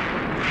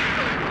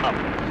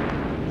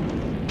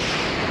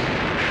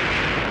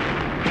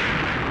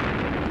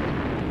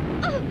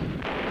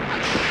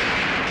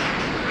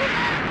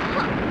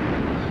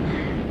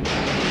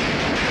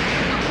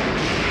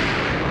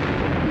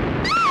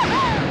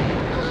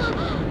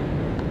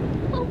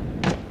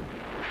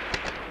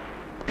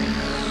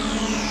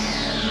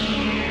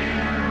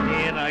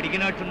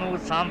 అడిగినట్టు నువ్వు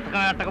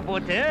సంతకం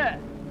పెట్టకపోతే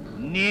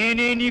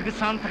నేనే నీకు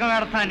సంతకం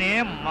పెడతానే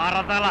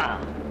మరదల.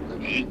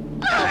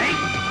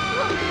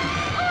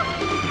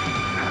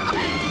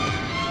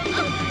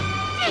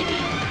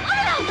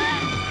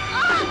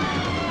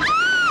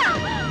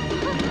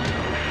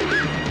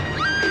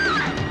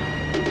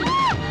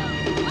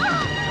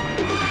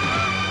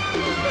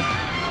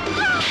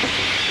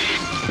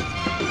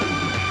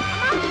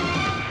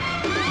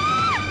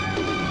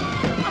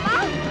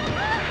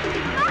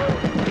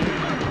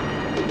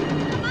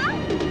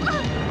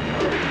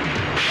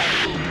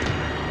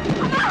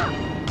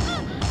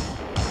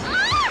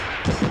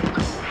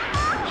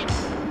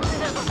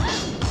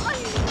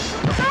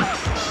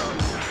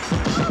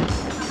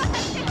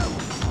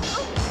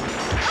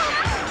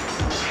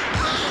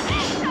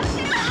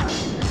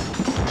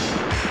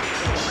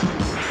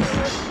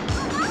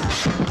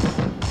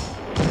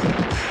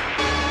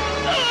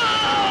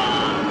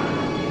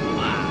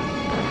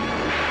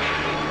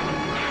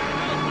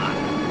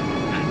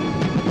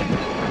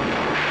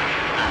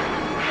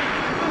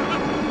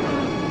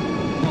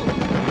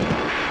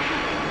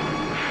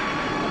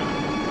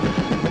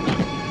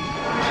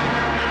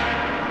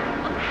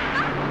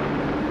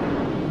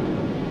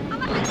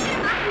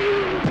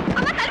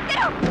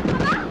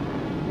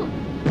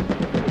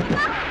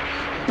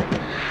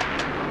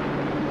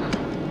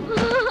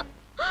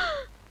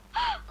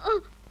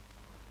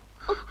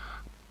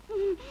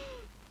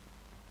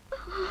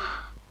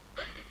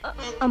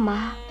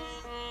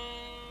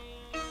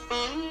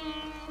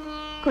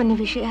 కొన్ని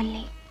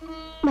విషయాల్ని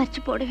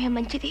మర్చిపోవడమే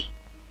మంచిది.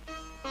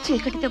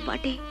 చీకటితో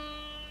పాటే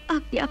ఆ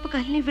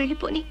జ్ఞాపకాల్ని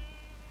వెళ్ళిపోని.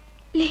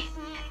 లే,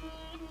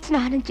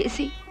 స్నానం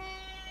చేసి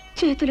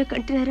చేతుల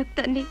కంటిన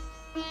రక్తాన్ని,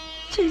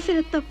 చేసిన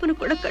తప్పును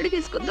కూడా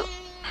కడిగేసుకుందాం.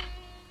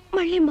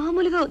 మళ్ళీ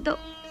మామూలుగా అవుదాం.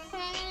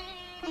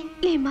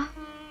 లేమా?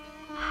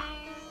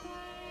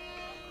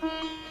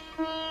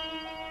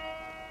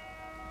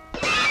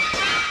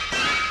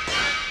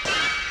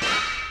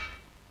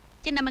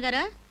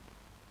 చిన్నమ్మగారు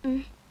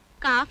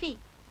కాఫీ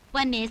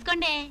వన్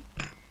వేసుకోండి.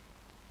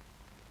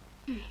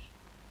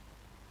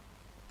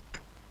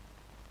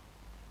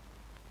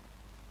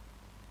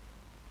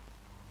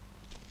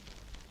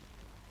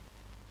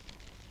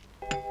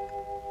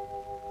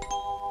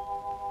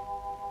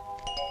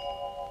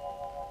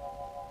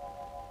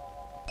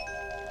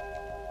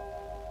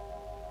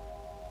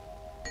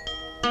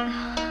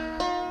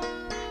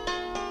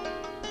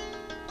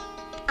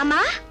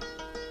 అమ్మా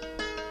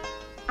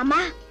అమ్మా,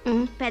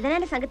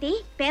 పెదనాన్న సంగతి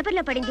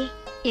పేపర్లో పడింది.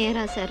 ఏ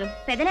రాశారు?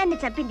 పెదనాన్ని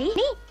చంపింది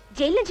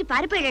జైలు నుంచి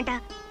పారిపోయాడంట.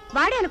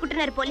 వాడే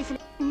అనుకుంటున్నారు పోలీసులు.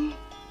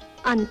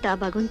 అంతా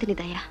భగవంతుని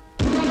దయ.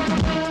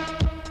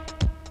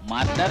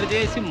 మర్డర్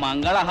చేసి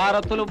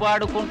మంగళహారతులు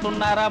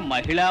పాడుకుంటున్నారా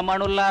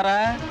మహిళామణుల్లారా?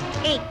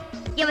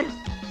 ఎవరు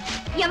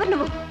ఎవరు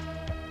నువ్వు?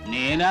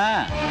 నేనా?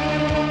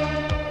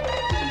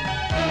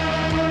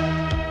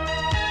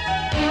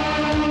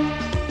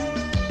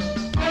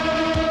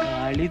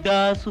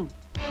 కాళిదాసు,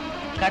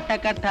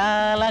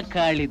 కటకటాల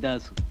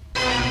కాళిదాసు.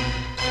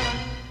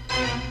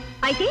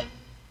 అయితే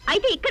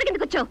అయితే ఇక్కడికి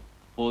ఎందుకు వచ్చావు?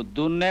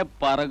 పొద్దున్నే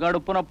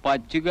పరగడుపున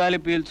పచ్చిగాలి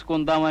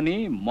పీల్చుకుందామని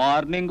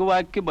మార్నింగ్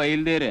వాక్కి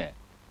బయలుదేరా.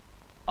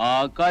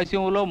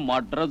 ఆకాశంలో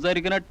మడ్ర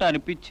జరిగినట్టు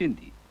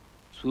అనిపించింది.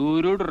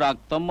 సూర్యుడు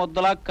రక్తం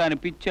ముద్దలా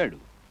కనిపించాడు.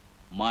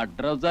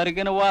 మడ్ర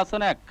జరిగిన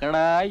వాసన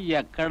ఎక్కడా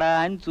ఎక్కడా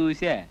అని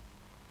చూసా.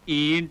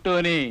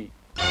 ఏంటోనే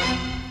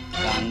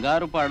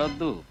కంగారు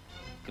పడొద్దు.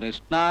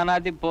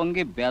 కృష్ణానది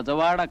పొంగి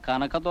బెజవాడ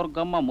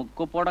కనకదుర్గమ్మ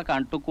ముక్కుపొడకు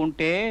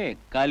అంటుకుంటే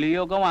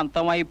కలియుగం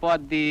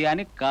అంతమైపోద్ది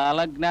అని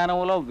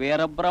కాలజ్ఞానంలో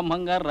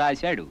వీరబ్రహ్మం గారు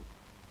రాశాడు.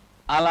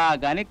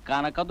 అలాగని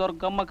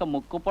కనకదుర్గమ్మకు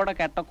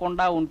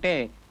ముక్కుపొడకెట్టకుండా ఉంటే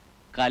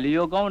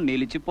కలియుగం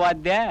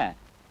నిలిచిపోద్దా?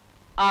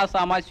 ఆ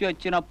సమస్య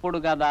వచ్చినప్పుడు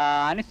కదా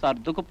అని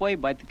సర్దుకుపోయి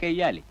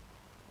బతికెయ్యాలి.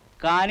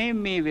 కానీ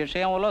మీ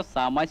విషయంలో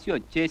సమస్య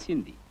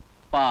వచ్చేసింది.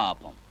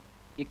 పాపం,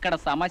 ఇక్కడ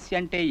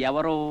సమస్య అంటే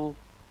ఎవరు?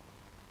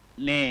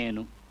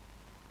 నేను.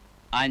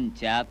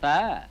 అంచేత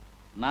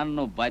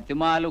నన్ను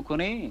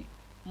బతిమాలుకుని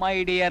మై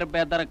డియర్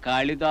బెదర్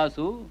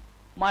కాళిదాసు,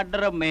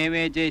 మర్డర్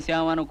మేమే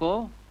చేశామనుకో,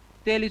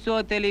 తెలుసో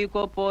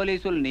తెలియకో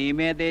పోలీసులు నీ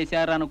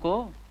మీదేశారనుకో,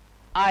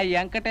 ఆ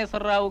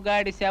వెంకటేశ్వరరావు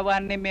గాడి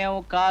శవాన్ని మేము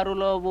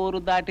కారులో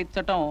ఊరు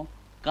దాటించటం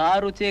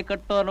కారు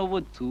చీకట్లో నువ్వు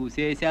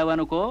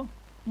చూసేశావనుకో,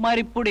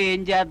 మరిప్పుడు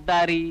ఏం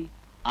చేద్దారి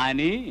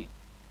అని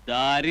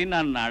దారి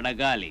నన్ను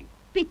అడగాలి.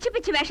 పిచ్చి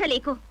పిచ్చి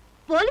వేషాలేకు.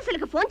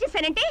 పోలీసులకు ఫోన్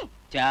చేశానంటే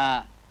చా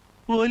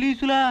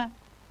పోలీసులా?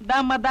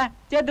 దమ్మద్దా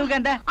చేద్దు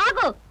గందా.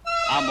 ఆగు.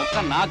 ఆ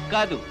ముక్క నాకు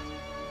కాదు,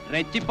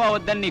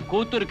 రెచ్చిపోవద్దని నీ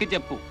కూతురికి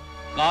చెప్పు.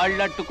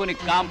 కాళ్ళట్టుకుని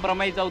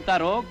కాంప్రమైజ్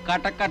అవుతారో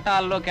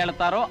కటకటాల్లోకి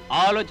వెళతారో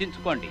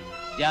ఆలోచించుకోండి.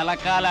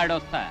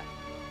 జలకాలాడొస్తా.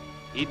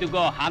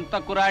 ఇదిగో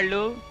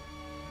హంతకురాళ్ళు,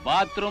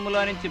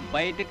 బాత్రూంలో నుంచి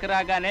బయటికి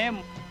రాగానే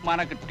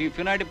మనకు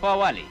టిఫిన్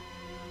అడిపోవాలి.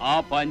 ఆ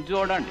పని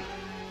చూడండి.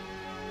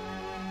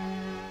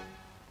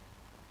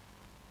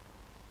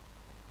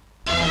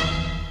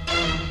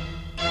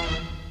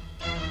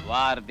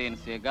 వారు దీని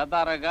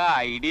సిగదరగా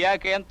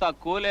ఐడియాకేం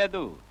తక్కువ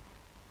లేదు.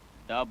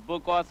 డబ్బు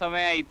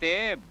కోసమే అయితే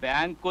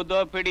బ్యాంకు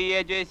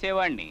దోపిడీయే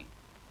చేసేవాణ్ణి.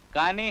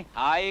 కానీ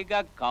హాయిగా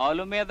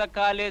కాలు మీద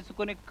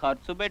కాలేసుకుని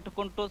ఖర్చు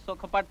పెట్టుకుంటూ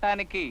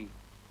సుఖపట్టానికి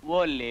ఓ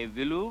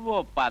లెవెలు, ఓ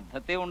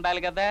పద్ధతి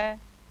ఉండాలి కదా.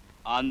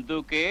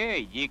 అందుకే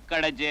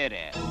ఇక్కడ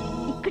చేరే.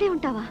 ఇక్కడే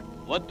ఉంటావా?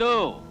 వద్దు,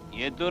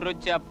 ఎదురు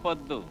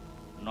చెప్పొద్దు.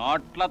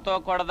 నోట్లతో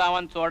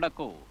కొడదామని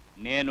చూడకు.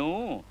 నేను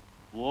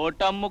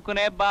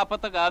ఓటమ్ముకునే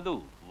బాపత కాదు,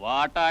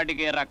 వాటా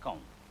అడిగే రకం.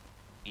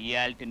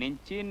 ఇయాల్టి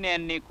నుంచి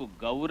నేను నీకు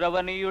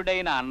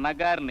గౌరవనీయుడైన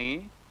అన్నగారిని,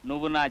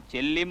 నువ్వు నా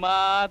చెల్లిమా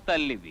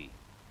తల్లివి.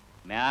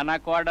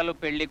 మేనకోడలు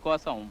పెళ్లి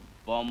కోసం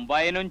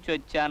బొంబాయి నుంచి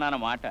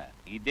వచ్చానన్నమాట.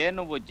 ఇదే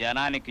నువ్వు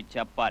జనానికి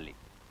చెప్పాలి.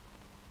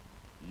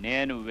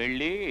 నేను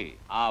వెళ్ళి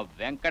ఆ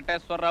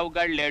వెంకటేశ్వరరావు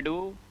గారు లేడు,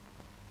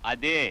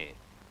 అదే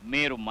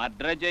మీరు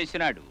మర్డర్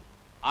చేసినాడు,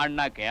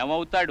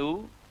 అన్నాకేమవుతాడు?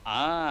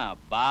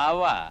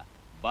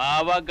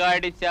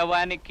 బావగాడి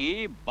శవానికి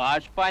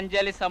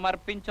బాష్పాంజలి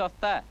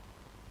సమర్పించొస్తా.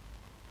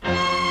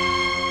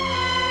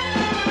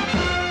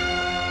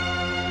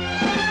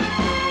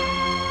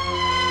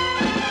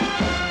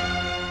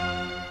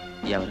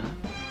 ఎవరు?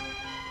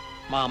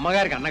 మా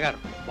అమ్మగారికి అన్నగారు,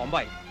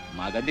 బొంబాయి.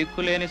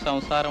 మగదిక్కులేని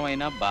సంసారం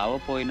అయినా బావ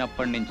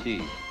పోయినప్పటి నుంచి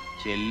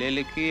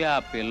చెల్లెలికి ఆ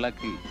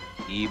పిల్లకి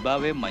ఈ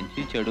బావే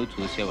మంచి చెడు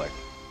చూసేవాడు.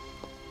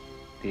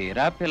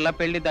 తీరా పిల్ల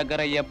పెళ్లి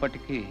దగ్గర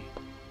అయ్యేప్పటికీ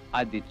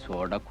అది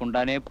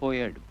చూడకుండానే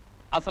పోయాడు.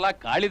 అసలు ఆ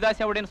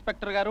కాళిదాస్ ఎవడు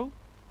ఇన్స్పెక్టర్ గారు?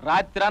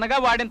 రాత్రి అనగా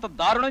వాడింత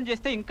దారుణం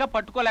చేస్తే ఇంకా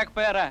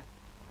పట్టుకోలేకపోయారా?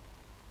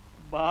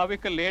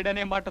 బావిక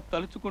లేడనే మాట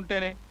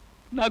తలుచుకుంటేనే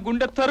నా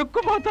గుండె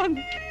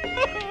తరుక్కుపోతోంది.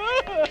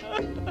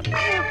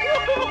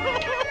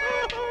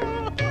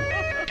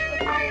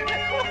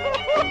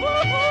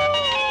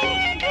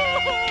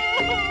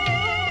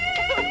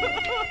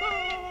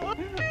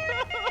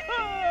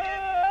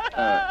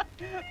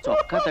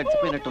 చొక్కా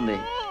తడిచిపోయినట్టుంది,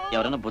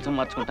 ఎవరైనా భుజం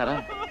మార్చుకుంటారా?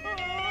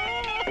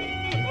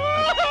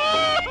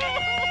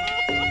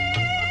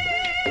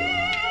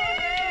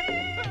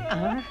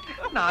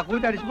 నాకు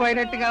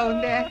తడిసిపోయినట్టుగా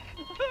ఉందే.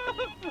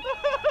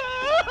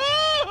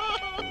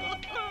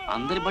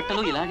 అందరి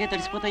బట్టలు ఇలాగే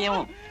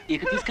తడిసిపోతాయేమో,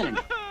 ఇక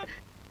తీసుకెళ్ళండి.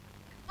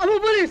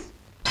 పోలీస్!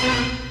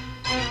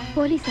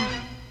 పోలీసా?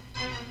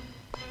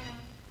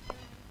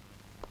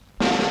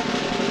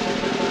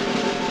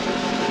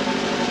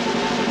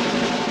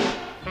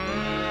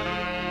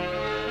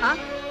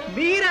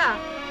 మీరా?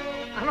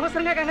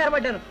 అనవసరంగా కంగారు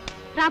పడ్డాను.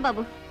 రా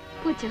బాబు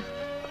కూర్చో.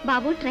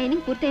 బాబు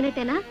ట్రైనింగ్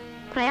పూర్తయినట్టేనా?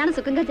 ప్రయాణం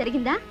సుఖంగా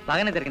జరిగిందా?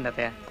 బాగానే జరిగింది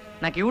అత్తయ్య.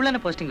 నాకు ఈ ఊళ్ళోనే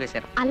పోస్టింగ్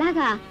వేశారు.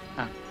 అలాగా,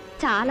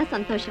 చాలా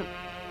సంతోషం.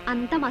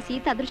 అంతా మా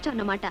సీత అదృష్టం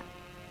అన్నమాట.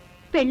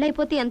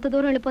 పెళ్ళైపోతే ఎంత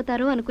దూరం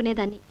వెళ్ళిపోతారో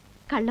అనుకునేదాన్ని,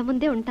 కళ్ళ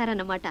ముందే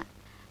ఉంటారన్నమాట.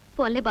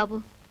 పోన్లే బాబు,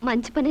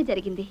 మంచి పనే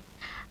జరిగింది.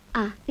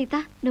 సీత,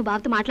 నువ్వు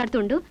బాబుతో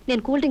మాట్లాడుతుండు,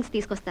 నేను కూల్ డ్రింక్స్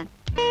తీసుకొస్తాను.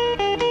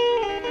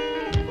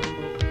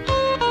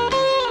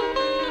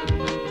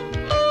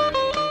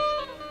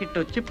 ఇటు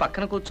వచ్చి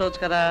పక్కన కూర్చోవచ్చు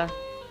కదా.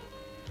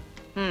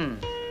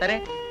 సరే,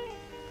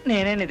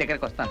 నేనే నీ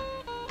దగ్గరికి వస్తాను.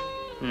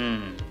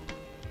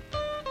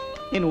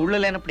 నేను ఊళ్ళో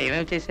లేనప్పుడు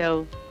ఏమేమి చేసావు?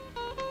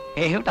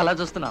 ఏమిటి అలా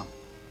చూస్తున్నావు?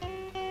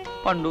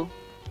 పండు,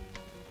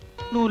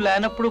 నువ్వు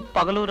లేనప్పుడు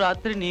పగలు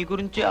రాత్రి నీ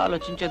గురించి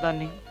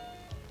ఆలోచించేదాన్ని.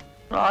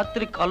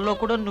 రాత్రి కల్లో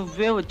కూడా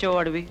నువ్వే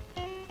వచ్చేవాడివి.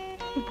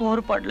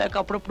 పోరు పడలేక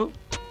అప్పుడప్పుడు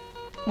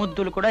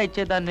ముద్దులు కూడా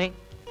ఇచ్చేదాన్ని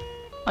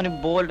అని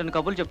బోల్డని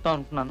కబుర్లు చెప్తా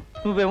ఉంటున్నాను.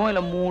 నువ్వేమో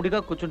ఇలా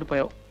మూడిగా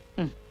కూర్చుండిపోయావు.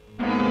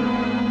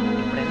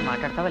 ఇప్పుడైనా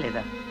మాట్లాడతావా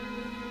లేదా?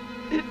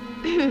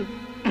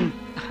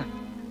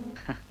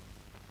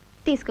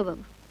 తీసుకో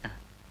బాబు.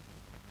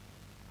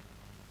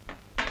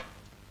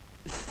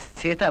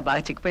 సీత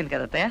బాగా చిక్కిపోయింది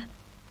కదా అత్తయ్య?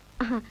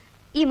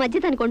 ఈ మధ్య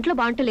దానికి ఒంట్లో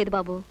బాగుంటలేదు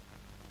బాబు.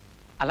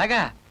 అలాగా,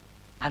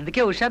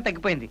 అందుకే హుషారు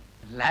తగ్గిపోయింది.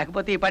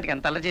 లేకపోతే ఈ పాటికి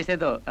ఎంత అలా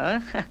చేసేదో.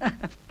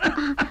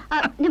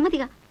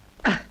 నెమ్మదిగా.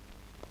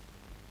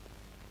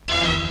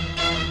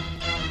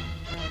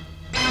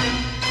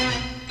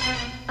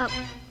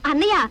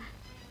 అన్నయ్య,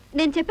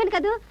 నేను చెప్పాను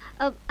కదా,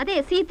 అదే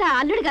సీత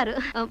అల్లుడు గారు,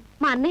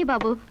 మా అన్నయ్య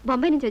బాబు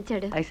బొంబాయి నుంచి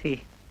వచ్చాడు.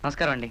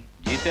 నమస్కారం అండి.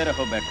 జీతే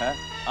రహో బేటా.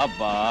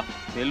 అబ్బా,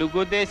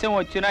 తెలుగుదేశం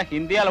వచ్చినా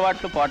హిందీ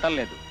అలవాట్లు పోవటం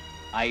లేదు.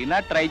 అయినా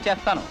ట్రై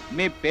చేస్తాను.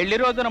 మీ పెళ్లి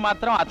రోజున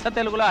మాత్రం అచ్చ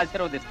తెలుగులో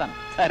ఆశీర్వదిస్తాను,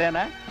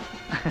 సరేనా?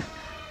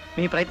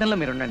 మీ ప్రయత్నంలో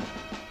మీరు ఉండండి.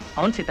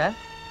 అవును సీత,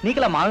 నీకు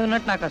ఇలా మావి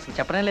ఉన్నట్టు నాకు అసలు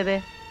చెప్పనే లేదే.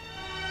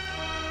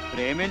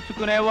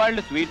 ప్రేమించుకునే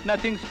వాళ్ళు స్వీట్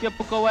నథింగ్స్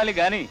చెప్పుకోవాలి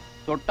గాని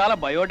చుట్టాల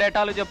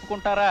బయోడేటాలు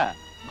చెప్పుకుంటారా?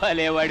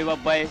 భలేవాడి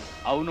అబ్బాయి.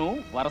 అవును,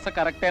 వరుస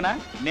కరెక్టేనా?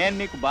 నేను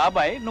నీకు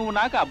బాబాయ్, నువ్వు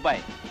నాకు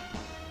అబ్బాయి.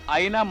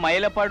 అయినా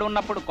మైలపడి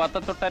ఉన్నప్పుడు కొత్త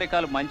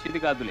చుట్టరికాలు మంచిది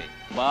కాదులే.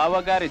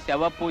 బావగారి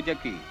శవ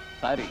పూజకి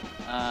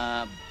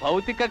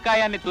భౌతిక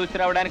కాయాన్ని చూసి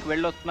రావడానికి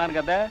వెళ్ళొస్తున్నాను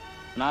కదా,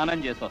 స్నానం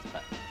చేసి వస్తా.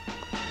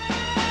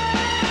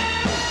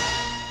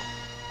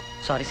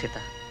 సారీ సీత,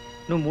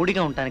 నువ్వు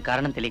మూడిగా ఉంటానికి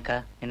కారణం తెలియక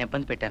నేను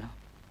ఇబ్బంది పెట్టాను.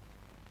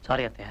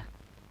 సారీ అత్తయ్య,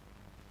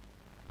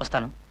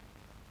 వస్తాను.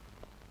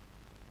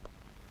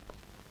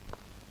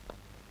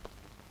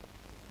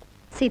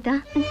 సీత,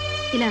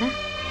 ఇలా రా.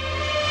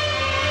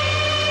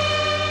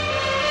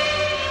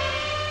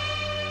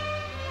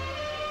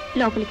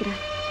 లోపలికి రా.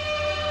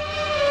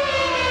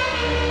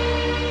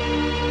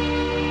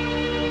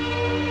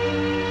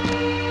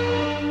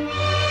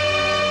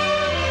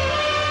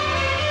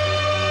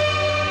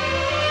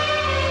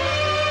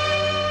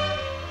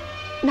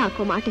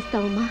 నాకు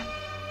మాటిస్తావమ్మా?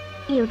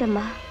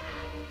 ఏమిటమ్మా?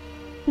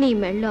 నీ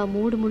మెళ్ళో ఆ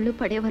 3 ముళ్ళు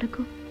పడే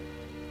వరకు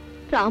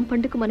రామ్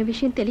పండుకు మన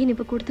విషయం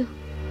తెలియనివ్వకూడదు.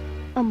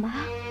 అమ్మా,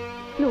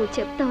 నువ్వు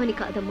చెప్తావని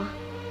కాదమ్మా,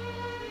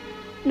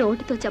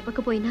 నోటితో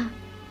చెప్పకపోయినా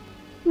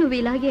నువ్వు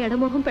ఇలాగే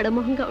ఎడమొహం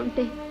పెడమొహంగా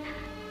ఉంటే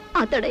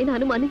అతడైనా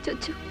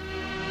అనుమానించొచ్చు.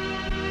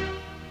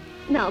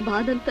 నా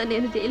బాధంతా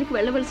నేను జైలుకి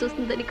వెళ్ళవలసి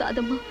వస్తుందని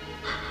కాదమ్మా,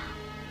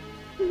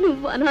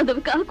 నువ్వు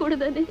అనాథవి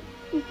కాకూడదని.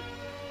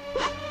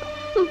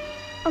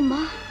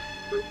 అమ్మా,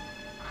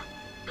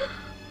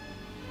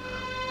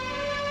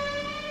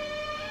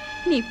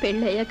 నీ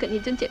పెళ్ళయ్యాక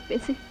నిజం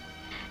చెప్పేసి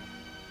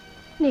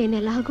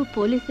నేనెలాగూ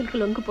పోలీసులకు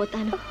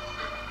లొంగిపోతాను.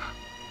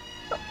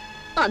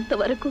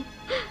 అంతవరకు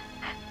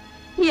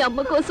ఈ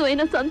అమ్మ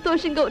కోసమైనా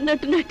సంతోషంగా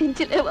ఉన్నట్టు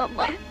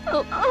నటించలేవమ్మా.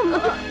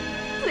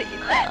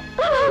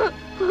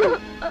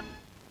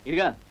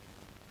 ఇదిగా,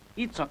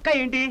 ఈ చొక్కా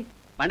ఏంటి?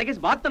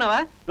 పండగేసి బాగుతున్నావా?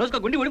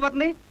 రోజుకో గుండి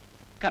ఊడిపోతుంది.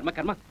 కర్మ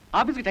కర్మ,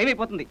 ఆఫీస్కి టైం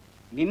అయిపోతుంది.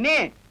 నిన్నే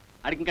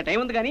అడిగి ఇంకా టైం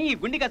ఉంది కానీ ఈ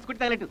గుండి కాసి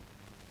కుట్టి తగలట్టు.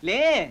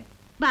 లే,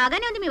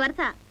 బాగానే ఉంది మీ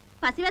వరుస.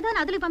 పసివేధ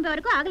నదులు పంపే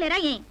వరకు ఆగలేరా?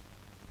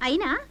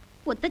 అయినా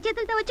కొత్త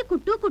చేతులతో వచ్చి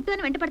కుట్టు కుట్టు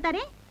అని వెంట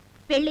పడతారే.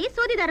 వెళ్ళి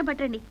సూది దారం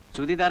పట్టండి.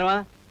 సూది దారమా?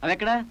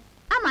 అవెక్కడా?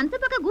 ఆ మంచం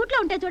పక్క గూట్లో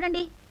ఉంటాయి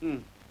చూడండి.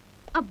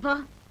 అబ్బా,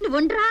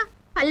 నువ్వుండ్రా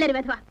అల్లరి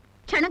వెధవా,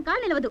 క్షణం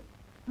కాలు నిలవదు.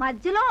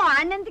 మధ్యలో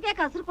ఆణ్యందుకే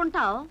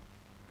కసురుకుంటావు.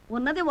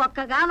 ఉన్నది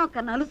ఒక్కగానొక్క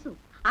నలుసు,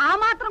 ఆ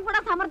మాత్రం కూడా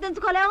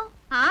సమర్థించుకోలేవు.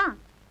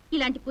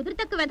 ఇలాంటి కుదురు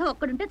తక్కువ వెధ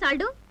ఒక్కడుంటే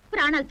చాలు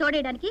ప్రాణాలు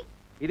తోడేయడానికి.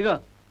 ఇదిగో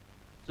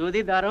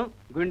సూది దారం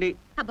గుండి.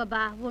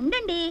 అబ్బబ్బా,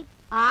 ఉండండి.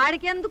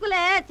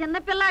 ఆడికెందుకులే,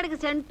 చిన్నపిల్లాడికి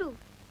సెంటు.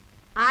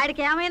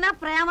 ఆడికేమైనా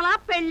ప్రేమలా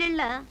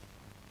పెళ్ళిళ్ళ?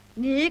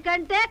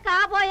 నీకంటే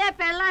కాబోయే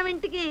పెళ్ళాం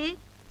ఇంటికి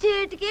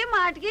చీటికి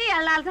మాటికి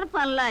వెళ్ళాల్సిన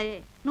పనులాయే.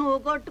 నువ్వు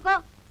కొట్టుకో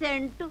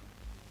సెంటు.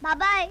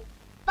 బాబాయ్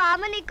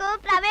పాము నీకు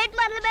ప్రైవేట్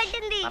మొదలు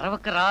పెట్టింది.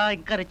 అరవకరా,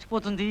 ఇంకా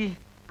రెచ్చిపోతుంది.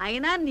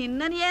 అయినా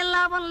నిన్నని ఏం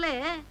లాభంలే,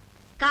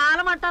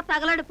 కాలమట్టా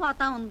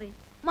తగలడిపోతా ఉంది.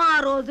 మా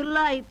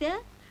రోజుల్లో అయితే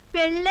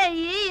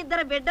పెళ్ళయ్యి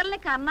 2 బిడ్డల్ని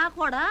కన్నా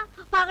కూడా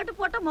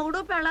పగటిపూట మొగుడు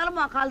పెళ్ళాలు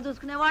మొఖాలు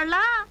చూసుకునేవాళ్ళ.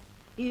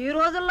 ఈ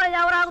రోజుల్లో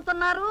ఎవరు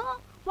ఆగుతున్నారు?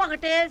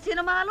 ఒకటే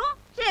సినిమాలు,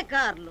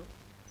 షికార్లు.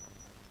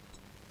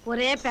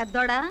 ఒరే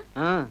పెద్దోడా,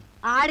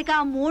 ఆడికి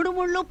ఆ 3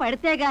 ముళ్ళు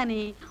పడితే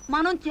గాని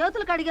మనం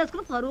చేతులు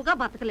కడిగేసుకుని పరువుగా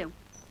బతకలేం.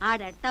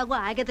 ఆడెట్టాగో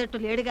ఆగేటట్టు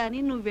లేడు గాని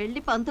నువ్వు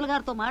వెళ్ళి పంతులు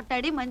గారితో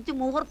మాట్లాడి మంచి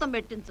ముహూర్తం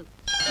పెట్టించు.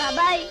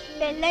 బాబాయ్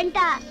పెళ్ళంట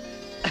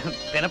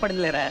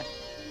వినపడిందిలేరా.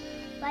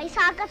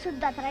 వైశాఖ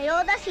శుద్ధ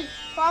త్రయోదశి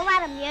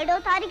సోమవారం 7వ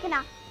తారీఖున,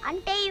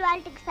 అంటే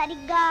ఇవాళకి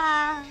సరిగ్గా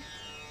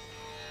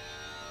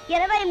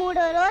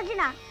 23వ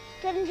రోజున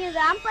చిరంజీవి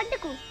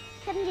రాంపండుకు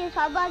చిరంజీవి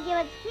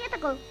సౌభాగ్యవతి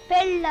సీతకు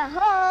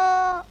పెళ్ళహో.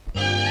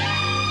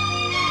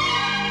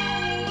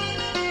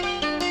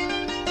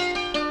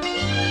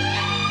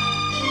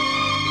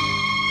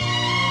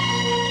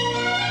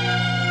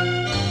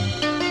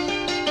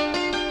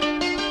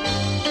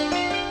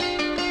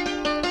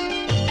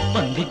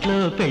 పందిట్లో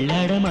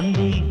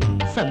పెళ్ళాడమంది,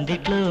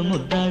 సందిట్లో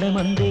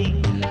ముద్దాడమంది,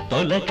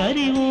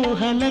 తొలకరి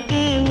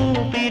ఊహలకే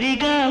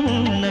ఊపిరిగా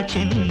ఉన్న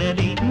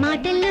చిన్నది.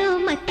 మాటల్లో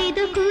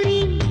మట్టిదో కూరి,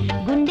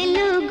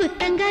 గుండెల్లో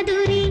గుత్తంగా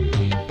దూరి,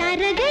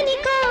 తరగని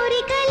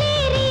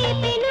కోరికలేరి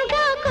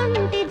పెనుగా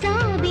కొంటె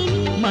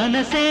జాబిలి.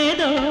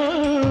 మనసేదో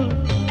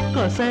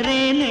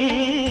కొసరేనే,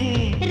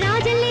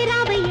 రాజల్లే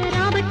రావయ్య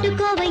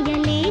రాబట్టుకోవయ్య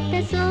లేత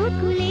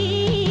సోకులే.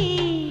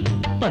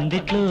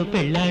 పందిట్లో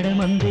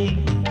పెళ్ళాడమంది,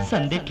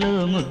 సందిట్లో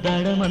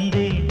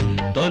ముద్దాడమంది,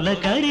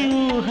 తొలకరి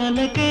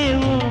ఊహలకే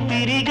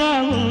ఊపిరిగా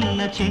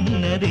ఉన్న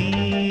చిన్నది.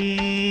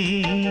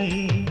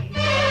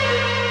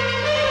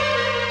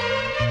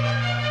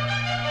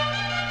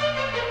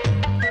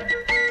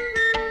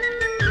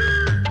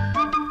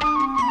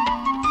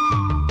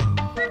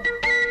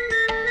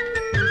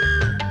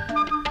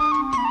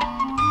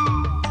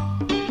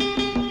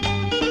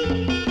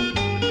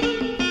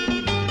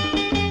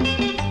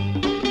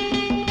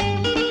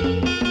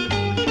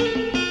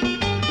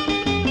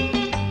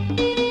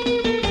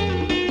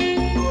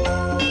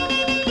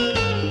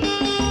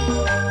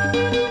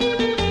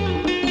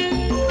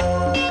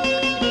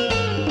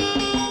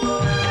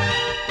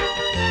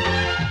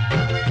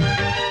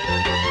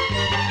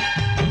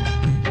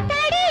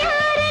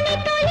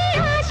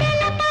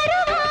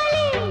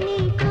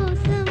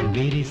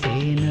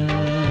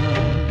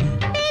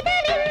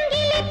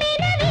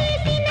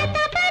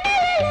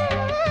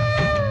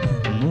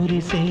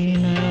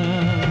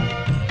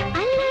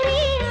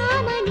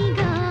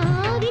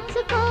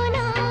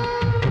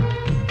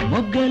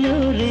 మొగ్గలో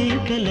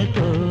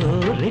రేఖలతో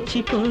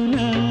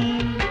రెచ్చిపోనా,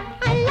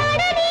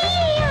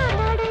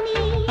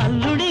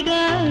 అల్లుడిగా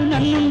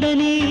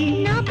నన్నుండని,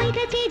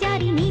 నాపైగా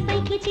చేజారి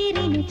నీపైకి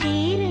చేరేను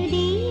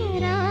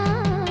చేరదీయరా.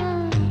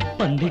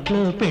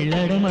 పందిట్లో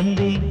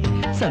పెళ్ళాడమంది,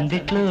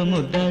 సందిట్లో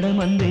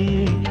ముద్దాడమంది,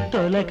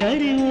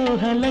 తొలకరి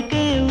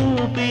ఊహలకే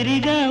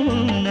ఊపిరిగా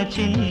ఉన్న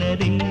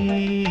చిన్నది.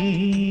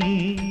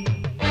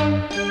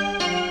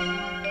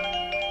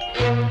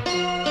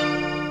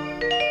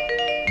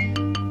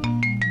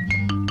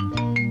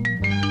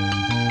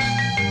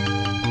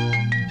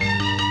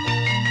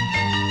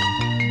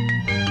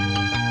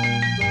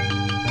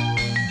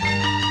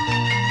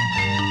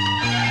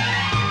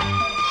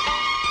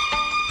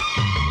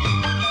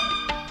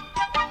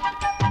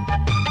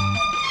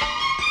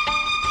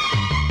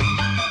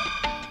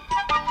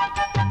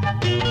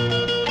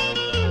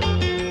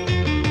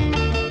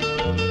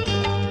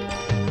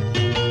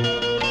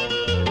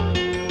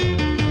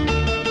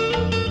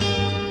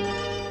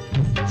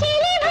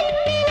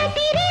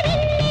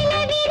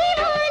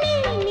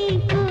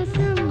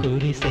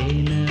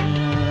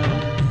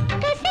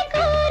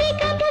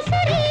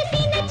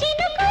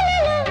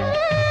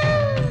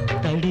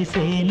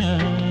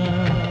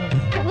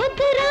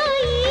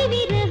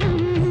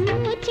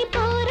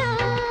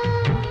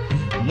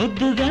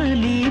 ముద్దుగా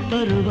నీ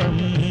పరువం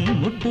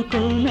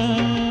ముట్టుకోనా,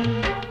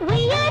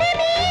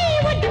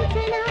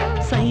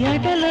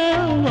 సయ్యాటలో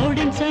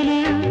ఓడించనా,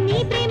 నీ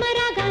ప్రేమ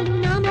రాగాలు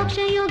నా మోక్ష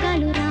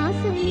యోగాలు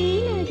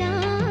రాసులీలగా.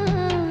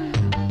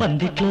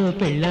 పందిట్లో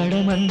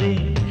పెళ్ళాడమంది,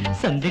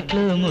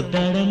 సందిట్లో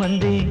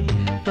ముద్దాడమంది,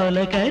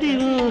 తొలకరి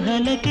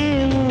ఊహలకే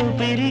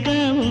ఊపిరిగా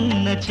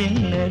ఉన్న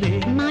చిన్నది.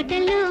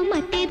 మాటల్లో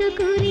మట్టేదో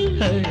కూరి,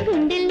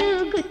 గుండెల్లో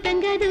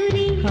గుత్తంగా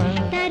దూరి,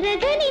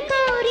 తరగని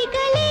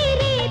కోరికలే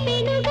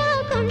రేపెనుగా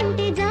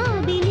కొంటె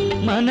జాబిలి.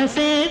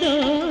 మనసేదో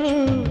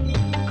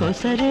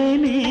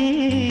కొసరేనే,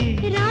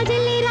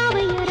 రాజల్లే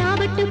రావయ్య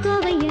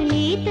రాబట్టుకోవయ్య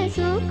లేత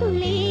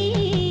సోకులే.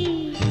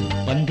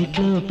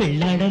 పందిట్లో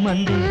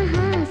పెళ్ళాడమంది,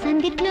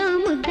 సందిట్లో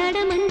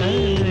ముద్దాడమంది,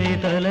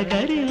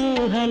 తొలకరి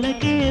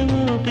ఊహలకే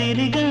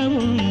ఊపిరిగా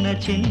ఉన్న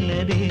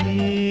చిన్నది.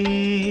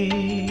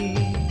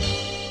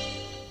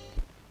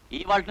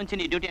 ఇవాళ నుంచి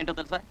నీ డ్యూటీ ఏంటో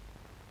తెలుసా?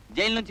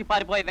 జైలు నుంచి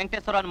పారిపోయి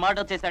వెంకటేశ్వరరావుని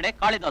మర్డర్ చేశాడే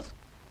కాళిదాసు,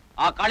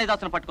 ఆ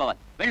కాళిదాసును పట్టుకోవాలి.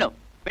 వెళ్ళు,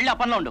 వెళ్ళి ఆ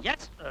పనిలో ఉండు.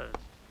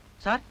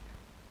 సార్,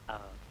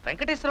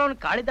 వెంకటేశ్వరరావుని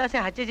కాళిదాసే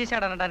హత్య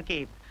చేశాడు అనడానికి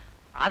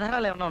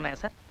ఆధారాలు ఏమైనా ఉన్నాయా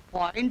సార్?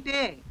 పాయింటే.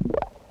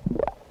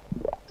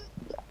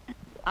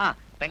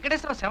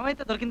 వెంకటేశ్వరరావు శవం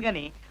అయితే దొరికింది,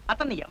 కానీ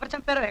అతన్ని ఎవరు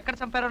చంపారో ఎక్కడ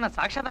చంపారో నా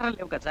సాక్ష్యాధారాలు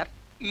లేవు కదా సార్.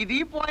 ఇది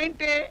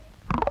పాయింటే.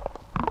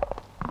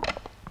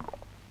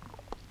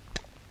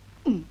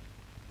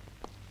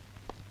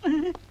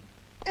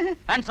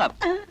 Hands up.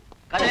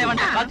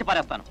 కదేమంటే కాల్చి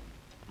పారేస్తాను.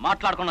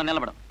 మాట్లాడకుండా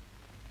నిలబడు.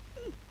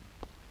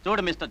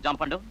 చూడు mister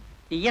జాంపండు.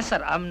 Yes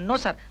sir. No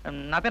sir,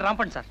 నా పేరు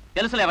రాంపండు సార్.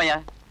 తెలుసులేవయ్యా,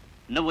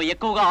 నువ్వు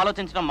ఎక్కువగా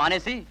ఆలోచించడం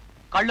మానేసి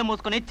కళ్ళు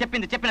మూసుకుని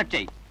చెప్పింది చెప్పినట్టు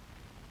చెయ్యి.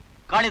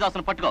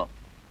 కాళిదాసును పట్టుకో.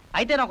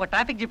 అయితే నాకు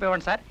ట్రాఫిక్ జీప్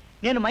ఇవ్వండి సార్.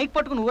 నేను మైక్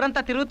పట్టుకుని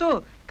ఊరంతా తిరుగుతూ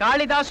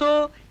కాళిదాసు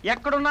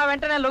ఎక్కడున్నా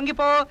వెంటనే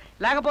లొంగిపో,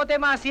 లేకపోతే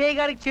మా సిఐ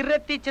గారికి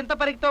చిర్రెత్తి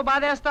చింతపరికితో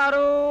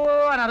బాధేస్తారు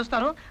అని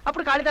అరుస్తాను.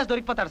 అప్పుడు కాళిదాసు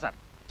దొరికిపోతాడు సార్.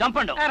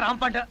 చంపండు.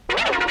 రాంపండు.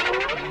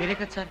 మీరే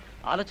కదా సార్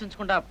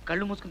ఆలోచించకుండా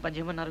కళ్ళు మూసుకుని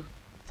పనిచేయమన్నారు.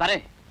 సరే,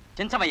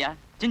 చించవయ్యా,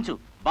 చించు.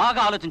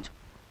 బాగా ఆలోచించు.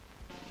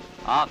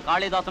 ఆ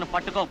కాళిదాసును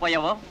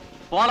పట్టుకోపోయావో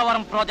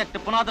పోలవరం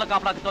ప్రాజెక్టు పునాదుల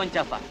కాపలాకి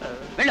తోయించేస్తా.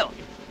 వెళ్ళు,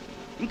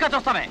 ఇంకా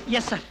చూస్తామే.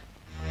 Yes sir.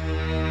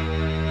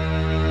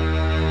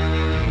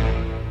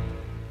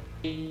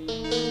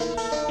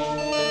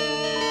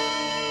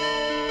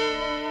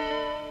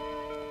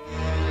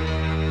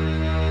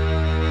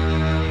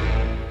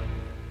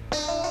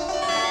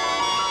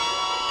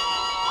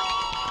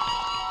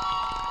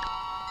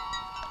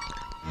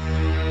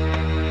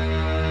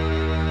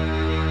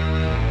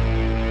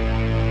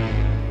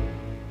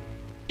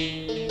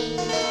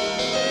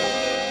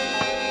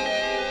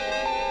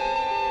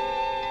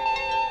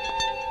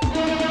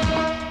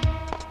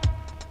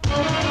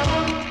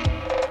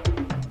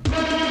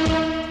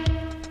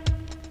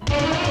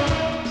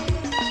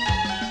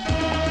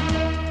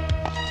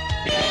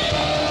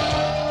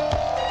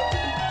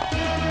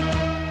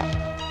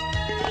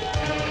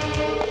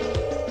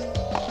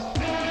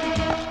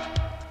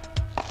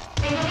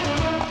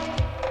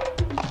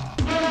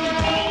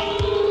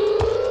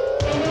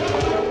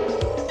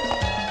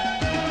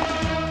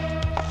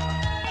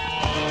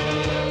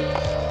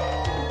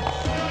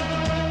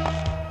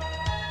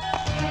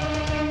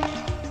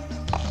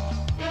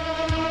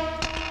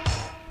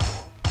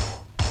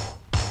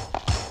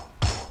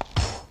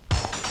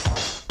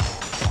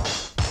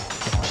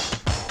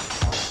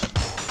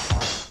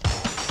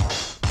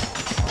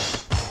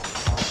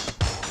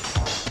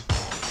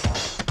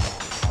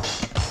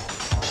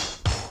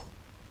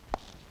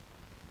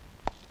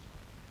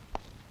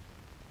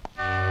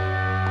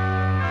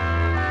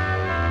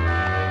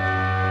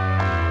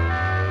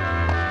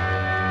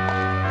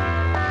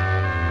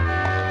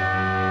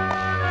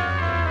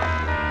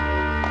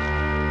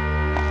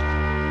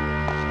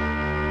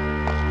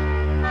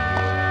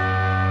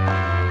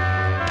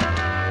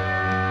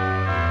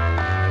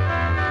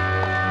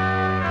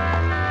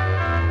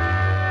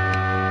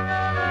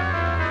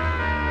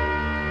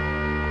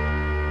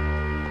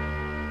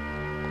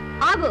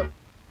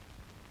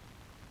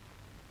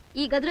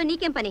 ఈ గదిలో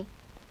నీకేం పని?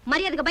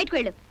 మర్యాదగా బయటకు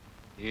వెళ్ళు.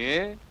 ఏ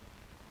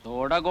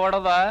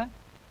చూడకూడదా?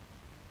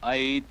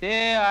 అయితే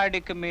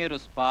ఆడికి మీరు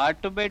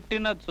స్పాట్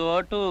పెట్టిన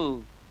చోటు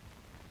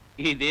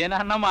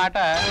ఇదేనన్నమాట.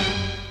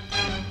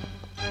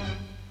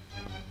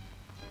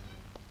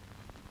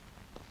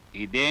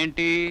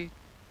 ఇదేంటి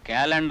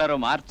క్యాలెండరు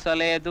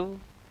మార్చలేదు,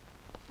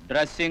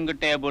 డ్రెస్సింగ్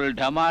టేబుల్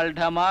ఢమాల్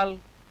ఢమాల్,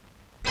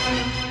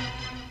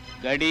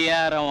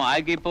 గడియారం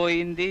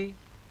ఆగిపోయింది,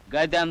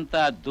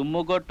 గదంతా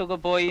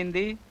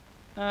దుమ్ముగొట్టుకుపోయింది.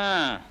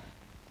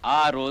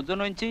 ఆ రోజు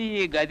నుంచి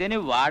ఈ గదిని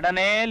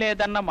వాడనే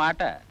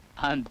లేదన్నమాట.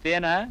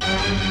 అంతేనా?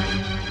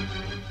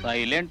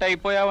 సైలెంట్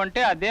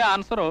అయిపోయావంటే అదే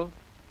ఆన్సరు.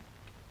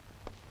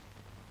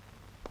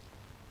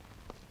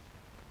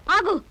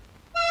 ఆగు,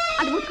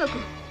 అది ముట్టుకోకు.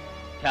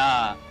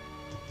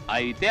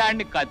 అయితే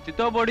ఆడిని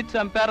కత్తితో పొడి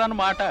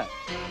చంపారన్నమాట.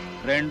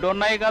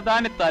 రెండున్నాయి కదా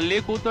అని తల్లి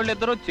కూతుళ్ళు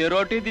ఇద్దరు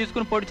చెరోటి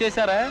తీసుకుని పొడి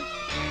చేశారా?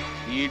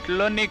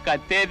 వీటిలో నీ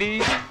కత్తేది?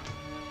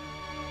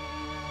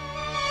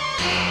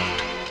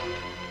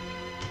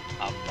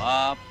 అబ్బా,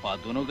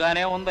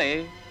 పదునుగానే ఉంది.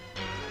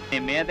 నీ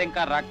మీద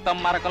ఇంకా రక్తం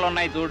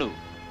మరకలున్నాయి చూడు.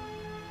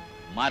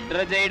 మద్ర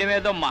చేయడం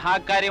ఏదో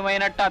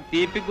మహాకార్యమైనట్టు ఆ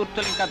తీపి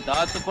గుర్తులు ఇంకా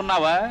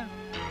దాచుకున్నావా?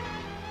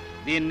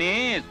 దీన్ని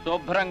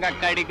శుభ్రంగా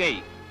కడిగై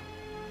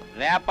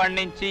రేపటి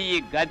నుంచి ఈ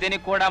గదిని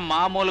కూడా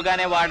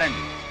మామూలుగానే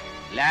వాడండి.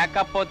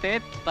 లేకపోతే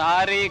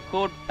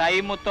తారీఖు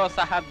టైముతో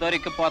సహా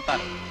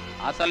దొరికిపోతారు.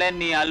 అసలే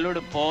నీ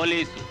అల్లుడు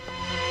పోలీసు.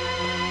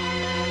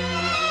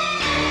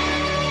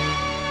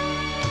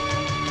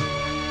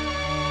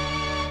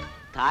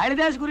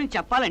 కాళిదాసు గురించి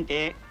చెప్పాలంటే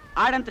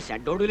ఆడంత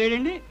షడ్డోడు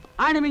లేడండి,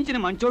 ఆడ మించిన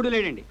మంచోడు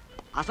లేడండి.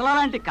 అసలు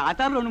అలాంటి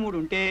ఖాతాలు 2-3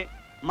 ఉంటే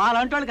మా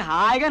లాంటి వాళ్ళకి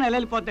హాయిగా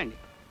నెలలిపోద్దండి.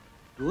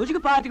 రోజుకి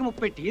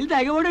 25-30 టీలు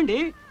తాగేవాడండి.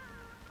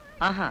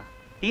 ఆహా,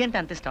 టీ అంటే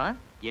అంత ఇష్టమా?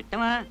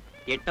 ఇట్టమా?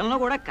 ఇట్టంలో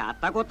కూడా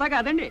కాస్తా కొత్త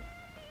కాదండి.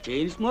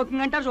 చైన్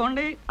స్మోకింగ్ అంటారు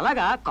చూడండి,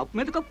 అలాగా కప్పు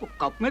మీద కప్పు,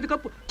 కప్పు మీద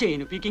కప్పు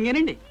చైన్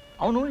పీకింగేనండి.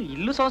 అవును,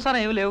 ఇల్లు సంసారం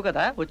ఏమి లేవు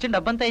కదా, వచ్చిన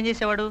డబ్బంతా ఏం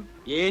చేసేవాడు?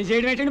 ఏం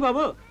చేయడం ఏంటండి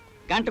బాబు,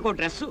 గంటకో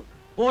డ్రెస్సు,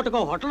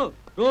 పూటకో హోటలు,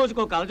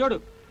 రోజుకో కలజోడు.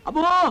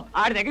 అబ్బో,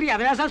 ఆడి దగ్గర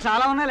ఎదవేశాలు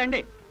చాలా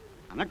ఉన్నాయండి.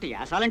 అన్నట్టు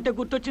యాసాలంటే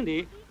గుర్తొచ్చింది.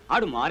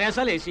 ఆడు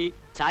మారేసాలు వేసి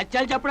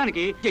సాత్యాలు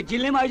చెప్పడానికి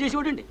జడ్జిల్నే మాయ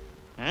చేసేవాడండి.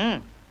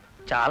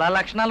 చాలా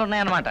లక్షణాలు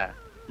ఉన్నాయన్నమాట.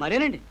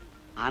 మరేనండి,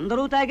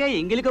 అందరూ తాగే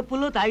ఎంగిలి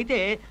కప్పుల్లో తాగితే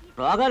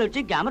రోగాలు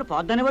వచ్చి గ్యామర్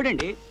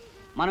పోద్దనేవాడండి.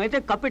 మనమైతే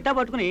కప్పు ఇట్టా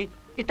పట్టుకుని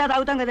ఇట్టా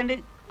తాగుతాం కదండి,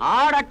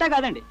 ఆడట్టా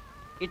కాదండి,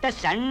 ఇట్టా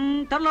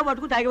సెంటర్లో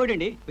పట్టుకు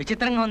తాగేవాడండి.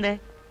 విచిత్రంగా ఉందే.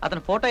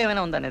 అతని ఫోటో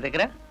ఏమైనా ఉందా నీ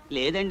దగ్గర?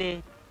 లేదండి.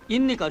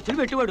 ఇన్ని ఖర్చులు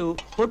పెట్టేవాడు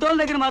ఫోటోల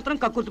దగ్గర మాత్రం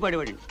కక్కుర్తి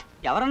పడేవాడండి.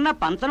 ఎవరన్నా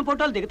పంచన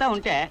ఫోటోలు దిగుతా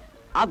ఉంటే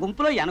ఆ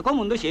గుంపులో వెనకో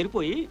ముందో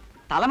చేరిపోయి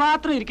తల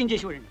మాత్రం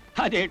ఇరికించేసేవాడండి.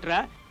 అదేట్రా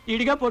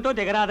ఇడిగా ఫోటో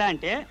దిగరాదా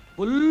అంటే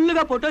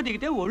ఫుల్లుగా ఫోటో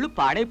దిగితే ఒళ్ళు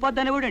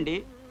పాడైపోద్ది అనేవాడండి.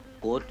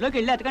 కోర్టులోకి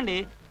వెళ్ళి ఎతకండి,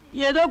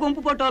 ఏదో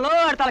గుంపు ఫోటోలో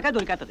ఆడ తలకాయ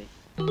దొరికేస్తుంది.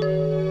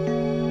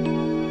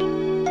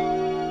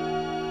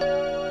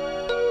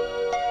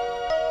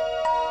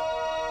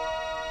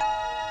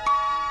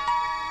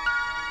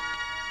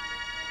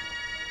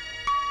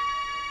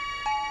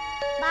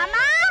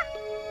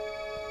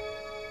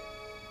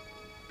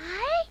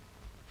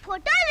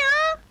 ఫోటోలు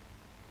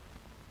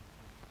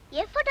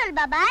ఏ ఫోటోలు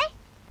బాబాయ్?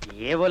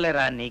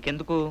 ఏవోలేరా,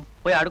 నీకెందుకు,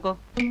 పోయి ఆడుకో.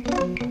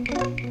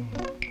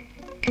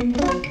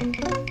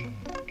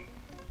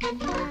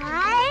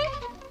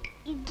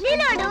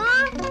 ఇడ్లీలోడు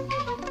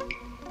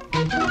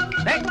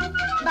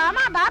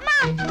బామా బామా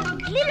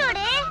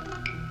ఇడ్లీలోడే.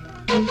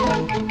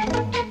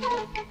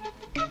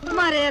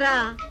 మరేరా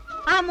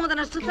ఆ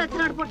ముదనష్టు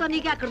చచ్చినాడు ఫోటో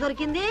నీకు ఎక్కడ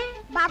దొరికింది?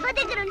 బాబా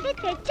దగ్గర ఉంటే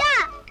తెచ్చా.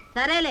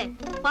 సరేలే,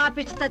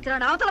 పాపిచ్చి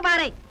చచ్చినాడు అవతల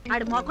బారాయి.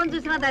 ఆడి ముఖం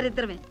చూసినా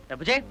దరిద్రమే.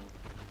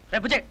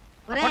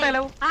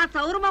 ఆ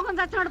చౌరు ముఖం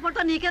చచ్చినాడు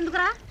ఫోటో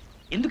నీకెందుకురా?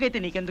 ఎందుకైతే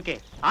నీకెందుకే,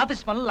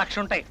 ఆఫీస్ పనులు 1,00,000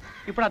 ఉంటాయి.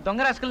 ఇప్పుడు ఆ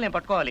దొంగ రాసుకులు నేను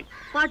పట్టుకోవాలి.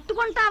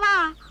 పట్టుకుంటావా?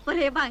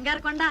 ఒరే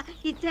బంగారు కొండ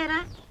ఇచ్చారా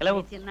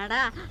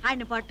చిన్నాడా?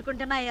 ఆయన్ని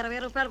పట్టుకుంటే నా 20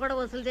 రూపాయలు కూడా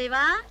వసూలు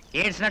చేయవా?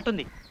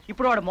 ఏడ్చినట్టుంది.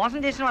 ఇప్పుడు వాడు మోసం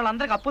చేసిన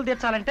వాళ్ళందరికి అప్పులు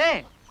తీర్చాలంటే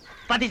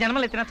 10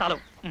 జన్మలు ఎత్తినా చాలు.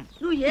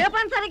 నువ్వు ఏ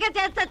పని సరిగ్గా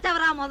చేసి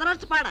చచ్చావరా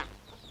మొదలొచ్చు పాడా?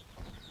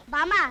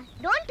 బామా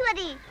డోంట్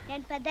వరీ,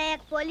 నేను పెద్ద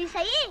పోలీస్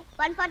అయ్యి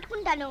వాడిని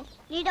పట్టుకుంటాను.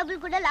 నీ డబ్బులు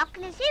కూడా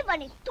లాక్కునేసి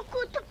వాడిని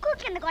తుక్కు తుక్కు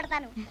కింద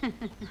కొడతాను.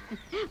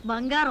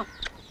 బంగారం.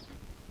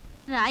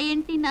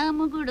 రాయంటి నా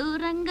మొగుడు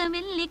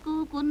రంగవెల్లి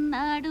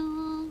కూకున్నాడు,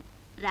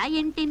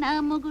 రాయంటి నా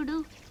మొగుడు,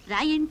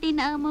 రాయంటి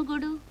నా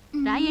మొగుడు,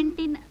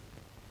 రాయంటి నా.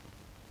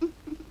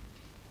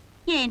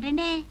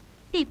 ఏంటండి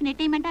టిఫిన్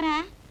ఎట్టేయమంటారా?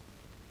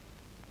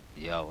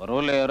 ఎవరూ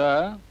లేరా?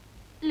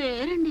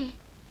 లేరండి,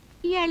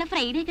 ఇవాళ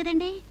ఫ్రైడే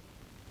కదండి.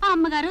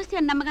 అమ్మగారు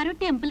చిన్నమ్మగారు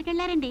టెంపుల్కి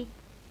వెళ్ళారండి.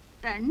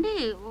 రండి,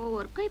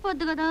 వర్క్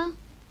అయిపోద్ది కదా.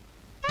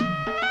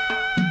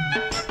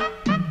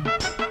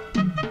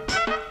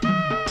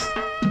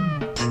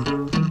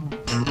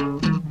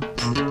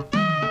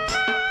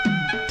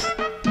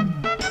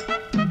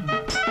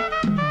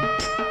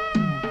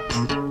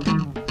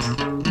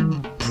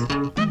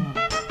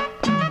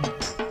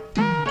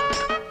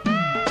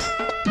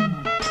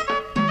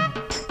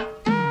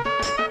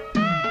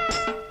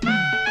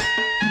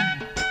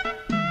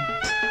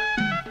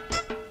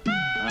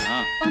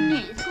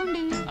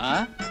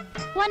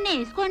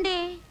 వేసుకోండి.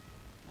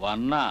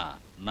 వన్నా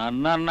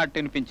నన్నన్నట్టు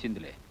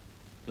వినిపించిందిలే.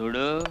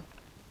 చూడు,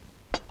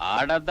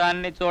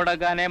 ఆడదాన్ని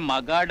చూడగానే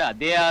మగాడు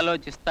అదే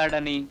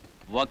ఆలోచిస్తాడని,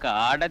 ఒక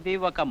ఆడది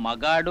ఒక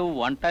మగాడు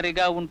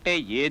ఒంటరిగా ఉంటే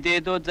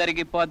ఏదేదో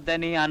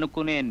జరిగిపోద్దని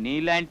అనుకునే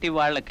నీలాంటి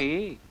వాళ్ళకి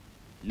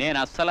నేను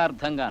అస్సలు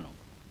అర్థం కాను.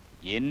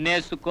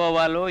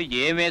 ఎన్నేసుకోవాలో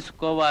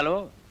ఏమేసుకోవాలో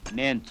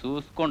నేను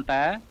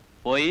చూసుకుంటా,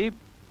 పోయి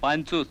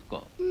పని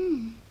చూసుకో.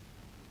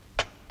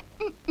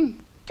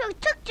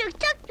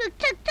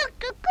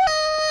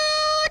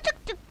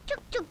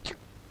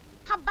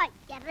 అబ్బాయి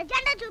ఎర్ర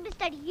జెండా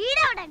చూపిస్తాడు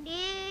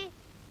ఈడవడండి.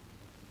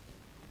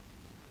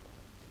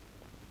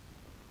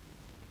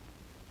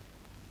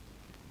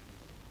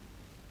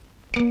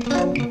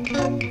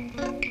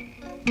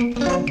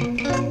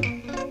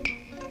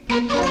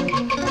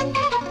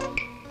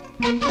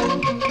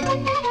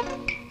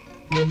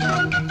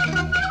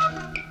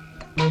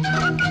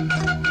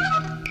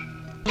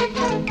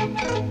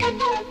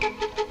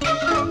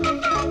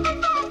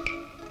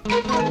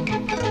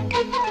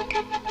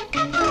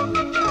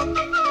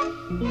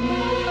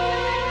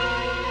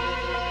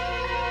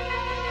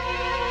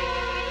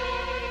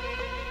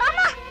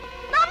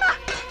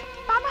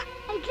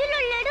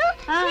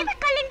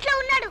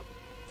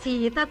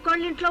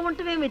 సీతక్కోళ్ళింట్లో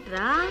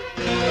ఉంటవేమిట్రా?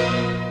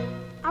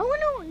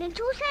 అవును, నేను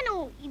చూశాను.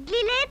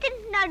 ఇడ్లీలే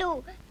తింటున్నాడు.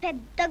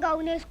 పెద్ద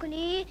గౌన్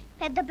వేసుకుని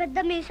పెద్ద పెద్ద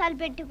మీసాలు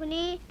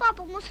పెట్టుకుని పాప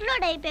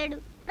ముసలోడైపోయాడు.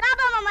 రా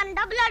బామ్మ, మనం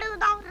డబ్బులు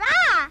అడుగుదాం రా.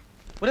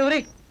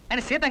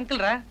 ఆయన సీత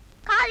అంకుల్ రా.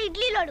 కాదు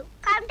ఇడ్లీలోడు,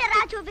 కాంటే రా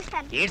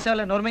చూపిస్తాను.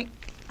 ఏడ్చావులే నోర్మై.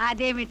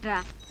 అదేమిట్రా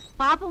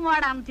పాపం,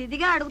 వాడు అంత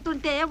ఇదిగా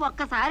అడుగుతుంటే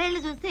ఒక్కసారి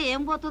వెళ్ళి చూస్తే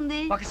ఏం పోతుంది?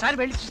 ఒకసారి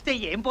వెళ్ళి చూస్తే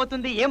ఏం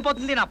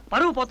పోతుంది? నా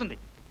పరువు పోతుంది.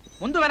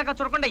 ముందు వెనక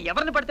చూడకుండా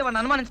ఎవరిని పడితే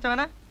వాడిని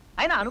అనుమానిస్తావేనా?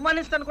 అయినా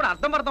అనుమానిస్తాను కూడా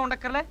అర్థం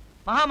ఉండక్కర్లే.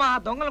 మహా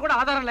దొంగలు కూడా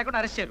ఆధారం లేకుండా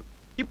అరెస్ట్ చేయరు.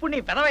 ఇప్పుడు నీ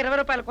పెదవ 20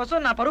 రూపాయల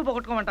కోసం నా పరువు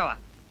పోగొట్టుకోమంటావా?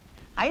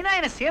 అయినా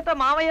ఆయన సీత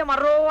మావయ్య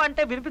మర్రో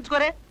అంటే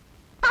వినిపించుకోరే.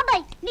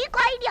 బాబాయ్ నీకు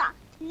ఐడియా,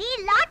 నీ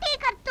లాఠీ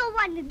కర్తో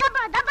వాడిని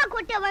దబా దబా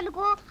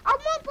కొట్టేవనుకో,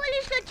 అమ్మో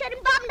పోలీసులు వచ్చారు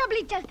బాంబు డబ్బులు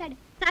ఇచ్చేస్తాడు.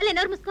 చాలే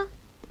నోరు మూసుకో.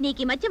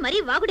 నీకు ఈ మధ్య మరీ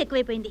వాగుడు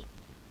ఎక్కువైపోయింది.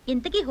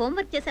 ఇంతకీ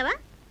హోంవర్క్ చేసావా?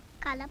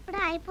 కలపడ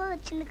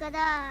అయిపోవచ్చింది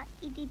కదా,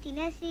 ఇది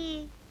తినేసి.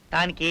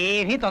 దానికి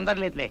ఏమీ తొందర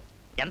లేదులే.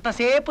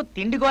 ఎంతసేపు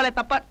తిండిగోలే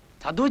తప్ప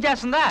చదువు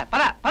చేస్తుందా?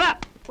 పద పద.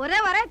 ఒరే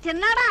ఒరే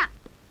చిన్నాడా,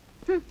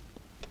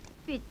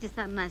 పిచ్చి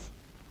సన్నాసి,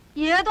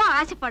 ఏదో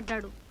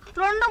ఆశపడ్డాడు.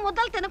 2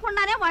 ముద్దలు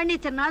తినకుండానే వాడిని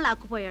చిన్నాళ్ళు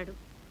ఆక్కుపోయాడు.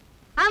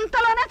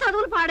 అంతలోనే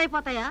చదువులు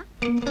పాడైపోతాయా?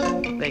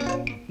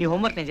 నీ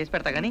హోంవర్క్ నేను చేసి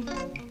పెడతా గానీ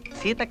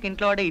సీతకి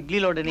ఇంట్లో వాడే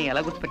ఇడ్లీలోడని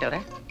ఎలా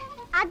గుర్తుపెట్టావరా?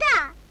 అదా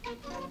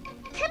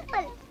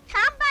సింపుల్.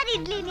 సాంబార్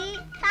ఇడ్లీని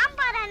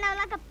సాంబార్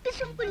అన్నలాగా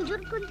పిసుక్కుని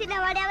జురుకుని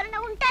తినేవాడు ఎవరైనా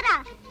ఉంటారా?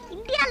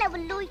 ఇండియా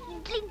లెవెల్లో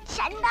ఇడ్లీ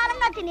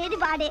చండాలంగా తినేది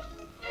వాడే.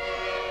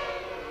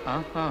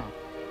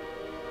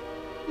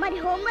 మరి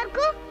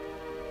హోంవర్క్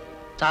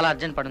చాలా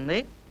అర్జెంట్ పడుంది,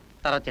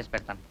 తర్వాత చేసి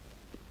పెడతాను.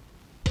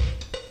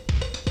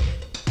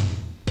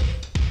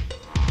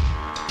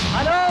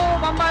 హలో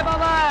బొంబాయి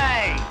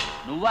బాబాయ్.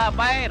 నువ్వా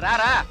అబ్బాయి?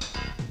 రారా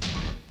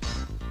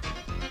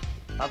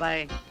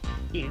బాబాయ్.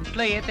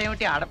 ఇంట్లో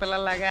ఏమిటి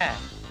ఆడపిల్లల్లాగా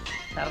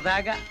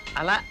సరదాగా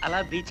అలా అలా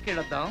బీచ్కి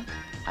వెళ్ళొద్దాం.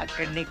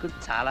 అక్కడ నీకు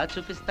చాలా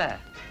చూపిస్తా.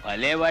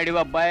 భలేవాడి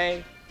అబ్బాయి.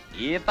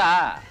 ఈత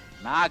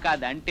నాకు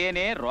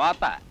అదంటేనే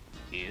రోత.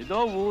 ఏదో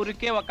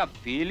ఊరికే ఒక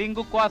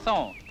ఫీలింగ్ కోసం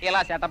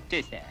ఇలా సెటప్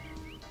చేశా.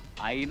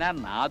 అయినా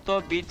నాతో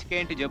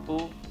బీచ్కేంటి చెప్పు.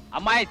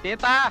 అమ్మాయి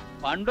సీత,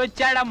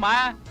 పండొచ్చాడమ్మా.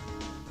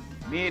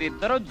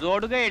 మీరిద్దరూ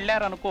జోడుగా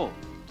వెళ్ళారనుకో,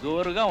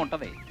 జోరుగా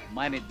ఉంటది.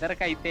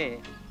 మనిద్దరికైతే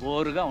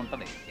బోరుగా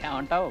ఉంటది.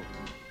 ఏమంటావు?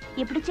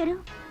 ఎప్పుడు వచ్చారు?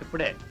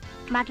 ఇప్పుడే.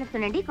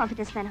 మాట్లాడుతుండండి, కాఫీ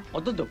తెస్తాను.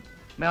 వద్దు,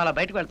 మేము అలా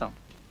బయటకు వెళ్తాం.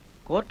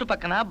 కోర్టు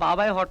పక్కన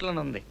బాబాయ్ హోటల్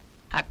అని ఉంది,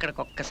 అక్కడికి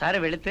ఒక్కసారి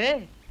వెళితే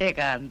ఇక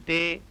అంతే.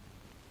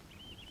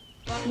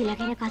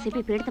 ఇలాగైనా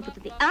కాసేపు పేరు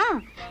తప్పుతుంది.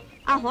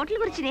 ఆ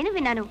హోటల్ గురించి నేను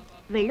విన్నాను.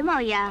 వెళ్ళు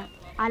మావయ్య,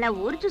 అలా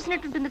ఊరు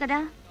చూసినట్టుంటుంది కదా.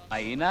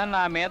 అయినా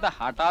నా మీద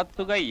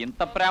హఠాత్తుగా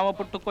ఇంత ప్రేమ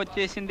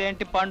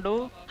పుట్టుకొచ్చేసిందేంటి పండు?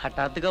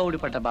 హఠాత్తుగా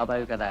ఊడిపడ్డ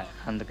బాబాయ్ కదా,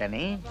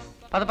 అందుకని.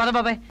 పద పద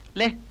బాబాయ్,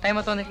 లే, టైం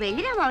అవుతుంది.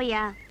 వెళ్ళిరా మావయ్య,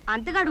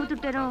 అంతగా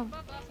అడుగుతుంటాను.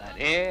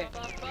 సరే,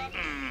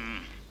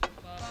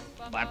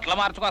 బట్టలు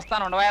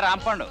మార్చుకొస్తాను. ఉండవా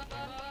రాంపండు.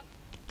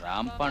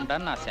 రాంపండ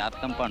నా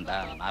శాతం పండ,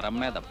 నరం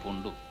మీద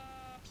పుండు.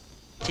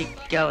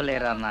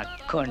 చిక్కవలేరా నా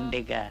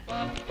కొండిగా.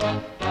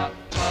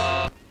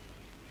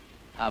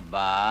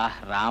 అబ్బా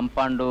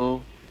రాంపండు,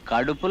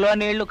 కడుపులో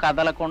నీళ్లు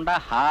కదలకుండా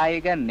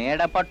హాయిగా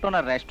నీడ పట్టున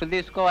రెస్ట్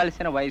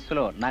తీసుకోవాల్సిన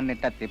వయసులో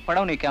నన్నిట్ట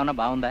తిప్పడం నీకేమన్నా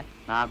బాగుందా?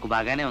 నాకు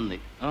బాగానే ఉంది.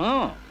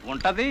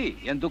 ఉంటది,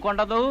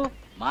 ఎందుకుండదు?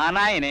 మా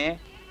నాయనే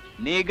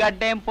నీ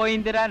గడ్డేం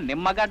పోయిందిరా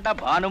నిమ్మగడ్డ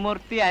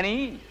భానుమూర్తి అని.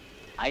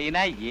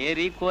 అయినా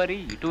ఏరి కోరి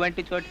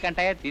ఇటువంటి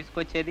చోటుకంటాయా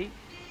తీసుకొచ్చేది?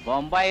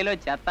 బొంబాయిలో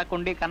చెత్త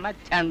కుండీ కన్నా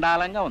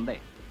చండాలంగా ఉంది.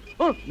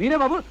 ఓ మీరే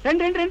బాబు,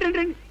 రండి రండి రండి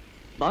రండి.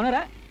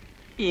 బాగున్నారా?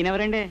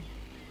 ఈయనెవరండి?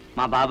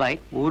 మా బాబాయ్,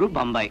 ఊరు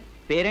బొంబాయి.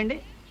 పేరండి?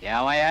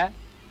 ఏమయ్యా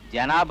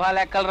జనాభా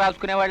లెక్కలు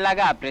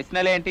రాసుకునేవాళ్ళలాగా ఆ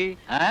ప్రశ్నలేంటి?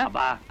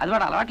 అది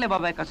వాడు అలవాట్లే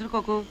బాబాయ్,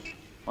 కసురుకోకు.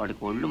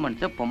 వాడికి ఒళ్ళు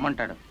మంటే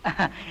పొమ్మంటాడు.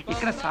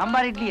 ఇక్కడ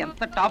సాంబార్ ఇడ్లీ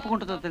ఎంత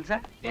టాపుకుంటుందో తెలుసా?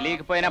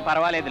 తెలియకపోయినా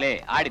పర్వాలేదులే.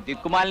 ఆడి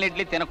దిక్కుమాలిన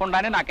ఇడ్లీ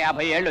తినకుండానే నాకు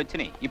 50 ఏళ్ళు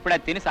వచ్చినాయి. ఇప్పుడు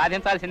అది తిని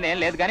సాధించాల్సింది ఏం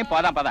లేదు కానీ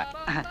పోదాం పద.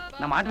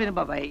 నా మాట విను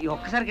బాబాయ్, ఈ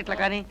ఒక్కసారికి ఇట్లా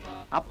కానీ.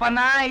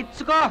 అప్పన్నా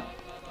ఇచ్చుకో.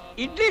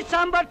 Idli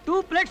sambar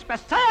 2 plates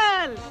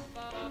special.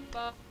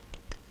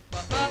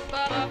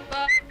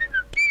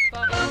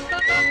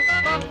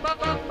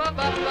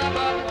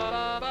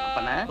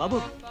 అప్పన్నా బాబు,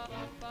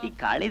 ఈ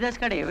కాళీదాస్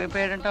కాడ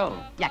ఏమైపోయాడంటావు?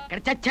 ఎక్కడ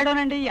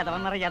చచ్చాడోనండి?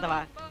 ఎదవన్నారా ఎదవా?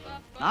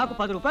 నాకు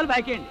 10 రూపాయలు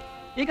బాకీ అండి.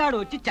 ఇక ఆడు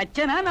వచ్చి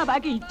చచ్చానా నా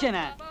బాకీ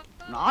ఇచ్చానా?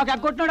 నాకు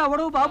ఎగ్గొట్టినాడు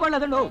అవడు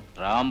బాగుపడలేదండు.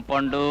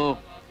 రాంపండు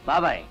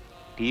బాబాయ్,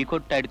 టీ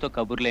కొట్టాడితో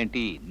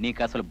కబుర్లేంటి?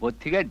 నీకు అసలు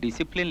బొత్తిగా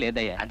డిసిప్లిన్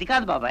లేదయ్యా. అది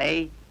కాదు బాబాయ్,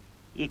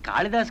 ఈ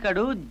కాళిదాస్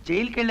గాడు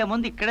జైలుకి వెళ్లే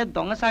ముందు ఇక్కడే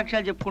దొంగ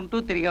సాక్ష్యాలు చెప్పుకుంటూ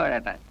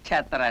తిరిగేవాడట.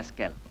 చెత్త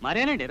రాస్కెల్.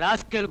 మరేనండి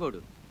rascal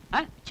code.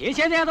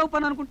 చేసేది ఏదో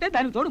పని అనుకుంటే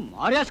దానికి తోడు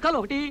మారేస్కాలు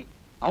ఒకటి.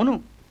 అవును,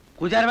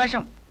 పూజారి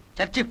వేషం,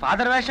 చర్చి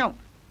ఫాదర్ వేషం,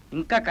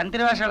 ఇంకా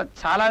కంతిరి వేషాలు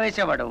చాలా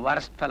వేసేవాడు.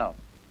 Worst fellow.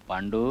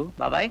 పండు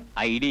బాబాయ్,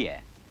 ఐడియా.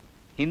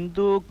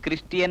 హిందూ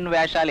క్రిస్టియన్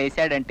వేషాలు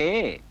వేసాడంటే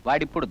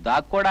వాడిప్పుడు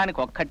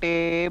దాక్కోడానికి ఒక్కటే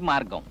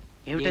మార్గం.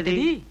 ఏమిటది?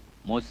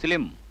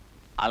 ముస్లిం.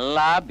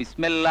 అల్లా,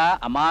 బిస్మిల్లా,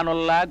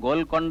 అమానుల్లా,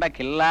 గోల్కొండ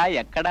కిల్లా,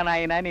 ఎక్కడ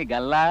నాయనా నీ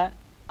గల్లా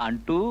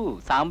అంటూ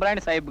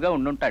సాంబ్రాణి సాహిబ్గా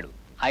ఉండుంటాడు.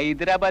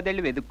 హైదరాబాద్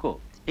వెళ్ళి వెతుక్కో.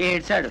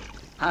 ఏడ్చాడు.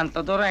 అంత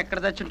దూరం ఎక్కడ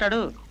తెచ్చుంటాడు?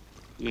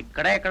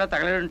 ఇక్కడ ఎక్కడో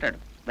తగలడి ఉంటాడు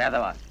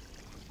వేదవా.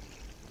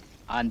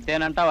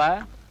 అంతేనంటావా?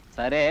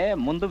 సరే,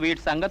 ముందు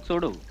వీటి సంగతి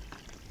చూడు.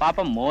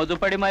 పాపం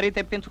మోజుపడి మరీ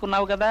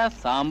తెప్పించుకున్నావు కదా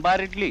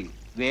సాంబార్ ఇడ్లీ.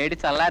 వేడి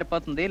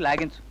చల్లారిపోతుంది,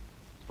 లాగించు.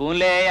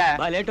 స్పూన్లేయ్యా.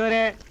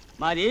 భలేటోరే,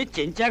 మాది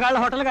చెంచాగాళ్ళ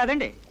హోటల్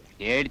కాదండి.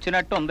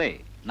 ఏడ్చినట్టు ఉంది.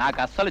 నాకు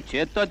అస్సలు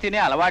చేత్తో తినే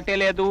అలవాటే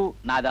లేదు.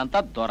 నాదంతా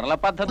దొరల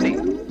పద్ధతి.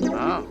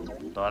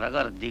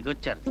 దొరగారు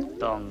దిగొచ్చారు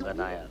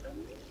దొంగనాయాలు.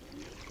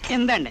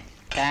 ఇందండి.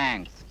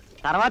 థ్యాంక్స్.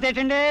 తర్వాత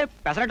ఏంటండి?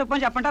 పెసరట్టుప్పు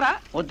అని చెప్పంటారా?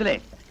 వద్దులే,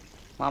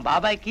 మా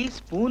బాబాయ్కి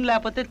స్పూన్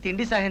లేకపోతే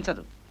తిండి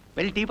సహించదు.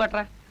 వెళ్ళి టీ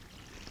పట్రా.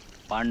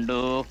 పండు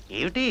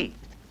ఏమిటి?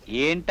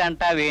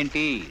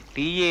 ఏంటంటావేంటి?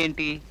 టీ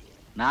ఏంటి?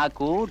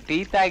 నాకు టీ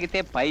తాగితే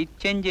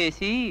పైత్యం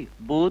చేసి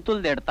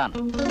బూతులు తిడతాను.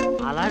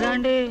 అలాగా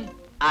అండి?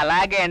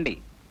 అలాగే అండి.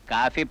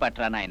 కాఫీ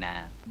పట్రా నాయన.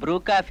 Bru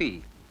coffee.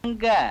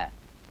 ఇంకా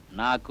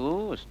నాకు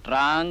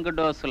స్ట్రాంగ్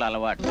డోసులు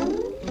అలవాటు.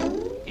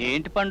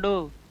 ఏంటి పండు,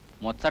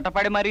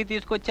 ముచ్చటపడి మరీ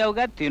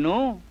తీసుకొచ్చావుగా తిను.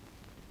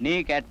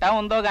 నీకెట్టా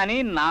ఉందో గాని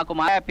నాకు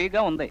మా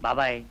హ్యాపీగా ఉంది.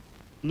 బాబాయ్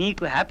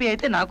నీకు హ్యాపీ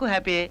అయితే నాకు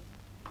హ్యాపీయే.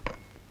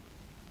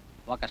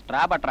 ఒక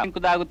స్ట్రా పట్రా.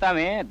 ఇంకు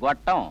తాగుతామే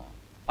గొట్టం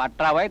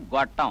పట్రావై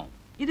గొట్టం.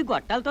 ఇది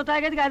గొట్టాలతో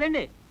తాగేది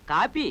కాదండి,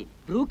 కాపీ,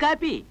 బ్రూ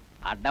కాపీ.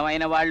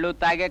 అడ్డమైన వాళ్ళు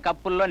తాగే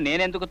కప్పుల్లో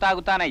నేనెందుకు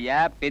తాగుతానయ్యా?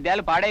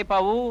 పెదాలు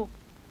పాడైపోవు.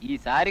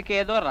 ఈసారికి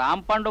ఏదో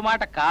రాంపండు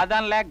మాట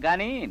కాదనిలేక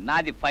గాని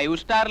నాది 5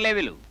 స్టార్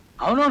లెవెల్.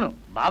 అవునవును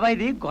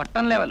బాబాయ్ది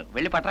గొట్టం లెవెల్.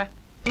 వెళ్ళి పట్రా.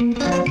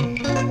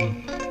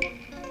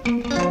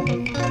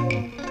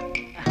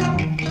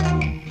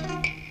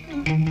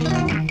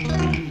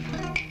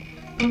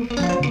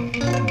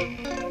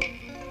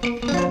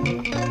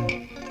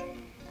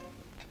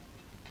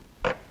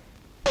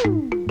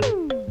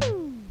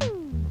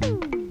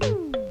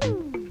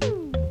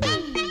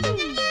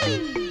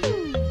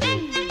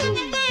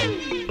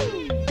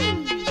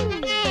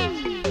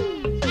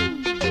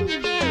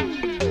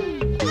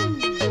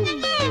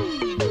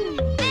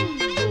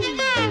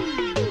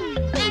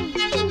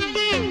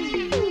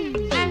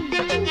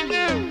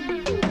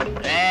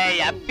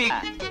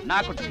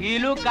 నాకు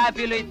టీలు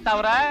కాఫీలు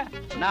ఇస్తావురా?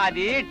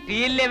 నాది టీ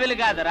లెవెల్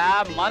కాదురా,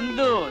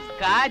 మందు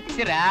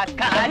స్కాచ్రా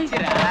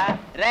స్కాచ్రా.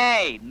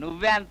 రేయ్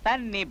నువ్వెంత,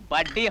 నీ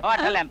బడ్డీ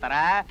హోటల్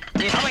ఎంతరా?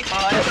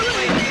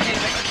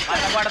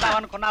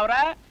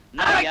 పడగొడదామనుకున్నావురా?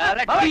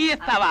 టీ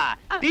ఇస్తావా?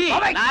 టీ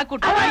నాకు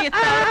టీ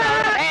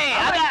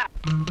ఇస్తావా?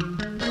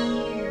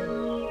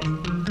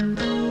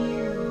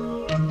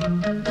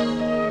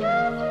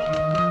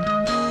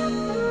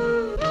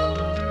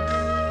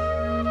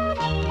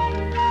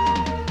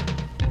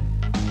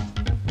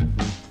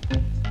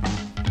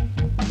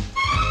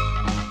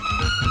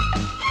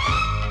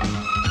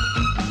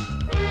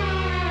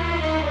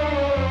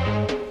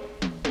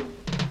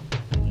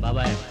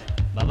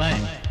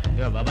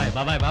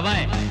 బాబాయ్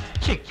బాబాయ్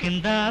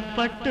చిక్కిందా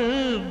పట్టు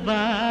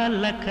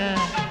బాలక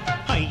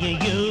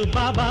అయ్యయ్యో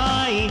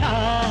బాబాయ్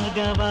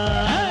ఆగవా.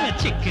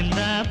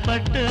 చిక్కిందా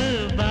పట్టు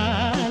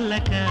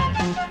బాలక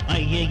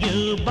అయ్యయ్యో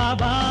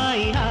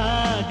బాబాయ్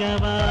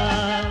ఆగవా.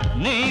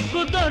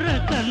 నీకు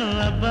దొరకను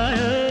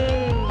అబ్బాయో,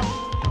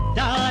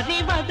 దారి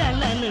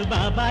వదలను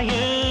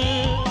బాబాయో.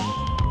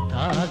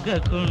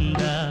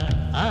 తాగకుండా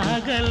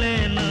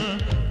ఆగలేను,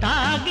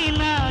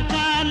 తాగినాక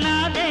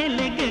నాదే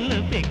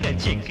గెలుపిక.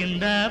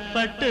 చిక్కిందా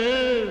పట్టు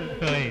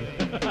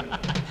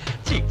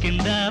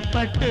చిక్కిందా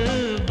పట్టు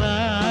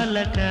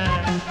బాలక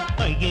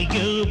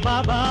అయ్యయ్యో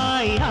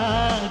బాబాయ్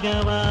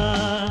ఆగవా.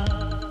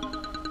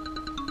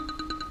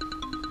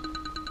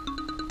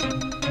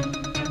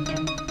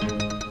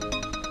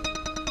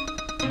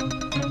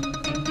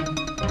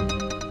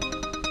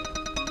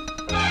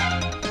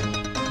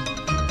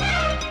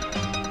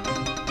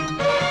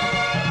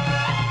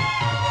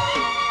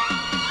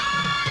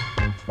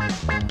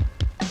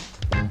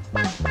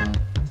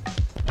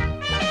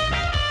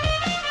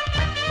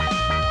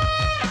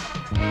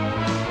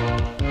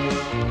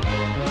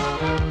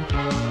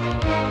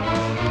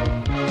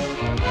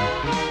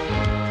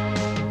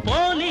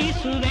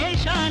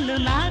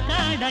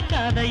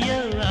 కాదయ్యో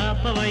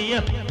ఆపవయ్యో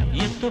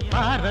ఎత్తు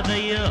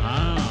పారదయ్యో.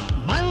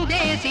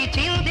 మందేసి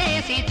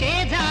చిందేసి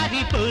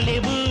చేజారి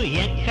పులివు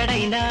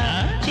ఎక్కడైనా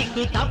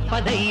చిక్కు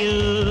తప్పదయ్యో.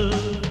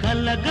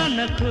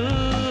 కళ్ళగనకు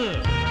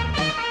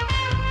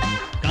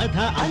కథ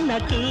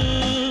అన్నకు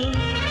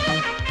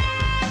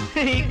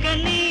ఇక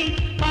నీ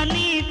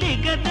పని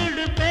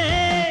దిగదుడుపే.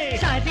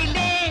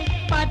 సదిలే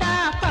పద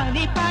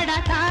పని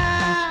పడతా,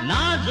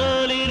 నా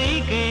జోలి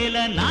నీకేల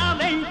నా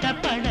వెంట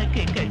పడక.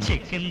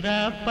 చిక్కిందా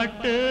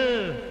పట్టు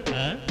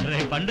రే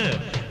పండు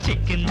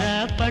చిక్కిందా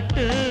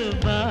పట్టు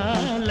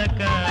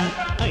బాలక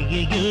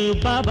అయ్యయ్యో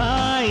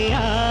బాబాయ్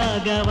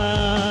ఆగవా.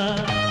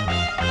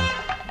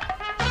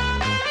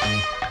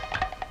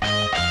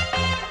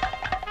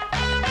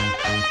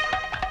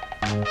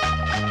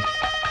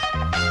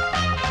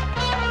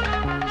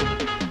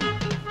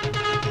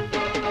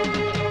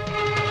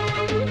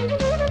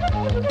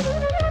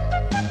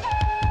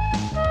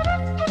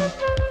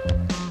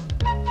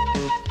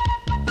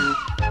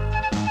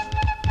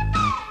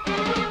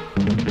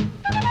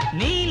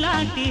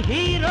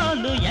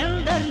 హీరోలు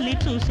ఎందర్ని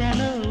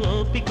చూశాను,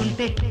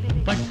 ఓపికుంటే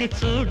పట్టి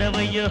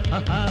చూడవయ్యో.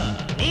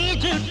 నీ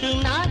జుట్టు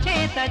నా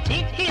చేత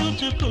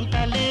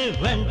చిక్కించుకుంటాలే,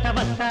 వెంట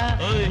వస్తా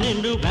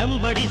నిన్ను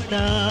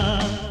వెంబడిస్తా.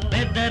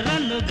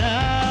 పెద్దరన్నుగా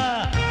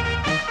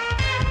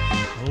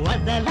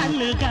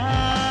వదలన్నుగా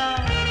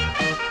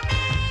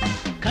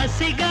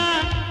కసిగా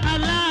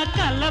అలా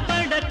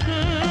కలబడకు.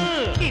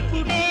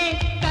 ఇప్పుడే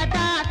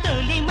కదా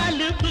తొలి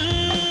మలుపు,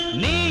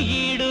 నీ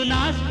ఈడు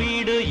నా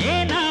స్పీడు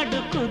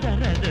ఏనాడు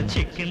కుదరదు.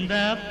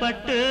 చిక్కిందా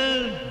పట్టు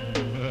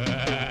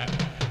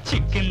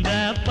చిక్కిందా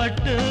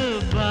పట్టు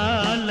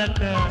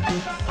బాలక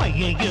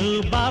అయ్యయ్యో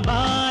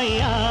బాబాయ్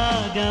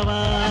ఆగవా.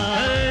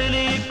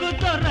 నీకు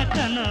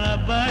దొరకను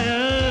అబ్బాయో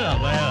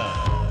అబ్బాయో,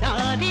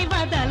 దారి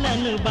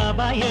వదలను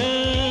బాబాయో.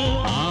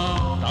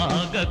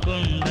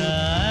 తాగకుండా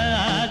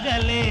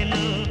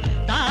ఆగలేను,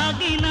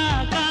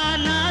 తాగినాక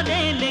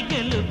నాదే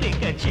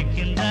గెలుపిక.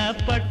 చిక్కిందా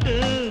పట్టు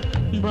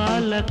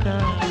బాలక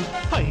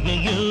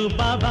అయ్యయ్యో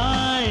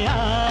బాబాయ్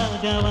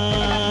ఆగవా.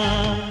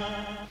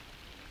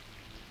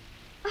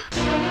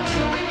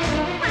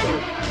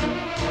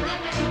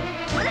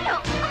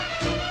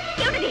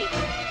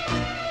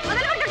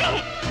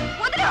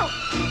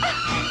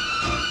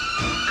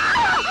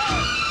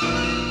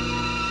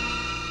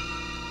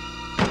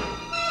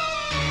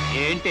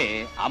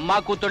 అంటే అమ్మా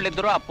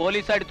కూతుళ్ళిద్దరూ ఆ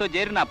పోలీసాడితో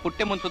చేరి నా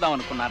పుట్టె ముంచుదాం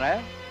అనుకున్నారా?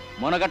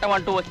 మునగటం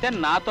అంటూ వస్తే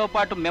నాతో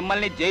పాటు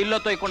మిమ్మల్ని జైల్లో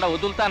తోయకుండా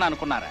వదులుతాను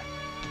అనుకున్నారా?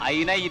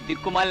 అయినా ఈ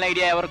దిక్కుమాలిన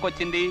ఐడియా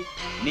ఎవరికొచ్చింది?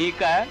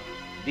 నీక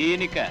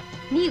దీనిక?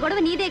 నీ గొడవ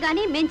నీదే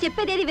గాని మేం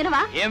చెప్పేదేది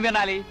వినవా? ఏం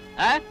వినాలి?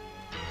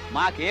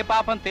 మాకే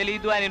పాపం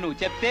తెలీదు అని నువ్వు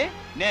చెప్తే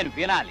నేను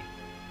వినాలి.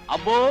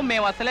 అబ్బో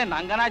మేము అసలే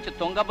నంగనాచి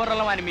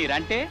తొంగబుర్రలం అని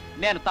మీరంటే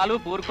నేను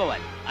తలుపు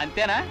ఊరుకోవాలి,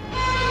 అంతేనా?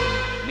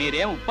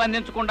 మీరేం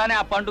ఉప్పందించకుండానే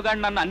ఆ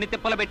పండుగని నన్ను అన్ని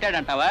తిప్పలు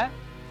పెట్టాడంటావా?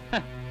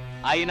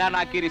 అయినా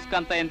నాకు ఈ రిస్క్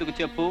అంతా ఎందుకు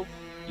చెప్పు?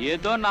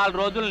 ఏదో 4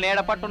 రోజులు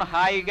నీడపట్టును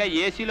హాయిగా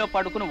ఏసీలో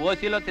పడుకుని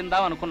ఓసీలో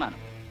తిందాం అనుకున్నాను.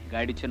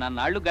 గడిచిన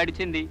నాళ్ళు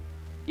గడిచింది.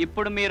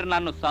 ఇప్పుడు మీరు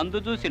నన్ను సందు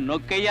చూసి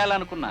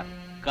నొక్కెయ్యాలనుకున్నారు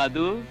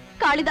కదూ?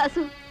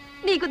 కాళిదాసు,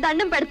 నీకు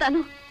దండం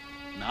పెడతాను.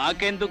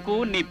 నాకెందుకు,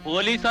 నీ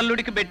పోలీసు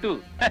అల్లుడికి పెట్టు.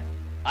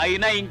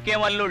 అయినా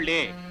ఇంకేం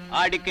అల్లుళ్ళే,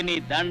 ఆడికి నీ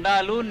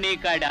దండాలు,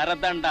 నీకాడి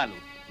అరదండాలు.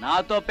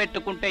 నాతో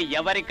పెట్టుకుంటే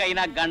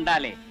ఎవరికైనా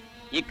గండాలే.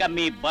 ఇక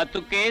మీ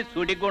బతుకే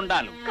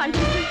సుడిగుండాలు.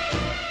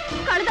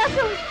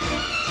 కాళిదాసు,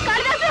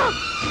 కాళిదాసు!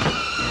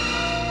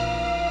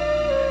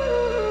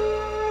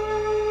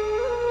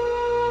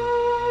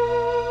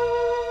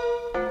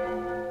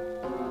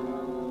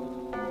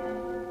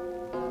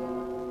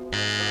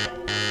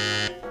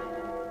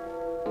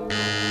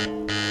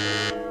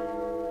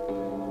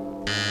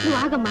 నువ్వు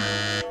ఆగమ్మా.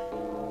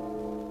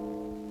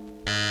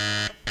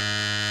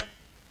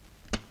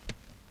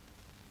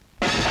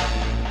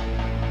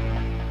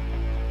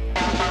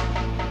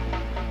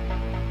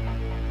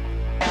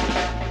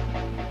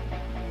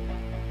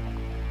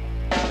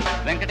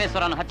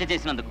 వెంకటేశ్వరాన్ని హత్య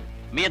చేసినందుకు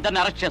మీ ఇద్దరిని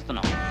అరెస్ట్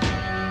చేస్తున్నాం.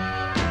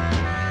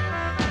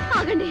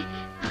 ఆగండి,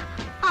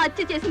 ఆ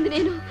హత్య చేసింది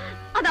నేను,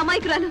 అది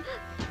అమాయకురాలు.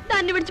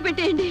 దాన్ని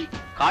విడిచిపెట్టేయండి.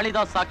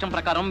 కాళిదాస్ సాక్ష్యం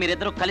ప్రకారం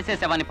మీరిద్దరూ కలిసే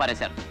శవాన్ని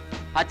పారేశారు.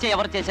 హత్య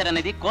ఎవరు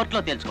చేశారనేది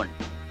కోర్టులో తేల్చుకోండి.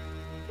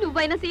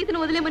 నువ్వైనా సీతను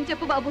వదిలేమని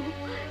చెప్పు బాబు.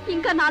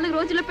 ఇంకా 4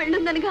 రోజుల్లో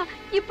పెళ్ళుందనగా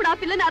ఇప్పుడు ఆ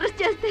పిల్లని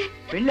అరెస్ట్ చేస్తే.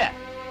 పెళ్ళా?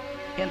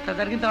 ఎంత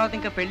జరిగిన తర్వాత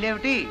ఇంకా పెళ్ళి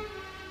ఏమిటి?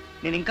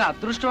 నేను ఇంకా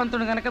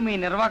అదృష్టవంతుడు గనక మీ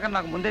నిర్వాహకం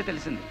నాకు ముందే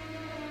తెలిసింది.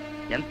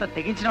 ఎంత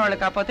తెగించిన వాళ్ళు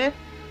కాకపోతే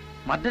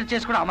మద్దతు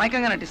చేసి కూడా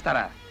అమాయకంగా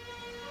నటిస్తారా?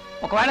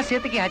 ఒకవేళ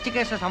సీతకి హత్య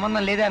కేసులో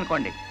సంబంధం లేదే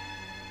అనుకోండి,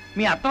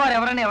 మీ అత్తవారు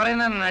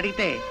ఎవరైనా నన్ను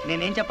అడిగితే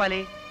నేనేం చెప్పాలి?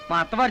 మా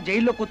అత్తవారు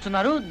జైల్లో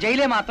కూర్చున్నారు,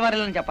 జైలే మా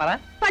అత్తవారిని చెప్పాలా?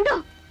 పండు,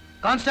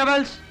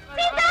 కానిస్టేబుల్స్!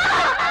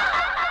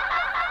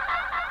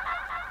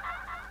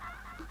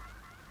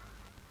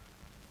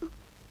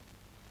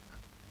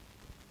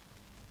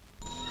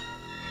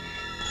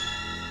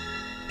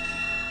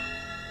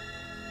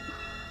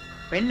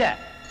 పెళ్ళా?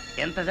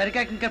 ఎంత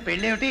జరిగాక ఇంకా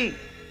పెళ్ళేమిటి?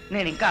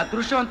 నేను ఇంకా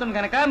అదృష్టవంతుని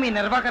గనక మీ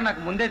నిర్వాహకం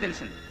నాకు ముందే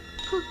తెలిసింది.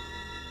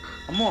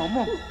 అమ్మో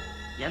అమ్మో,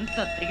 ఎంత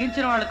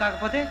తెగించిన వాళ్ళు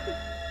కాకపోతే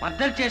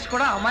మద్దతు చేసి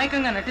కూడా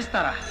అమాయకంగా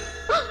నటిస్తారా?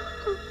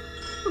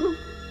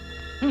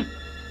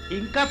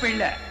 ఇంకా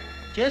పెళ్ళా?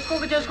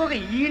 చేసుకోక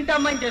ఈ ఇంటి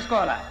అమ్మాయిని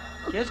చేసుకోవాలా?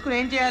 చేసుకుని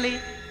ఏం చేయాలి?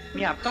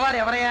 మీ అత్తవారు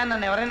ఎవరయ్యా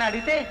నన్ను ఎవరైనా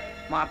అడిగితే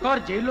మా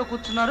అత్తవారు జైల్లో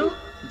కూర్చున్నారు,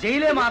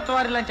 జైలే మా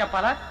అత్తవారిలా అని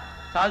చెప్పాలా?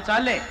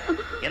 చాలే,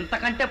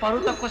 ఎంతకంటే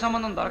పరువు తక్కువ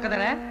సంబంధం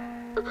దొరకదనే.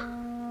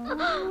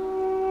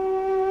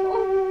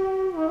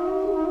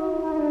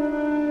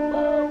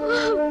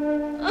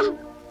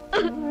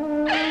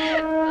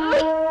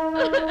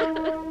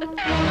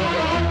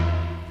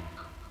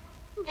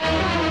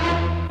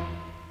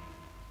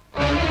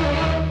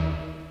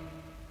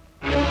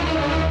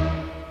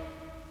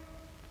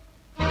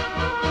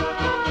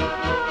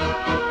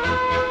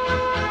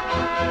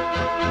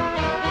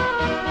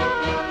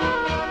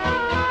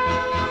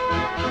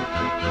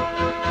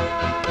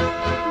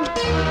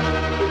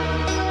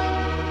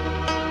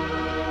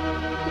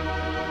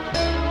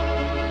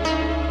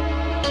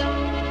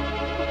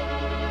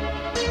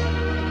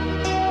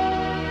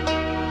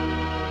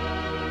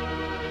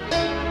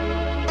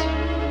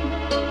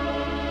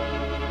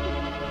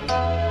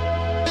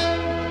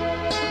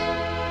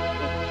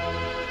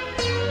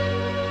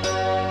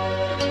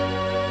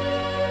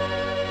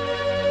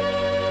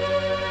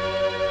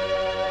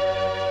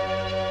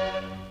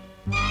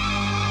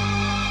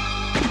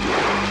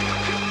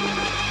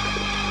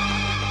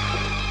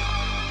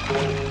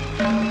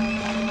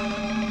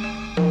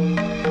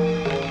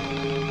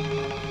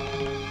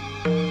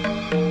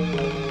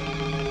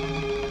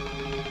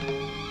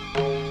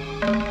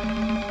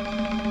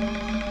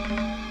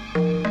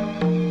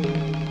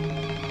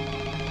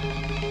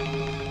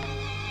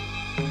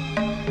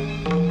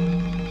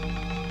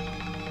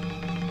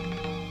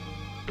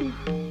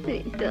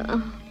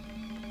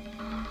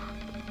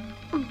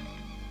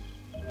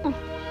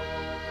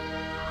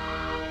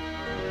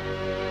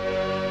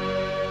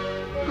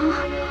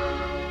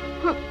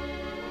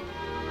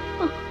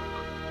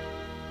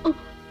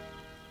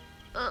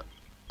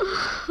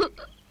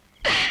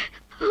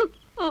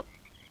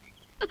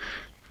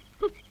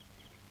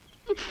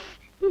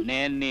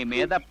 నేను నీ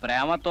మీద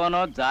ప్రేమతోనో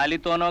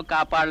జాలితోనో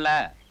కాపాడలా.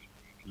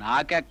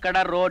 నాకెక్కడ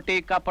రోటీ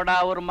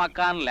కపడావుర్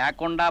మకాన్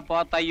లేకుండా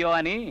పోతాయో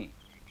అని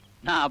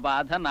నా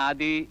బాధ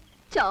నాది.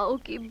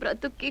 చావుకి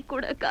బ్రతుక్కి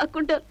కూడా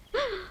కాకుండా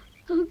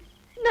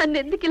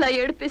నన్నెందుకు ఇలా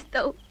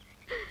ఏడిపిస్తావు?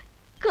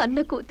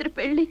 కన్న కూతురు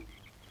పెళ్ళి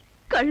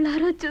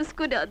కళ్ళారా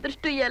చూసుకునే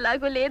అదృష్టం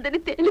ఎలాగో లేదని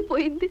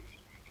తేలిపోయింది.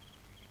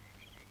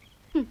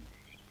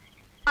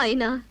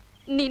 అయినా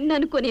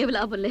నిన్ననుకునేవి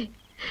లాభంలే.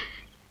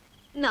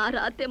 నా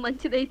రాతే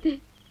మంచిదైతే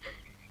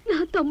నా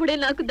తమ్ముడే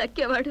నాకు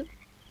దక్కేవాడు.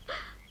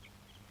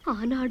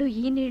 ఆనాడు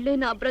ఈ నీళ్లే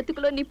నా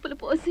బ్రతుకులో నిప్పులు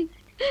పోసి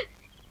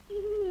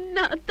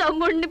నా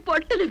తమ్ముడిని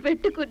పొట్టలు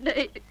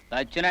పెట్టుకున్నాయి.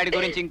 సచ్చినాడి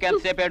గురించి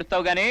ఇంకెంతసేపు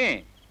ఎడుతావు గాని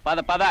పద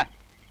పద.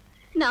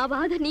 నా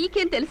బాధ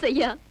నీకేం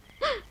తెలుసయ్యా?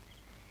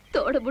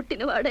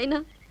 తోడబుట్టిన వాడైనా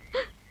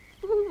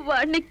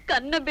వాడిని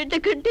కన్న బిడ్డ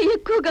కంటే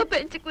ఎక్కువగా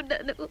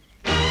పెంచుకున్నాను.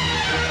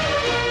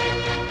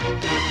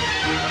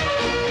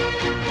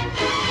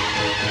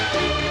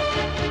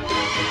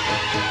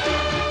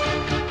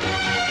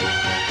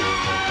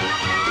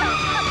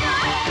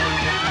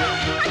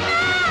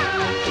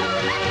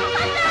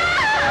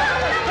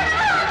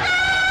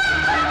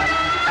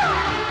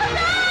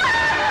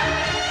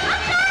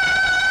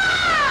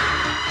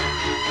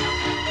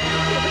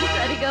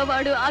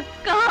 వాడు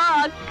అక్క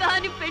అక్క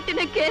అని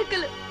పెట్టిన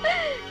కేకలు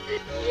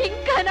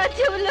ఇంకా నా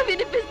చెవుల్లో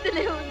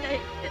వినిపిస్తూనే ఉన్నాయి.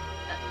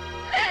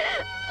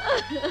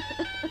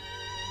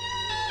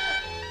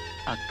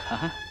 అక్క,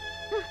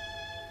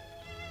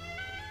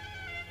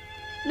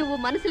 నువ్వు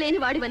మనసు లేని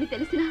వాడివని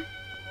తెలిసినా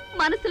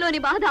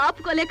మనసులోని బాధ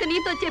ఆపుకోలేక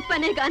నీతో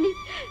చెప్పానే గాని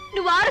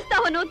నువ్వు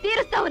ఆరుస్తావనో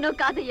తీరుస్తావనో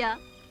కాదయ్యా.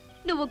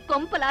 నువ్వు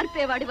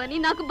కొంపలార్పేవాడివని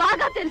నాకు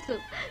బాగా తెలుసు.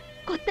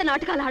 కొత్త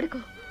నాటకాలు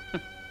ఆడుకో.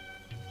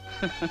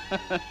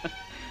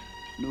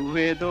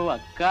 నువ్వేదో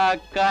అక్క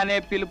అక్క అనే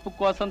పిలుపు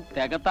కోసం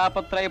తెగ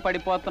తాపత్రయ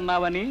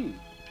పడిపోతున్నావని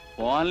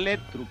ఫోన్లే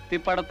తృప్తి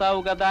పడతావు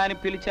కదా అని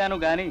పిలిచాను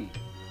గాని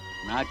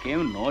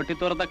నాకేం నోటి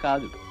తురద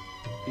కాదు.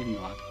 నిన్ను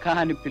అక్క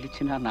అని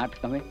పిలిచిన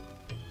నాటకమే,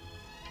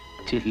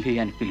 చెల్లి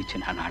అని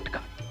పిలిచిన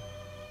నాటకం.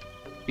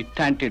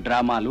 ఇట్లాంటి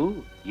డ్రామాలు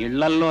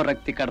ఇళ్లల్లో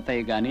రక్తి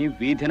కడతాయి గాని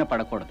వీధిన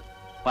పడకూడదు.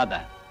 పద.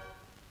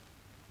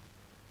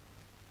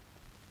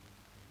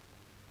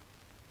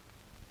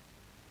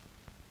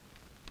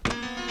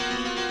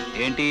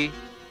 ఏంటి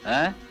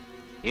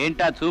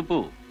ఏంటా చూపు?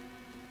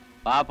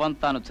 పాపం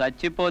తను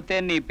చచ్చిపోతే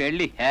నీ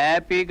పెళ్లి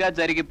హ్యాపీగా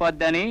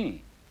జరిగిపోద్దని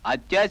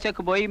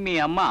అత్యాశకు పోయి మీ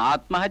అమ్మ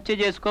ఆత్మహత్య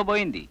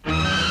చేసుకోబోయింది.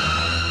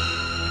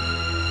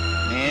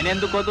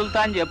 నేనెందుకు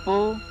వదులుతాను చెప్పు?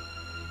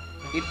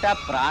 ఇట్టా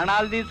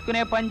ప్రాణాలు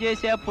తీసుకునే పని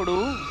చేసేప్పుడు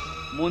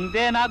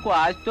ముందే నాకు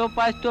ఆస్తో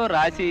పాస్తో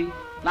రాసి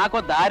నాకు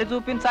దారి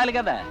చూపించాలి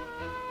కదా.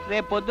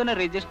 రేపొద్దున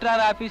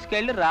రిజిస్ట్రార్ ఆఫీస్కి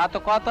వెళ్ళి రాత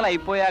కోతలు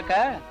అయిపోయాక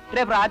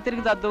రేపు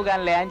రాత్రికి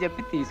చదువుగానిలే అని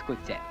చెప్పి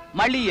తీసుకొచ్చా.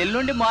 మళ్ళీ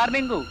ఎల్లుండి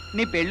మార్నింగ్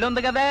నీ పెళ్ళి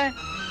ఉంది కదా.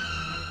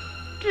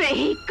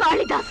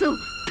 కాళిదాసు,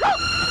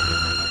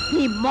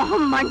 నీ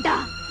మొహం మంట.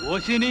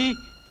 ఓసిని,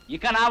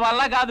 ఇక నా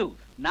వల్ల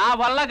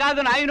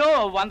కాదు నాయనో.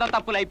 100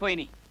 తప్పులు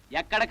అయిపోయినాయి.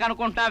 ఎక్కడ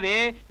కనుకుంటున్నావే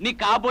నీ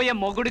కాబోయే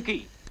మొగుడికి?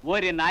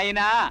 ఓరి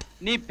నాయనా,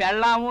 నీ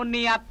పెళ్ళాము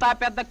నీ అత్త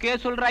పెద్ద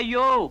కేసులు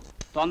రయ్యో.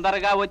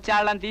 తొందరగా వచ్చి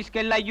వాళ్ళని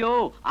తీసుకెళ్ళయ్యో.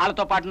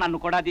 వాళ్ళతో పాటు నన్ను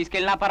కూడా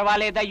తీసుకెళ్ళినా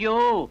పర్వాలేదయ్యో.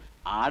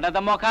 ఆడద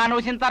ముఖాన్ని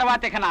వచ్చిన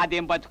తర్వాత ఇక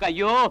నాదేం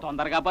బతుకయ్యో.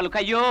 తొందరగా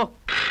పలుకయ్యో.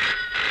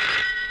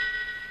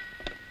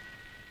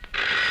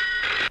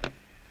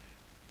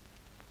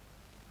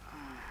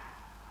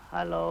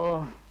 Hello,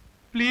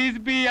 please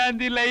be on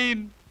the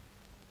line.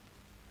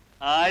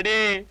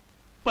 ఆడే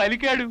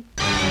పలికాడు.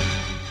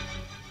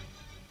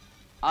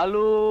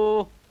 హలో,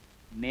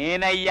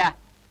 నేనయ్యా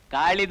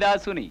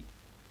కాళిదాసుని.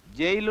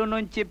 జైలు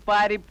నుంచి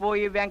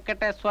పారిపోయి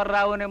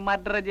వెంకటేశ్వరరావుని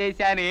మర్డర్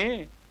చేశాని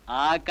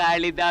ఆ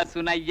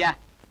కాళిదాసునయ్యా.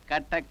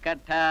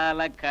 కట్టకట్టాల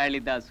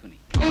కాళిదాసుని.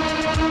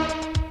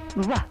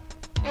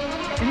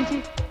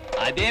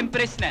 అదేం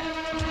ప్రశ్న?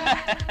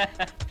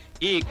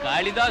 ఈ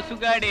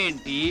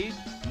కాళిదాసుగాడేంటి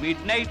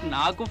మిడ్ నైట్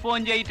నాకు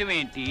ఫోన్ చేయటం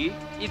ఏంటి?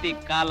 ఇది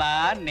కళ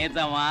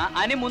నిజమా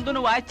అని ముందు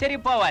నువ్వు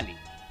ఆశ్చర్యపోవాలి.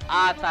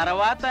 ఆ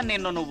తర్వాత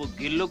నిన్ను నువ్వు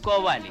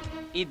గిల్లుకోవాలి.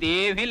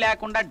 ఇదేమీ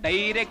లేకుండా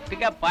డైరెక్ట్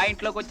గా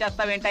పాయింట్ లోకి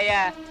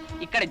వచ్చేస్తావేంటయ్యా?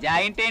 ఇక్కడ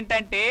జాయింట్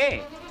ఏంటంటే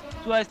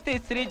స్వస్తి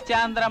శ్రీ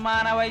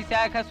చాంద్రమాన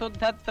వైశాఖ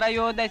శుద్ధ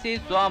త్రయోదశి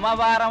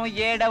సోమవారం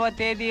 7వ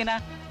తేదీన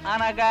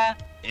అనగా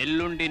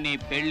ఎల్లుండి నీ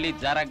పెళ్లి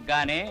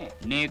జరగగానే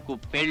నీకు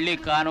పెళ్లి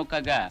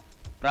కానుకగా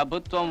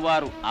ప్రభుత్వం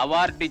వారు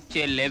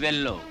అవార్డిచ్చే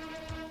లెవెల్లో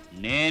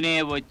నేనే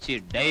వచ్చి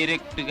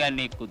డైరెక్ట్ గా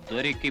నీకు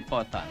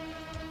దొరికిపోతాను.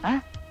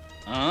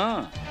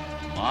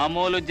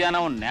 మామూలు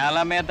జనం నేల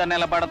మీద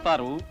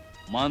నిలబడతారు,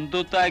 మందు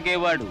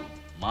తాగేవాడు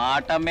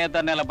మాట మీద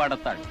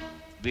నిలబడతాడు.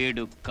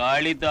 వీడు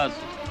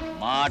కాళిదాసు,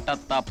 మాట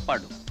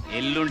తప్పడు.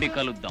 ఎల్లుండి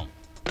కలుద్దాం.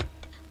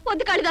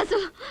 వద్దు కాళిదాసు,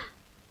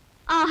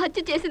 ఆ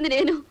హత్య చేసింది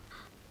నేను.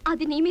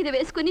 అది నీ మీద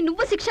వేసుకుని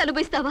నువ్వు శిక్ష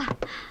అనుభవిస్తావా?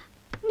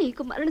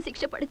 నీకు మరణ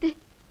శిక్ష పడితే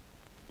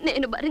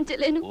నేను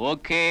భరించలేను.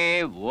 Okay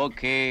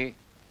okay,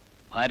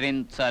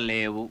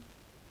 భరించలేవు.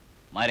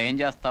 మరేం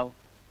చేస్తావు?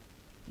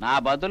 నా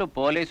బదులు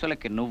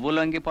పోలీసులకి నువ్వు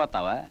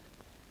లొంగిపోతావా?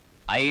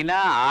 అయినా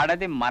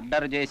ఆడది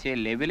మర్డర్ చేసే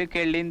లెవెల్కి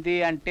వెళ్ళింది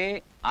అంటే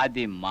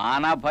అది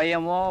మాన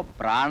భయమో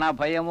ప్రాణ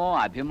భయమో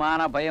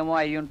అభిమాన భయమో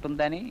అయి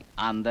ఉంటుందని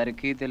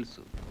అందరికీ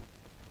తెలుసు.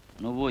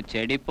 నువ్వు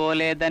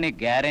చెడిపోలేదని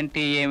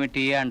గ్యారంటీ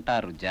ఏమిటి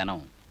అంటారు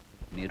జనం.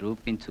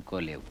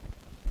 నిరూపించుకోలేవు.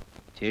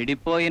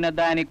 చెడిపోయిన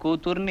దాని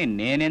కూతుర్ని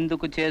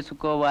నేనెందుకు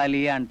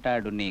చేసుకోవాలి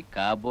అంటాడు నీ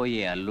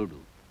కాబోయే అల్లుడు.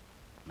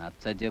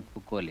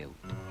 నచ్చజెప్పుకోలేవు.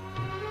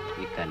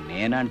 ఇక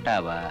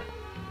నేనంటావా?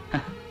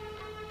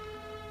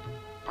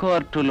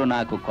 కోర్టులు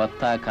నాకు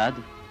కొత్త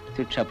కాదు.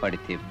 శిక్ష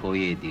పడితే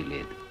పోయేది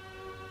లేదు.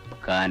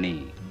 కానీ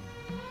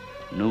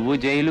నువ్వు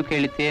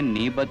జైలుకెళితే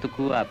నీ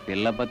బతుకు ఆ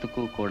పిల్ల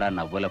బతుకు కూడా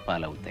నవ్వుల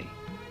పాలవుతాయి.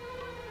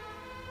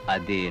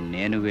 అదే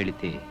నేను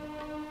వెళితే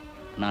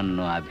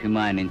నన్ను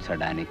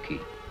అభిమానించడానికి,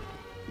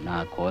 నా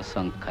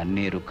కోసం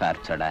కన్నీరు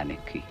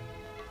కార్చడానికి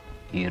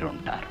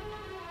మీరుంటారు.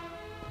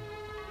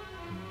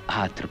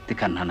 ఆ తృప్తి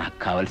కన్నా నాకు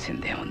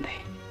కావాల్సిందేముంది?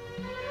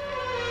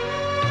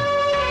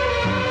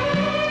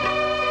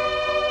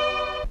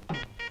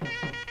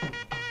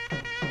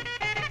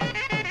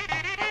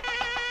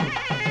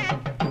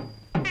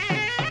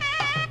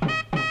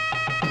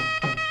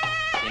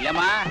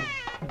 చెల్లెమ్మా,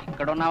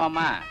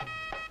 ఇక్కడున్నావమ్మా?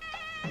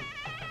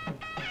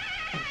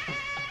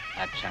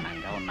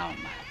 లక్షణంగా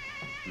ఉన్నావమ్మా.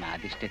 నా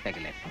దిష్టి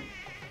తగిలేదు.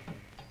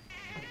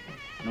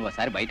 నువ్వు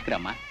ఒకసారి బయటికి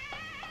రమ్మా.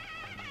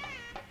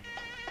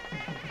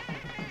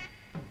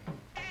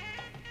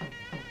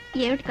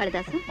 ఏమిటి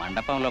కాళిదాసు?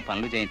 మండపంలో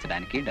పనులు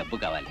చేయించడానికి డబ్బు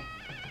కావాలి.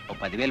 ఓ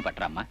 10,000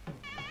 పట్టరమ్మా.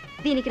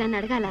 దీనికి నన్ను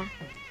అడగాల?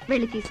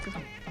 వెళ్ళి తీసుకో.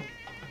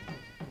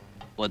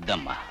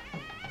 వద్దమ్మా.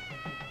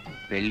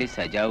 పెళ్లి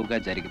సజావుగా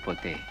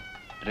జరిగిపోతే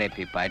రేపు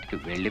ఈ పాటికి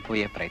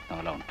వెళ్ళిపోయే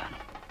ప్రయత్నంలో ఉంటాను.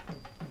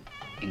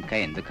 ఇంకా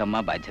ఎందుకమ్మా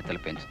బాధ్యతలు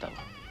పెంచుతావు?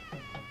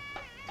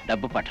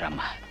 డబ్బు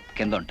పట్టరమ్మా,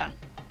 కింద ఉంటాను.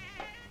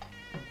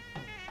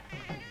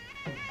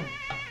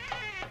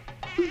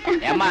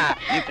 ఏమ్మా,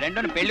 నీ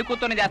ఫ్రెండ్ని పెళ్లి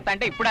కూతుర్ని చేస్తా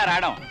అంటే ఇప్పుడే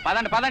రావడం.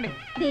 పదండి పదండి.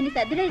 దీన్ని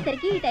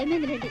సర్దులేసరికి ఈ టైం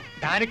ఏంటండి?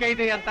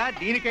 దానికైతే ఎంత,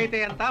 దీనికైతే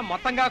ఎంత,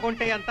 మొత్తంగా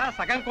కొంటే ఎంత,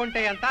 సగం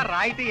కొంటే ఎంత,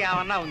 రాయితీ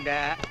ఏమన్నా ఉందా?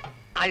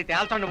 అది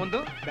తేల్చండి ముందు,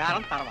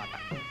 బేరం తర్వాత.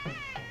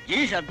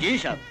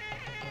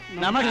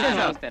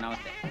 నమస్తే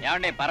నమస్తే.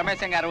 ఏమండి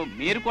పరమేశం గారు,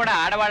 మీరు కూడా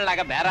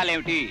ఆడవాళ్ళలాగా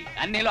బేరాలేమిటి?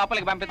 అన్ని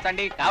లోపలికి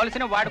పంపించండి.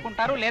 కావలసినవి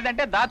వాడుకుంటారు,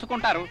 లేదంటే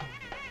దాచుకుంటారు.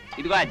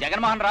 ఇదిగో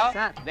జగన్మోహన్ రావు,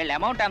 వీళ్ళ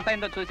అమౌంట్ ఎంత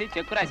అయిందో చూసి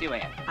చెక్కు రాసి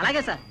ఇవ్వయ్యా.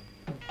 అలాగే సార్.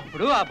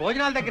 ఇప్పుడు ఆ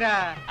భోజనాల దగ్గర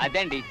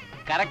అదండి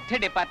కరెక్ట్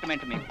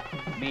డిపార్ట్మెంట్. మీకు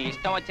మీ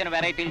ఇష్టం వచ్చిన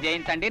వెరైటీలు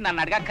చేయించండి, నన్ను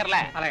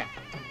అడగక్కర్లే. అలాగే.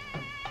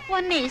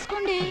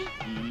 వేసుకోండి.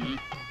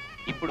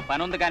 ఇప్పుడు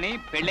పని ఉంది కానీ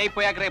పెళ్లి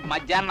అయిపోయాక రేపు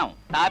మధ్యాహ్నం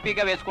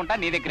తాపీగా వేసుకుంటా,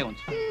 నీ దగ్గరే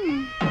ఉంచు.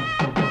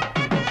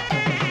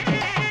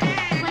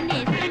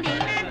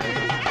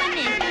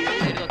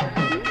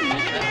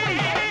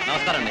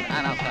 నమస్కారం అండి.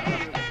 నమస్కారం.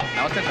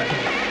 నమస్తే సార్.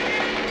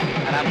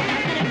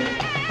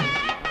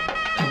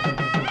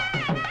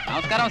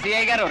 నమస్కారం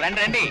సిఐ గారు, రండి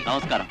రండి.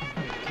 నమస్కారం.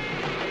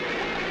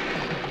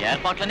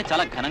 ఏర్పాట్లన్నీ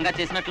చాలా ఘనంగా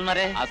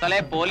చేసినట్లున్నారే. అసలే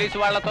పోలీసు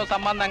వాళ్లతో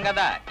సంబంధం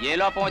కదా, ఏ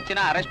లోపం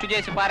వచ్చినా అరెస్టు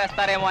చేసి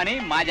పారేస్తారేమో అని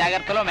మా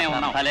జాగ్రత్తలో మేము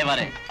ఉన్నాం.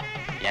 భలేవారే.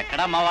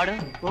 ఎక్కడా మావాడు?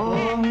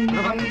 ఓం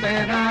ధ్రువంతే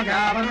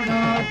రాజావరుణో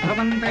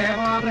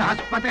ధ్రువంతేవో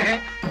బృహస్పతిః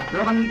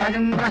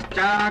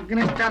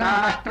ధ్రువంతరింద్రశ్చాగ్నిశ్చ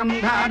రాష్ట్రం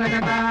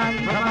ధారయతాం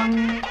ధ్రువం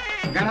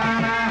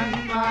గణానాం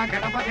వా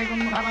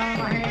గణపతిం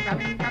భవామహే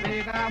కవిం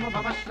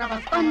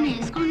కవీనాముపమశ్రవస్తమం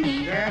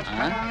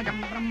జ్యేష్ఠరాజం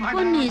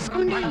బ్రహ్మణాం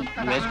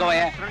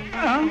వేసుకోవయ్యా.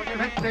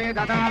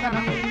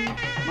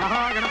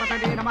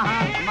 మహాగణపతి నమః.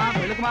 అమ్మా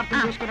పెళ్లి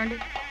కుమార్తెను తీసుకురండి.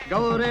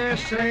 గౌరీ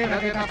శ్రీ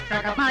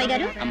మావయ్య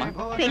గారు,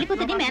 పెళ్లి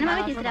కూతుర్ని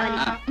మేనమావే తీసుకురావాలి.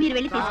 మీరు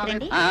వెళ్ళి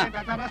తీసుకురండి.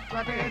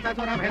 సరస్వతి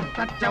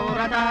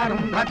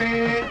చతురభిస్తచ్చౌరతారుంధతే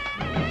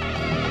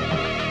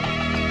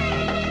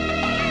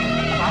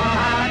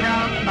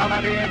సాహాయాం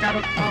భవతే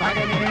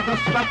చరుత్వభగినీ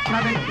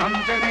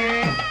దుస్వప్నవిధ్వంసితే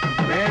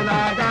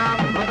వేలాయాం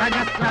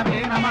హృదయస్రవే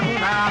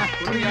నమగుణా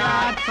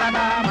కుర్యాత్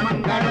సదా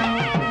మంగళం.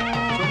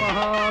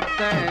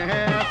 శుభముహూర్తే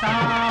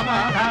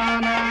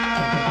సావధాన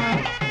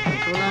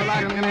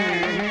సులగ్నే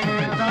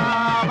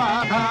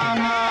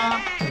సావధాన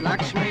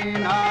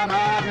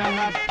లక్ష్మీనారాయణ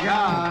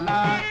ధ్యాన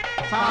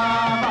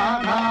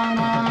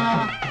సావధాన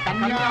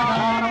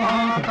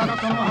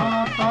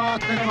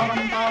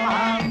కన్యాదానముహూర్తముహూర్తోస్తిర్భవంతో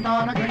మహాంతో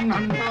న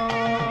గృహంతో.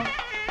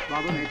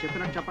 బాబు నేను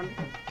చెప్పినట్టు చెప్పండి.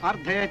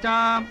 అర్థే చ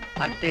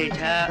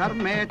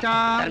ధర్మే చ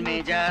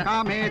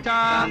కామే చ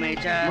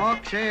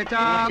మోక్షే చ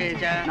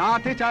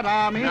నాతి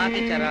చరామి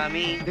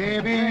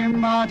దేవీం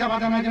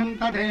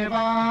వాచవదనయంత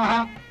దేవాః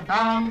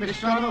తాం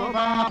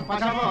విశ్వరూపాః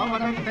పశవో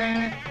వదంతే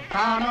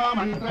తానో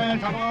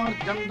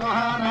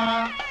మంత్రేషమోర్జందుహార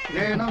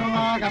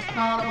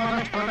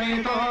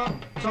ఏనుర్వాగస్నార్వరష్పదయితో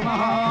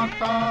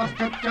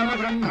సుముహూర్తోస్త్యుచ్చన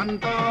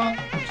గృహంతో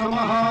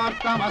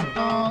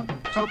సుముహూర్తమస్తు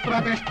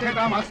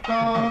సుప్రతిష్ఠితమస్తు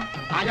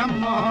అయం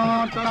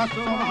ముహూర్త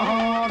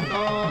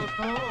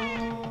సుముహూర్తోస్తు.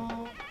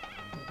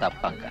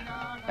 తప్పక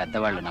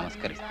పెద్దవాళ్ళు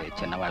నమస్కరిస్తే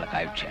చిన్నవాళ్ళకి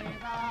ఆయుష్యాన్ని.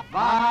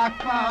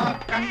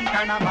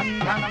 వాక్కంకణ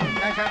బంధనం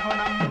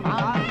దశగుణం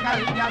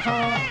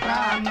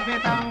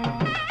మాంగళ్యసూత్రాన్వితం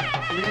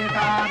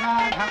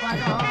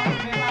సీతారాఘవయో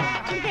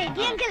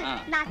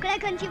నాకు కూడా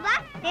కొంచెం ఇవ్వా,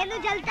 నేను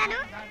జల్తాను.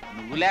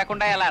 నువ్వు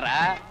లేకుండా ఎలా రా?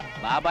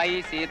 బాబాయి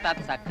సీత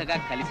చక్కగా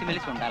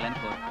కలిసిమెలిసి ఉండాలని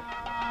కోరుకో.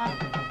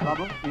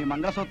 బాబు మీ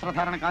మంగళసూత్ర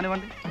ధారణ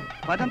కానివ్వండి.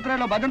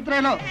 భజంత్రేలో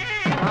భజంత్రేలో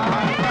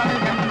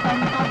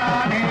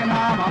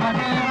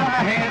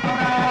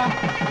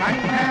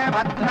కంఠే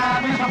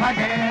భద్రామి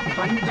శుభగే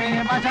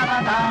త్వంచేవ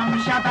శరదాం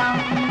శతం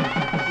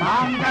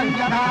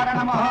మాంగళ్యధారణ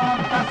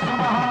ముహూర్తస్సు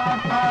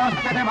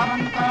ముహూర్తోస్తి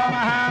భవంతో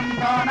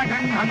మహాంతో న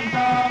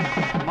గృహంతో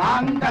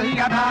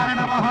మాంగళ్యధారణ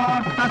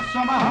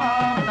ముహూర్తస్సు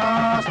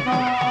ముహూర్తోస్తు.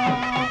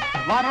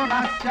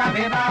 వరుణస్య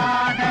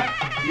విరాట్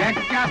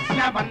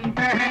యజ్ఞస్య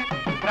పంతే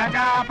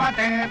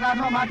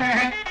ప్రజాపతేరనుమతే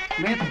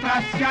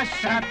మిత్రస్య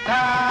శ్రద్ధా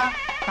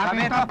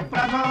కవితః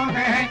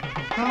ప్రచోదయః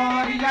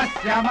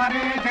సూర్యస్య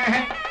మరీచిః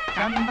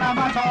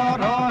చంద్రమసో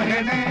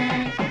రోహిణి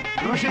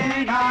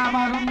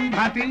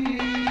ఋషీణామరుంధతి.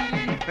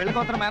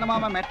 పెళ్ళికొత్తర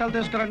మేనమామ మెట్టలు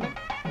తీసుకురండి.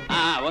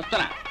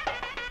 వస్తున్నా.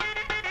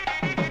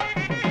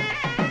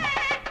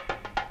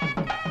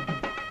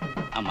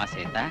 అమ్మా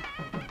సీత,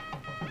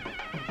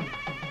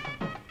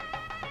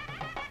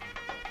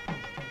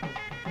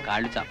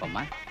 కాళ్ళు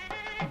చాపమ్మా.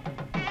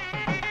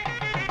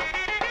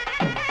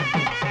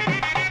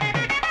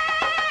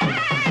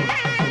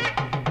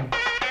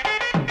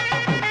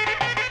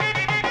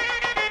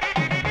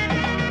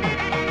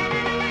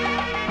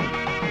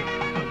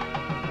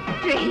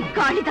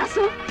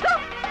 కాళిదాసు,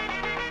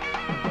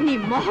 నీ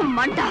మొహం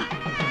మంట.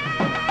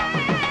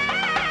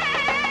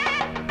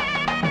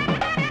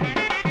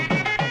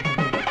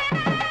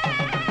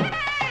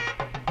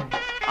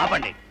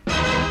 ఆపండి.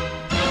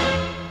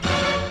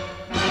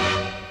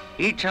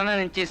 ఈ క్షణం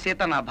నుంచి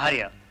సీత నా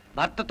భార్య.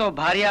 భర్తతో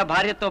భార్య,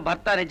 భార్యతో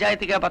భర్త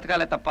నిజాయితీగా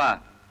బతకాలే తప్ప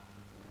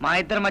మా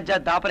ఇద్దరి మధ్య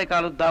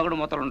దాపరికాలు, దాగుడు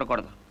మూతలు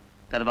ఉండకూడదు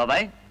కదా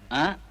బాబాయ్?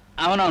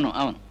 అవునవును,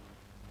 అవును.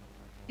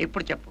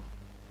 ఇప్పుడు చెప్పు,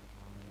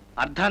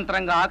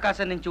 అర్ధాంతరంగా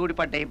ఆకాశం నుంచి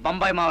ఊడిపడ్డ ఈ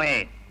బొంబాయి మావే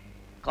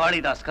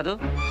కాళిదాస్ కదూ?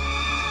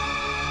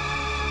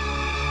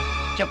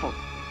 చెప్పు,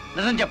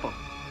 నిజం చెప్పు,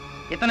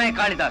 ఇతనే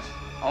కాళిదాస్,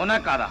 అవునా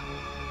కాదా?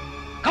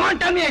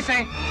 Come on tell me I say.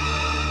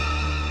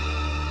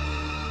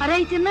 అరే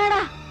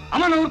తిన్నాడా?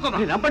 అమ్మ నువ్వు ఊరుకోమా,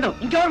 రంపడు.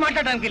 ఇంకెవరు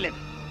మాట్లాడడానికి లేదు.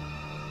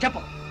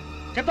 చెప్పు,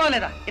 చెప్పవా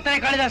లేదా? ఇతనే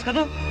కాళిదాస్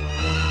కదూ?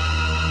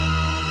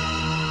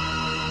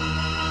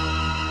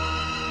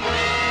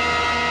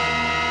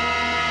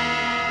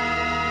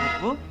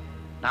 నువ్వు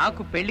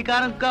నాకు పెళ్లి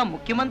కానుక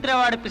ముఖ్యమంత్రి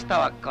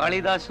వాడిపిస్తావా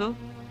కాళిదాసు?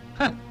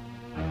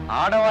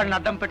 ఆడవాడిని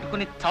అడ్డం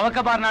పెట్టుకుని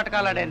చవకబార్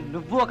నాటకాలు ఆడే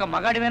నువ్వు ఒక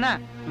మగాడివేనా?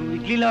 నువ్వు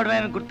ఇడ్లీలో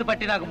ఆడవేని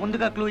గుర్తుపట్టి నాకు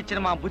ముందుగా క్లూ ఇచ్చిన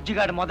మా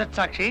బుజ్జిగాడు మొదటి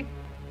సాక్షి,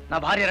 నా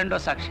భార్య రెండో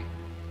సాక్షి.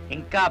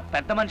 ఇంకా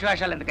పెద్ద మనిషి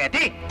వేషాలు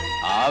ఎందుకైతే?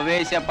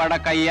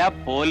 ఆవేశపడకయ్యా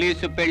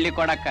పోలీసు పెళ్లి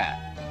కొడక.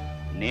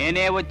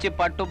 నేనే వచ్చి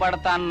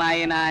పట్టుబడతాను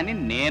నాయనా అని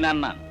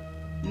నేనన్నాను.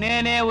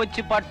 నేనే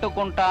వచ్చి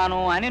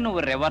పట్టుకుంటాను అని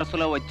నువ్వు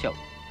రివర్సులో వచ్చావు.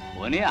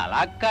 పోనీ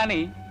అలా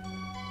కానీ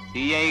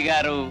సిఐ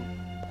గారు,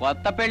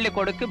 కొత్త పెళ్లి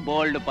కొడుక్కి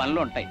బోల్డ్ పనులు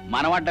ఉంటాయి,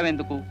 మనం అడ్డం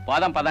ఎందుకు?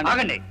 పోదాం పదండి.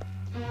 ఆగండి.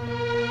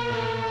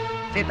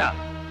 సీత,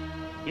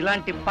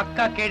 ఇలాంటి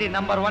పక్కా కేడి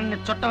నంబర్ 1 ని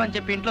చుట్టమని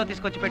చెప్పి ఇంట్లో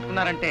తీసుకొచ్చి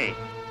పెట్టుకున్నారంటే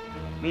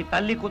మీ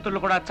తల్లి కూతుళ్ళు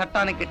కూడా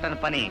చట్టానికి గిట్టని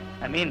పని,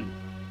 ఐ మీన్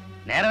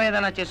నేరం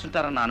ఏదైనా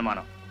చేస్తుంటారన్న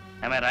అనుమానం.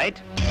 I right?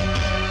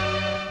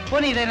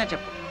 పోనీ ఇదైనా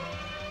చెప్పు,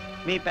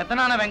 మీ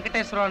పెద్దనాన్న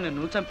వెంకటేశ్వరరావుని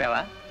నువ్వు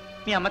చంపావా?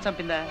 మీ అమ్మ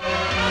చంపిందా?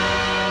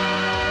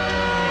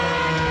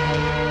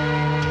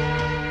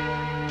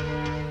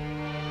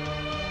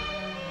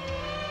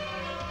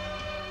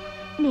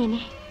 నేనే.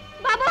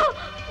 బాబు,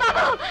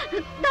 బాబు,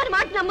 దాని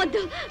మాట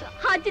నమ్మొద్దు.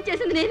 హత్య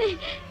చేసింది నేనే.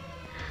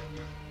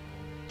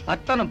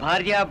 భర్తను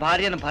భార్య,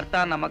 భార్యను భర్త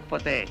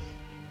నమ్మకపోతే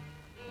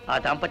ఆ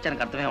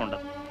దాంపత్యానికి అర్థమే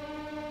ఉండదు.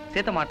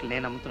 సీత మాటలు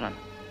నేను నమ్ముతున్నాను.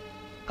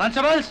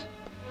 కానిస్టేబుల్స్,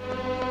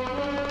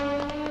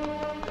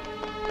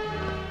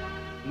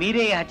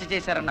 మీరే ఈ హత్య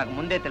చేశారని నాకు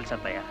ముందే తెలుసు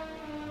అత్తయ్య.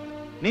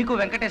 మీకు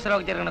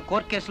వెంకటేశ్వరరావుకి జరిగిన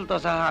కోర్టు కేసులతో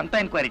సహా అంతా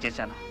ఎంక్వైరీ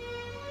చేశాను.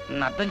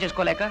 నన్ను అర్థం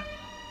చేసుకోలేక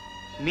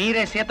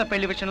మీరే సీత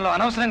పెళ్లి విషయంలో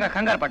అనవసరంగా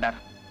కంగారు పడ్డారు.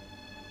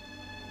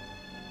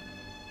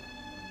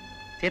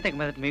 సీతకి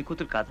మీద మీ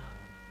కూతురు కాదు,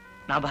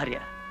 నా భార్య.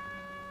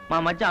 మా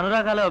మధ్య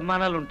అనురాగాలు,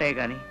 అభిమానాలు ఉంటాయి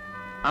కానీ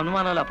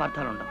అనుమానాలు,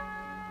 అపార్థాలు ఉండవు.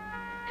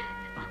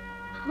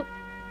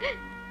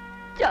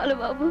 చాలు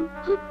బాబు,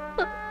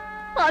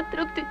 ఆ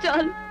తృప్తి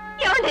చాలు.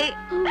 ఏమండి?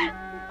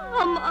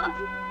 అమ్మా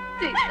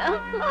సీత,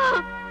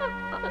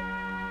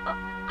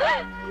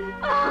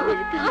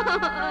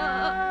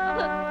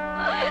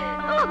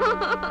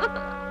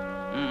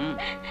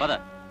 పద.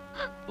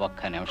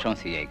 ఒక్క నిమిషం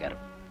సిఐ గారు.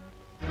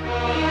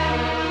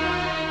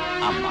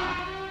 అమ్మా,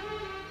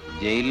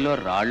 జైల్లో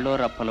రాళ్ళో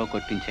రప్పలో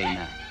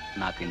కొట్టించైనా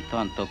నాకు ఇంతో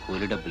అంతో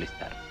కూలి డబ్బులు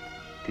ఇస్తారు.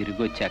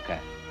 తిరిగి వచ్చాక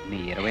మీ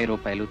 20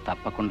 రూపాయలు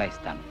తప్పకుండా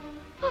ఇస్తాను.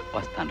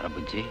 వస్తాను రా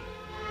బుజ్జి.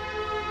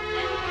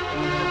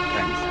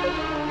 రండి సార్.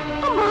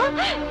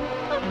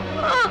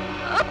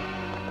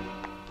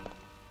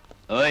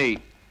 ఓయ్,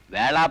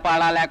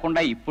 వేళాపాళా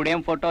లేకుండా ఇప్పుడేం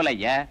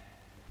ఫోటోలయ్యా?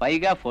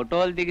 పైగా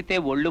ఫోటోలు దిగితే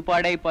ఒళ్ళు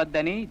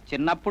పాడైపోద్దని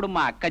చిన్నప్పుడు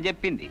మా అక్క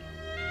చెప్పింది.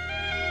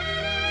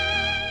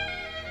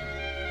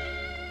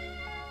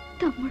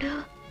 తమ్ముడు